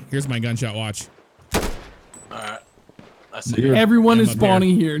story. Here's my gunshot watch. All right, I see. Here. Everyone I'm is up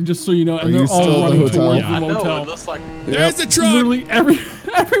spawning here, just so you know, and Are they're you still all at the running hotel? towards Yeah. the I know. motel. It looks like There's the truck. Literally,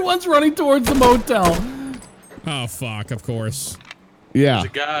 everyone's running towards the motel. Oh fuck! Of course. Yeah. there's a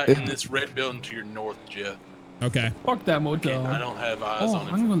guy in this red building to your north, Jeff. Okay. Fuck that motel. I don't have eyes Oh, on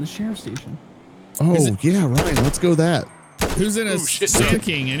I'm him. going to the sheriff's station. Oh, yeah, Ryan. Let's go that. Who's in a Ooh, shit. Sand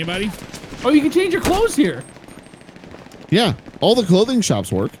King? Anybody? Oh, you can change your clothes here. Yeah, all the clothing shops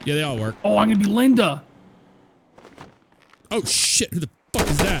work. Yeah, they all work. Oh, I'm going to be Linda. Oh shit! Who the fuck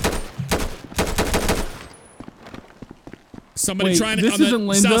is that? Somebody Wait, trying to this on the isn't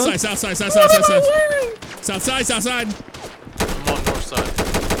Linda? south side. What am I wearing? South side. I'm on north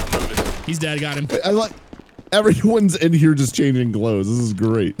side. I'm moving. He's dead. Got him. I like everyone's in here just changing clothes. This is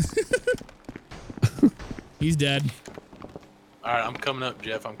great. He's dead. All right, I'm coming up,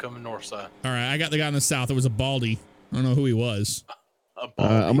 Jeff. I'm coming north side. All right, I got the guy on the south. It was a baldy. I don't know who he was. A ball.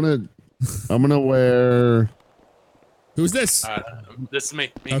 I'm gonna wear. Who's this? All right, this is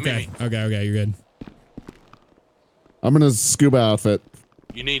me. Okay, you're good. I'm gonna scuba outfit.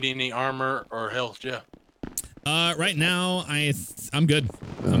 You need any armor or health, Jeff? Right now I'm good.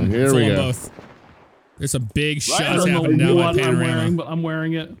 I'm Here full we on go. both. There's some big I shots don't happening know down by what I'm wearing, Panorama. but I'm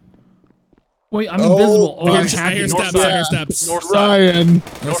wearing it. Wait, I'm invisible. Oh, I I'm hear hacking. steps. side. I hear steps. North side. Ryan,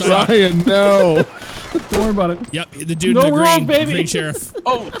 North side. Ryan, no. Don't worry about it. Yep, the dude No in the wrong, green, baby. green sheriff.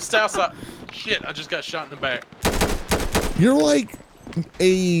 Oh, south side. Shit, I just got shot in the back. You're like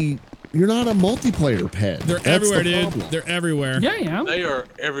you're not a multiplayer pet. They're That's everywhere, the dude. problem. They're everywhere. Yeah, I am. They are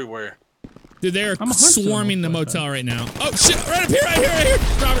everywhere. Dude, they are I'm a hunter, swarming the most of motel right now. Oh shit! Right up here, right here.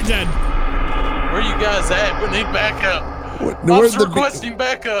 Robert dead. Where you guys at? We need backup. Where's Officer the requesting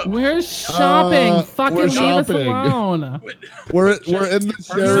backup. We're shopping. Fucking we're leave us shopping. alone. we're in the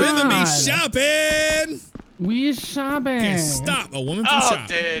sheriff. Rhythm me God. shopping. We shopping. Can't stop a woman from Oh, shop.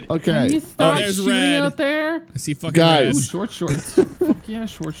 dead. Can Okay. you stop there's shooting red. out there? I see fucking Guys. Ooh, red. short shorts. Fuck yeah,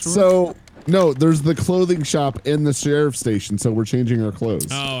 short shorts. So no, there's the clothing shop in the sheriff's station, so we're changing our clothes.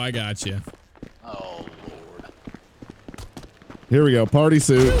 Oh, I got you. Oh, Lord. Here we go. Party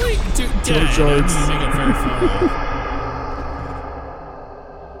suit. Really? Dude, Short yeah, shorts. I didn't make it very far.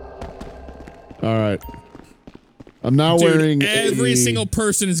 All right. I'm now Dude, wearing every a- single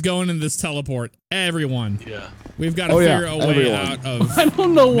person is going into this teleport. Everyone. Yeah. We've got to Oh, yeah, figure a way everyone. out of I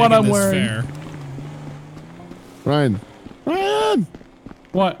don't know what making I'm this wearing. fair. Ryan. Ryan.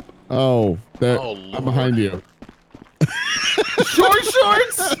 What? Oh, there. Oh, I'm Lord. behind you. Short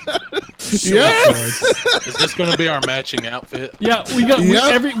shorts? Yes. Is this going to be our matching outfit? Yeah, we got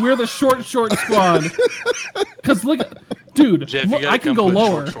Yep. we're the short squad. Cause look, dude, Jeff, you look, gotta I can come go put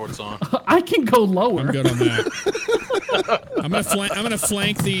lower. short shorts on. I can go lower. I'm good on that. I'm gonna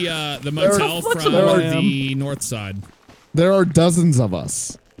flank the motel Look from at where I am. the north side. There are dozens of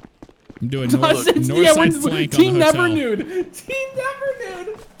us. I'm doing north Dozens- side when- flank Team on the never hotel. nude. Team never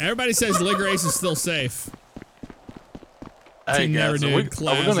nude. Everybody says Liquor Ace is still safe. Hey, Team guys, never are we nude,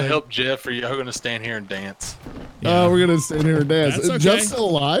 going to classic. help Jeff, or are you going to stand here and dance? Yeah. We're gonna stand here and dance. That's okay. Jeff's still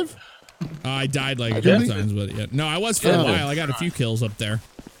alive? I died like a think- couple times, but yeah. No, I was for a Oh. while. I got a few kills up there.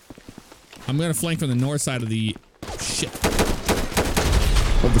 I'm gonna flank from the north side of the shit.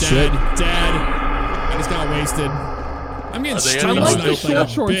 Of the Dead, shit. dead. I just got wasted. I'm getting Are they street enemies? I like Still the sniped playing short like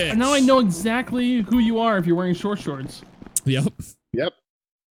a shorts. bitch. Now I know exactly who you are if you're wearing short shorts. Yep. Yep.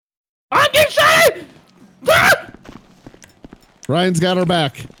 I'm getting shot! Ah! Ryan's got her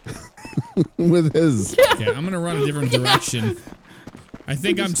back with his. Okay, I'm gonna run a different direction. I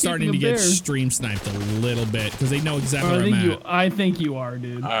think I'm starting to get stream sniped a little bit because they know exactly where I'm at. I think you are,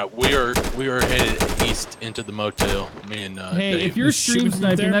 dude. All right, we are headed east into the motel. Me and hey, Dave. if you're stream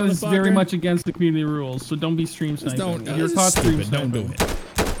sniping, that is very much against the community rules. So don't be stream sniping. You're caught stream sniping. Don't do it.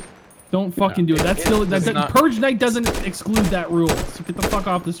 Don't fucking do it. That's still Purge Night doesn't exclude that rule. So get the fuck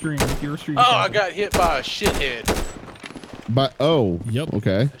off the stream if you're a stream. Oh, I got hit by a shithead. But yep.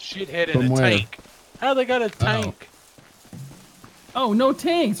 Okay. A shithead in a tank. How they got a tank? Oh, no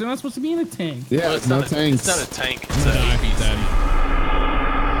tanks. They're not supposed to be in a tank. Yeah, Well, it's no not tanks. It's not a tank. It's an APC.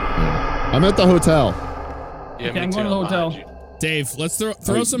 I'm at the hotel. Yeah, Okay, I'm going to the hotel. Dave, let's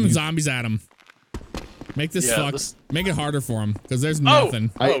throw some zombies at him. Make this make it harder for him because there's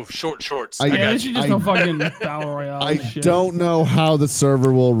nothing. Short shorts. This is just no fucking battle royale. I don't know how the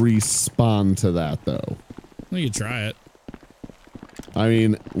server will respond to that though. Well, you try it. I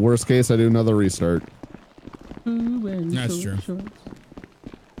mean, worst case, I do another restart. That's true.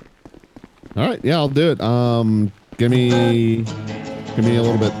 All right, yeah, I'll do it. Give me a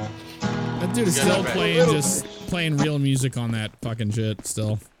little bit. That dude is still playing real music on that fucking shit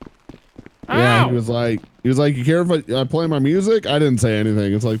still. Yeah, he was like, you care if I play my music? I didn't say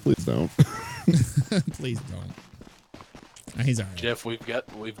anything. It's like, please don't. Please don't. He's all right. Jeff, we've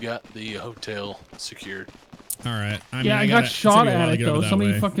got the hotel secured. All right. I got shot at it though.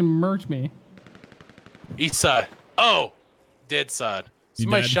 Somebody fucking murked me. East side. Oh, dead side.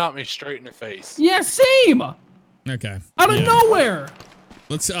 Somebody dead? shot me straight in the face. Yeah, same. Okay. Out of nowhere.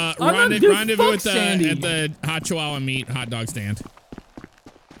 Let's rendezvous at the hot chihuahua meat hot dog stand.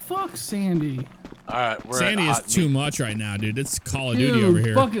 Fuck Sandy. All right, Sandy is too much right now, dude. It's Call of Duty over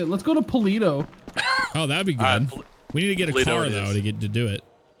here. Fuck it. Let's go to Polito. Oh, that'd be good. We need to get a car though to do it.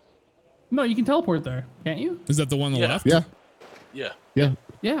 No, you can teleport there, can't you? Is that the one on the left? Yeah. Yeah.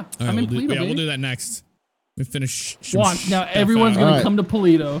 Right, I'm in Polito. We'll do that next. We finish. Watch now. Everyone's gonna come to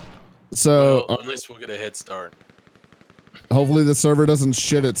Polito. So at least we'll get a head start. Hopefully the server doesn't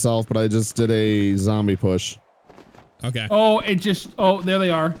shit itself, but I just did a zombie push. Okay. Oh, it just. Oh, there they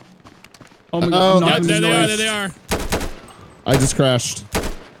are. Oh my god. There they are. I just crashed.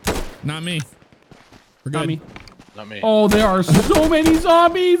 Not me. We're good. Not me. Oh, there are so many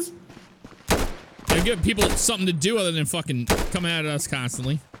zombies. They give people something to do other than fucking coming at us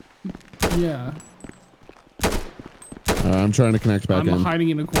constantly. Yeah. I'm trying to connect back in. I'm hiding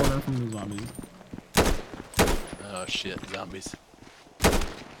in a corner from the zombies. Oh shit, zombies.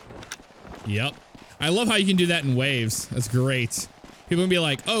 Yep. I love how you can do that in waves. That's great. People can be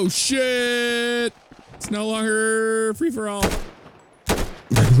like, oh shit, it's no longer free for all.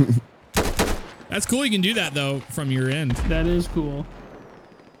 That's cool. You can do that though from your end. That is cool.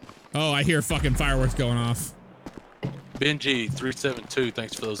 Oh, I hear fucking fireworks going off. Benji 372,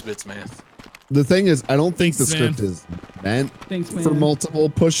 thanks for those bits, man. The thing is, I don't think the man. script is meant Thanks, man. for multiple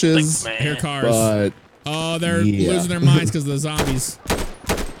pushes. Thanks, man. Here cars. But oh, they're losing their minds because of the zombies.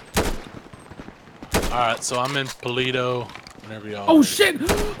 All right, so I'm in Polito. Whenever y'all. Oh shit!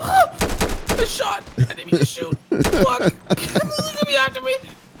 The shot! I didn't mean to shoot. Fuck! He's gonna be after me.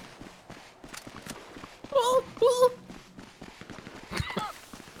 Oh.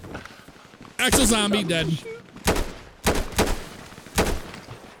 Actual zombie dead.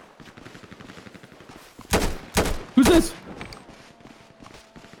 Who's this?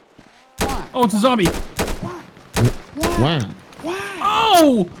 Oh, it's a zombie. wow.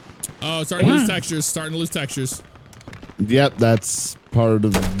 Oh! Oh, starting to lose textures. Starting to lose textures. Yep, that's part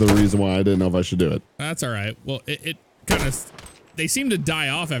of the reason why I didn't know if I should do it. That's all right. Well, it kind of. They seem to die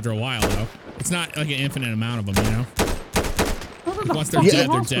off after a while, though. It's not like an infinite amount of them, you know. Once they're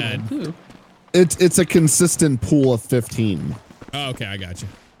dead, they're dead. It's a consistent pool of 15. Oh, okay, I got you.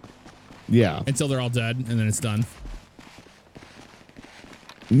 Yeah. Until they're all dead, and then it's done.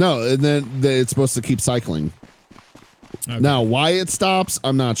 No, and then it's supposed to keep cycling. Okay. Now, why it stops,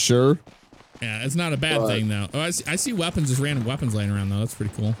 I'm not sure. Yeah, it's not a bad thing, though. Oh, I see weapons, just random weapons laying around, though. That's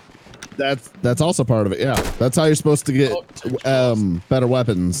pretty cool. That's also part of it, yeah. That's how you're supposed to get better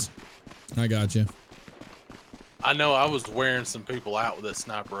weapons. I got you. I know I was wearing some people out with that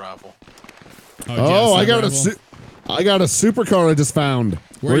sniper rifle. Oh, I got a supercar I just found.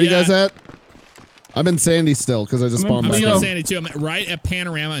 Where are you guys at? I'm in Sandy still because I just spawned back. I'm in Sandy too. I'm right at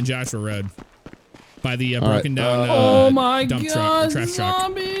Panorama and Joshua Road, by the broken down oh my dump god, truck, trash truck.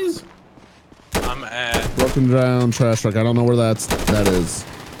 Zombies! I'm at broken down trash truck. I don't know where that is.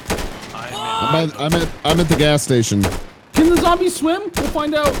 I'm at the gas station. Can the zombies swim? We'll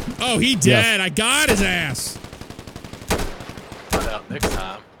find out. Oh, he dead. Yes. I got his ass. Find out next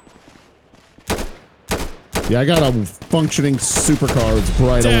time. Yeah, I got a functioning supercar. It's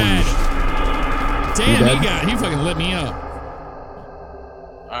bright orange. Damn, he fucking lit me up.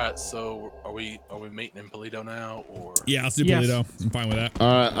 right, so are we meeting in Polito now, or? Yeah, let's do Yes. Polito. I'm fine with that.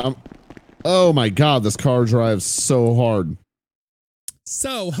 All right. Oh my God, this car drives so hard.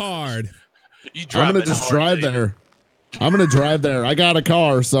 So hard. You drive I'm gonna it just hard, drive David. there. I'm gonna drive there. I got a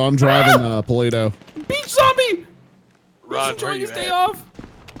car, so I'm driving Polito. Beach zombie! Rod, He's where enjoying you his day at? off.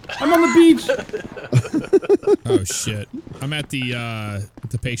 I'm on the beach. Oh shit. I'm at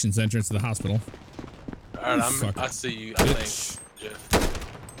the patient's entrance to the hospital. All right, Fuck. I see you. I Bitch. think,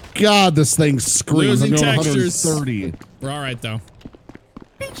 Jeff. God, this thing screams. Losing I'm going textures. 130. We're all right though.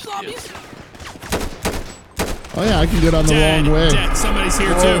 Beach zombies. Oh yeah, I can get on the Dead, wrong way. dead. Somebody's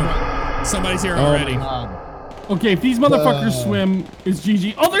here Oh too. Somebody's here Oh already. my God. Okay, if these motherfuckers swim, it's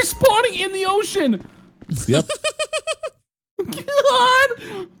GG. Oh, they're spawning in the ocean. Yep.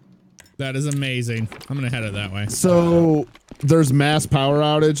 God. That is amazing. I'm gonna head it that way. So there's mass power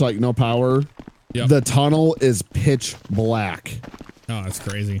outage, like no power. Yep. The tunnel is pitch black. Oh, that's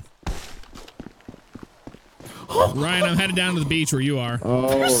crazy. Ryan, I'm headed down to the beach where you are.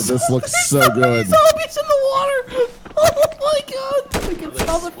 Oh, this looks so good. Zombies in the water. Oh my God. I can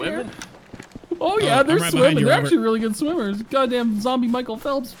smell the fear. Swimming? Oh yeah, I'm they're right behind swimming. you, They're Robert. actually really good swimmers. Goddamn zombie Michael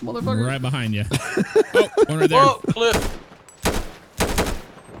Phelps, motherfucker. Right behind you. Oh, one right there. Whoa, Cliff.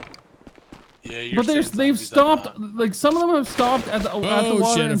 Yeah, you're But seeing they've zombies stopped. that high. Like some of them have stopped at the Oh,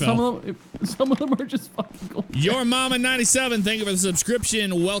 water, shit, and I some of them are just fucking going. Your Mama 97, thank you for the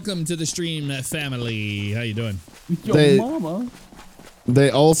subscription. Welcome to the stream family. How you doing? Yo, They- mama. They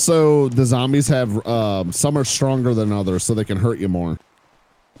also, the zombies have, some are stronger than others, so they can hurt you more.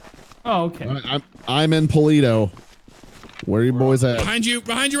 Oh, okay. I'm in Polito. Where are you boys at? Behind you,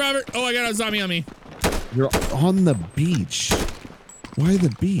 Robert. Oh, I got a zombie on me. You're on the beach. Why the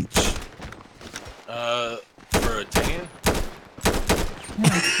beach? For a tan?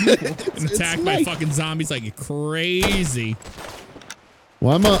 Been attacked by fucking zombies like crazy.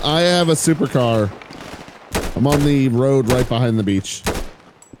 Well, I have a supercar. I'm on the road right behind the beach.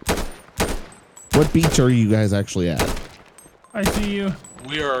 What beach are you guys actually at? I see you.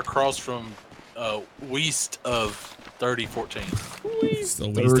 We are across from west of 3014. It's the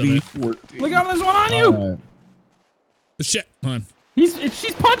least of it. 14. Look out, there's one on you. Shit, hold on.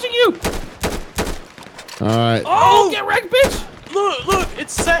 She's punching you. All right. Oh, get wrecked, bitch. Look,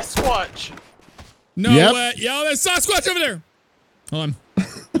 it's Sasquatch. No Yep. way. Yo, there's Sasquatch over there. Hold on.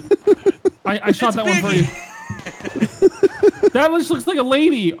 I shot that one for you. That just looks like a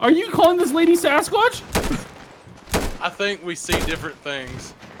lady. Are you calling this lady Sasquatch? I think we see different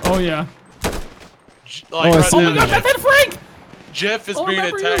things. Oh yeah. Like I right see Oh now, my God, that's it, Frank. Jeff is Oh, being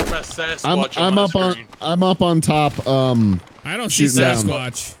remember attacked you. by Sasquatch I'm on up my on screen. I'm up on top. I don't see Shoot down.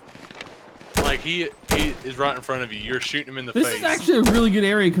 Sasquatch. Like he is right in front of you. You're shooting him in the This face. is actually a really good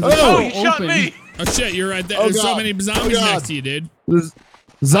area because Oh, it's he so shot open. me! Oh shit, you're right there. Oh, There's so God. many Oh, zombies God. next to you, dude. There's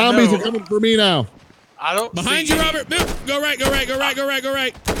zombies I know. are coming for me now. I don't Behind see you, any- Robert. Move. Go right, go right, go right, go right, go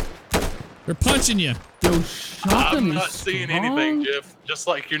right. They're punching you. Yo, shotgun I'm is not seeing strong. anything, Jeff. Just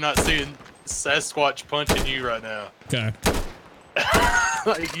like you're not seeing Sasquatch punching you right now. Okay.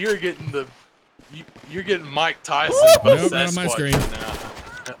 Like you're getting you're getting Mike Tyson Woo! by Nope, not on my Sasquatch screen. right now.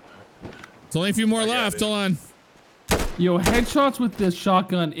 There's only a few more I got left. it. Hold on. Yo, headshots with this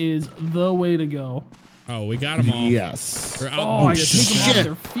shotgun is the way to go. Oh, we got them all. Yes. They're out Oh, I in take them off shit.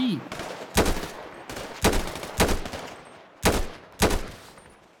 their feet.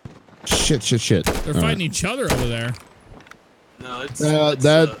 Shit. They're All fighting right. each other over there. No, it's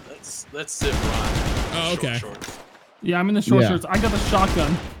that's Zip Ryan. Oh, okay. Shorts. Yeah, I'm in the short Yeah. shorts. I got the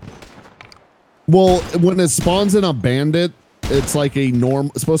shotgun. Well, when it spawns in a bandit, it's like a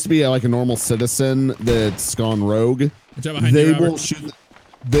it's supposed to be like a normal citizen that's gone rogue. Watch out behind They you, Robert. will shoot.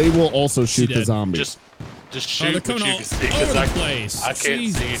 They will also shoot the dead. zombies. Just Oh, shoot they're what coming you all can see over because the I place. can't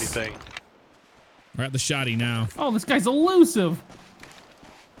Jesus. see anything. We're at the shotty now. Oh, this guy's elusive.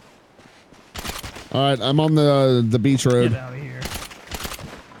 All right, I'm on the beach road Get out of here.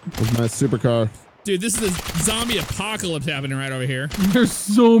 with my supercar. Dude, this is a zombie apocalypse happening right over here. There's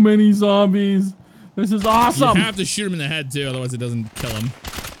so many zombies. This is You awesome. have to shoot him in the head too, otherwise it doesn't kill him.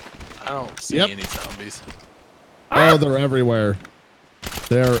 I don't see Yep. any zombies. Oh, they're everywhere.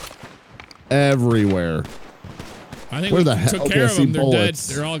 They're everywhere. I think Where we the hell- took okay, care I of see them. They're bullets.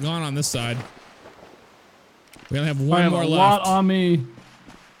 dead. They're all gone on this side. We only have I one have more a lot left. on me.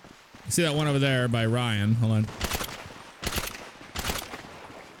 See that one over there by Ryan. Hold on.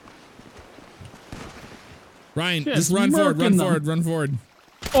 Ryan, Shit, just run forward, run murking them. forward, run forward.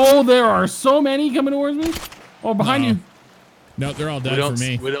 Oh, there are so many coming towards me. Oh, behind No. you. No, they're all We dead don't. for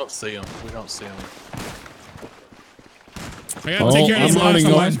me. We don't see them. We don't see them. I gotta take care of I'm these running last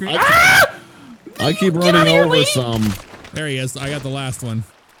over. one. screen. I keep Get out running of here, over lady! some. There he is. I got the last one.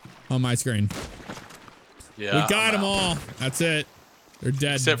 on my screen. Yeah. We got them all. That's it. They're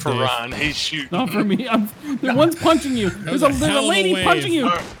dead. Except for Dave. Ron. He's shooting. Not for me. The one's punching you. There's a lady punching you.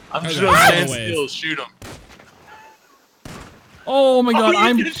 I'm just That was gonna a stand wave. still. Shoot him. Oh my god,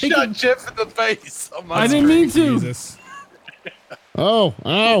 I'm you just taking. shot Jeff in the face. On my I didn't mean to. Jesus. Oh,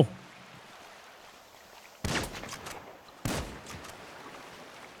 ow.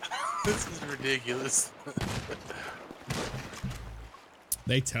 This is ridiculous.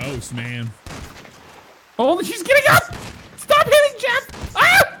 They toast, man. Oh, she's getting up! Stop hitting Jeff!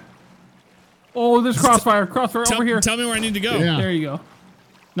 Ah! Oh, there's crossfire. Crossfire over here. Tell me where I need to go. Yeah. There you go.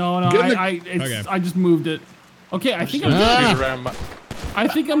 No, Get in the- Okay. I just moved it. Okay, I think I'm good. Ah. Around my, I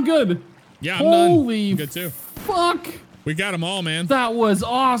think I'm good. Yeah, I'm done. Holy I'm good too. fuck! We got them all, man. That was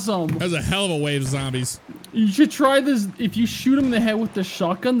awesome. That was a hell of a wave of zombies. You should try this. If you shoot them in the head with the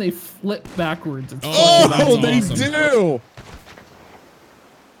shotgun, they flip backwards. It's Oh, that's they awesome. do.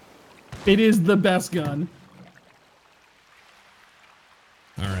 It is the best gun.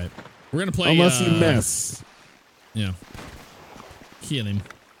 All right. We're going to play. Unless you miss. Yeah. Kill him.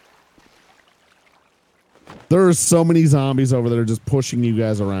 There are so many zombies over there just pushing you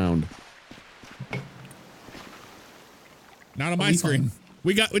guys around. Not on my screen.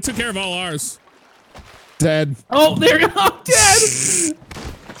 We took care of all ours. Dead. Oh, there you go. Dead.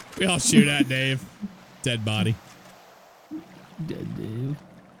 We all shoot at Dave. Dead body. Dead dude.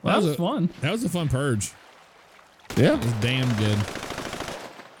 Well, that was fun. That was a fun purge. Yeah. It was damn good.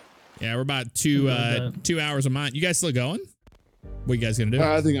 Yeah, we're about 2 hours a month. You guys still going? What you guys gonna do?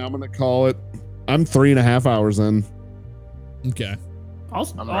 I think I'm gonna call it. I'm 3.5 hours in. Okay. I'll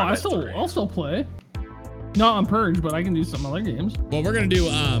still play. Not on Purge, but I can do some other games. Well, we're gonna do.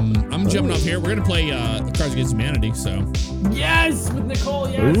 I'm jumping up here. We're gonna play Cards Against Humanity. So. Yes, with Nicole.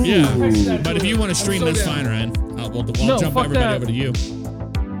 Yes. Ooh. Yeah. But if you want to stream, that's fine, Ryan. I'll No, jump fuck everybody that. over to you.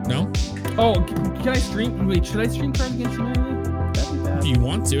 No. Oh, can I stream? Wait, should I stream Cards Against Humanity? That'd be bad. If you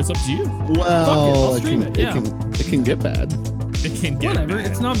want to, it's up to you. Well, I'll stream it, yeah. it can get bad. It can get Whatever. bad.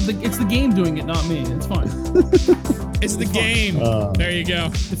 It's not. It's the game doing it, not me. It's fine. It's the game. There you go.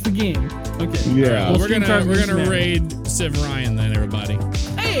 It's the game. Okay. Yeah. We'll We're stream gonna Cards Against Humanity. raid Civ Ryan then, everybody.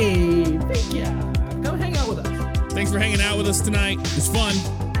 Hey, thank ya. Come hang out with us. Thanks for hanging out with us tonight. It was fun.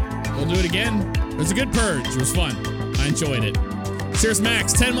 We'll do it again. It was a good purge. It was fun. I enjoyed it. Serious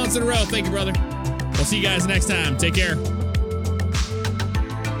Max, 10 months in a row. Thank you, brother. We'll see you guys next time. Take care.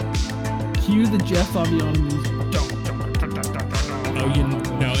 Cue the Jeff Favignano music.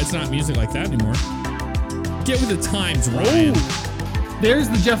 Oh, no, it's not music like that anymore. Get with the times, Ryan. There's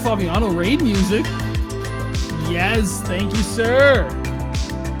the Jeff Favignano raid music. Yes, thank you, sir.